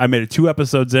season. I made it 2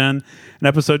 episodes in, and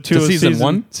episode 2 To of season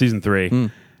 1? season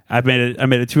 3. I made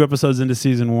it 2 episodes into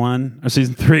season 1 or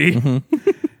season 3,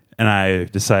 and I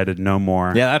decided no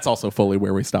more. Yeah, that's also fully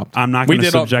where we stopped. I'm not going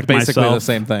to subject basically myself the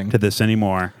same thing to this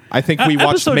anymore. I think we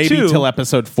watched Episode maybe 2 till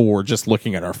episode 4 just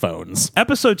looking at our phones.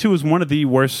 Episode 2 is one of the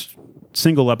worst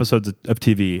single episodes of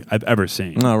TV I've ever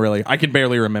seen. No, really. I can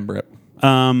barely remember it.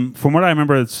 From what I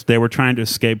remember, they were trying to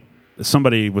escape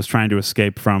somebody was trying to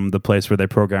escape from the place where they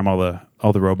program all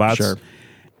the robots. Sure.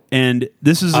 And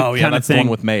this is Oh, yeah, kind of that's the thing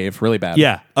one with Maeve. Really bad.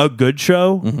 Yeah, a good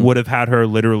show would have had her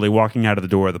literally walking out of the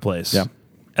door of the place Yeah.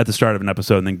 at the start of an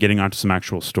episode and then getting onto some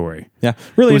actual story. Yeah.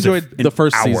 Really It was enjoyed an the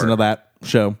first hour. season of that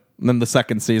show. And then the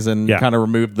second season Yeah. kind of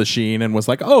removed the sheen and was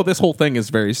like, oh, this whole thing is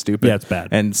very stupid. Yeah, it's bad.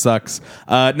 And sucks.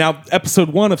 Now, episode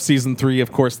 1 of season 3,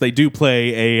 of course, they do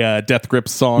play a Death Grip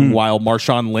song while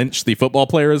Marshawn Lynch, the football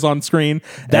player, is on screen.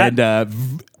 That-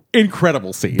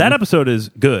 Incredible scene. That episode is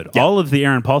good. All of the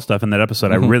Aaron Paul stuff in that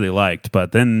episode I really liked,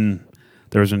 but then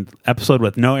there was an episode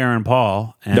with no Aaron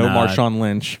Paul and no Marshawn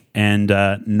Lynch. and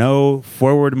no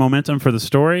forward momentum for the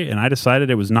story, and I decided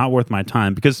it was not worth my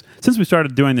time because since we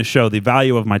started doing this show, the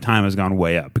value of my time has gone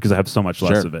way up because I have so much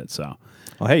less Sure. of it. So,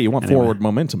 Well, hey, you want Anyway. forward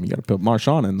momentum. You got to put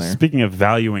Marshawn in there. speaking of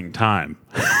valuing time,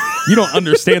 You don't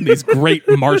understand these great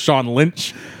Marshawn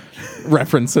Lynch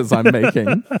references I'm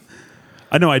making.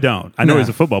 I know I don't. I know Nah. he's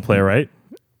a football player, right?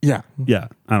 Yeah. Yeah,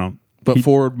 I don't. But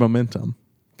forward momentum.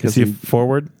 Is he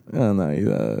forward? No, he's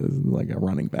like a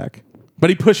running back. But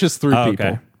he pushes through people.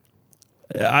 Okay.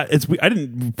 I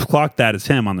didn't clock that as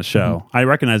him on the show. I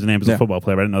recognize the name as a Yeah. football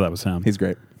player, but I didn't know that was him. He's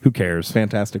great. Who cares?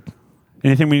 Fantastic.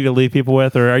 Anything we need to leave people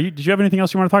with, or did you have anything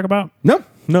else you want to talk about?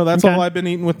 No, that's Okay. all I've been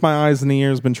eating with my eyes and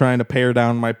ears. Been trying to pare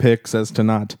down my picks as to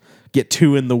not get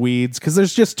too in the weeds because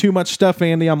there's just too much stuff,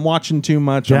 Andy. I'm watching too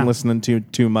much. Yeah. I'm listening to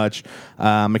too much.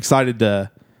 I'm excited to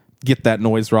get that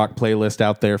noise rock playlist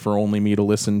out there for only me to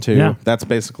listen to. Yeah. That's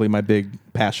basically my big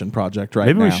passion project right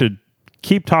Maybe now. we should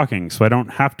keep talking so I don't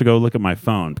have to go look at my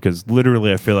phone because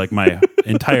literally I feel like my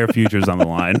entire future is on the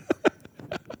line.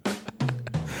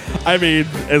 I mean,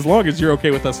 as long as you're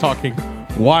okay with us talking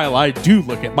while I do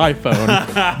look at my phone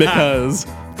because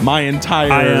my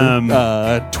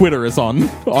entire Twitter is on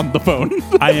the phone.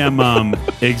 I am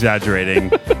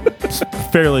exaggerating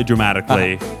fairly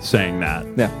dramatically saying that,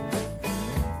 Yeah.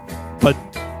 but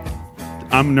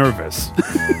I'm nervous.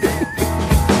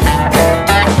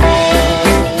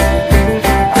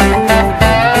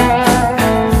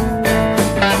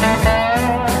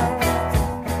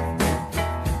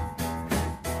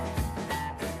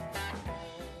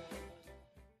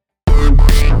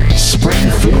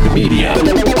 Springfield Media.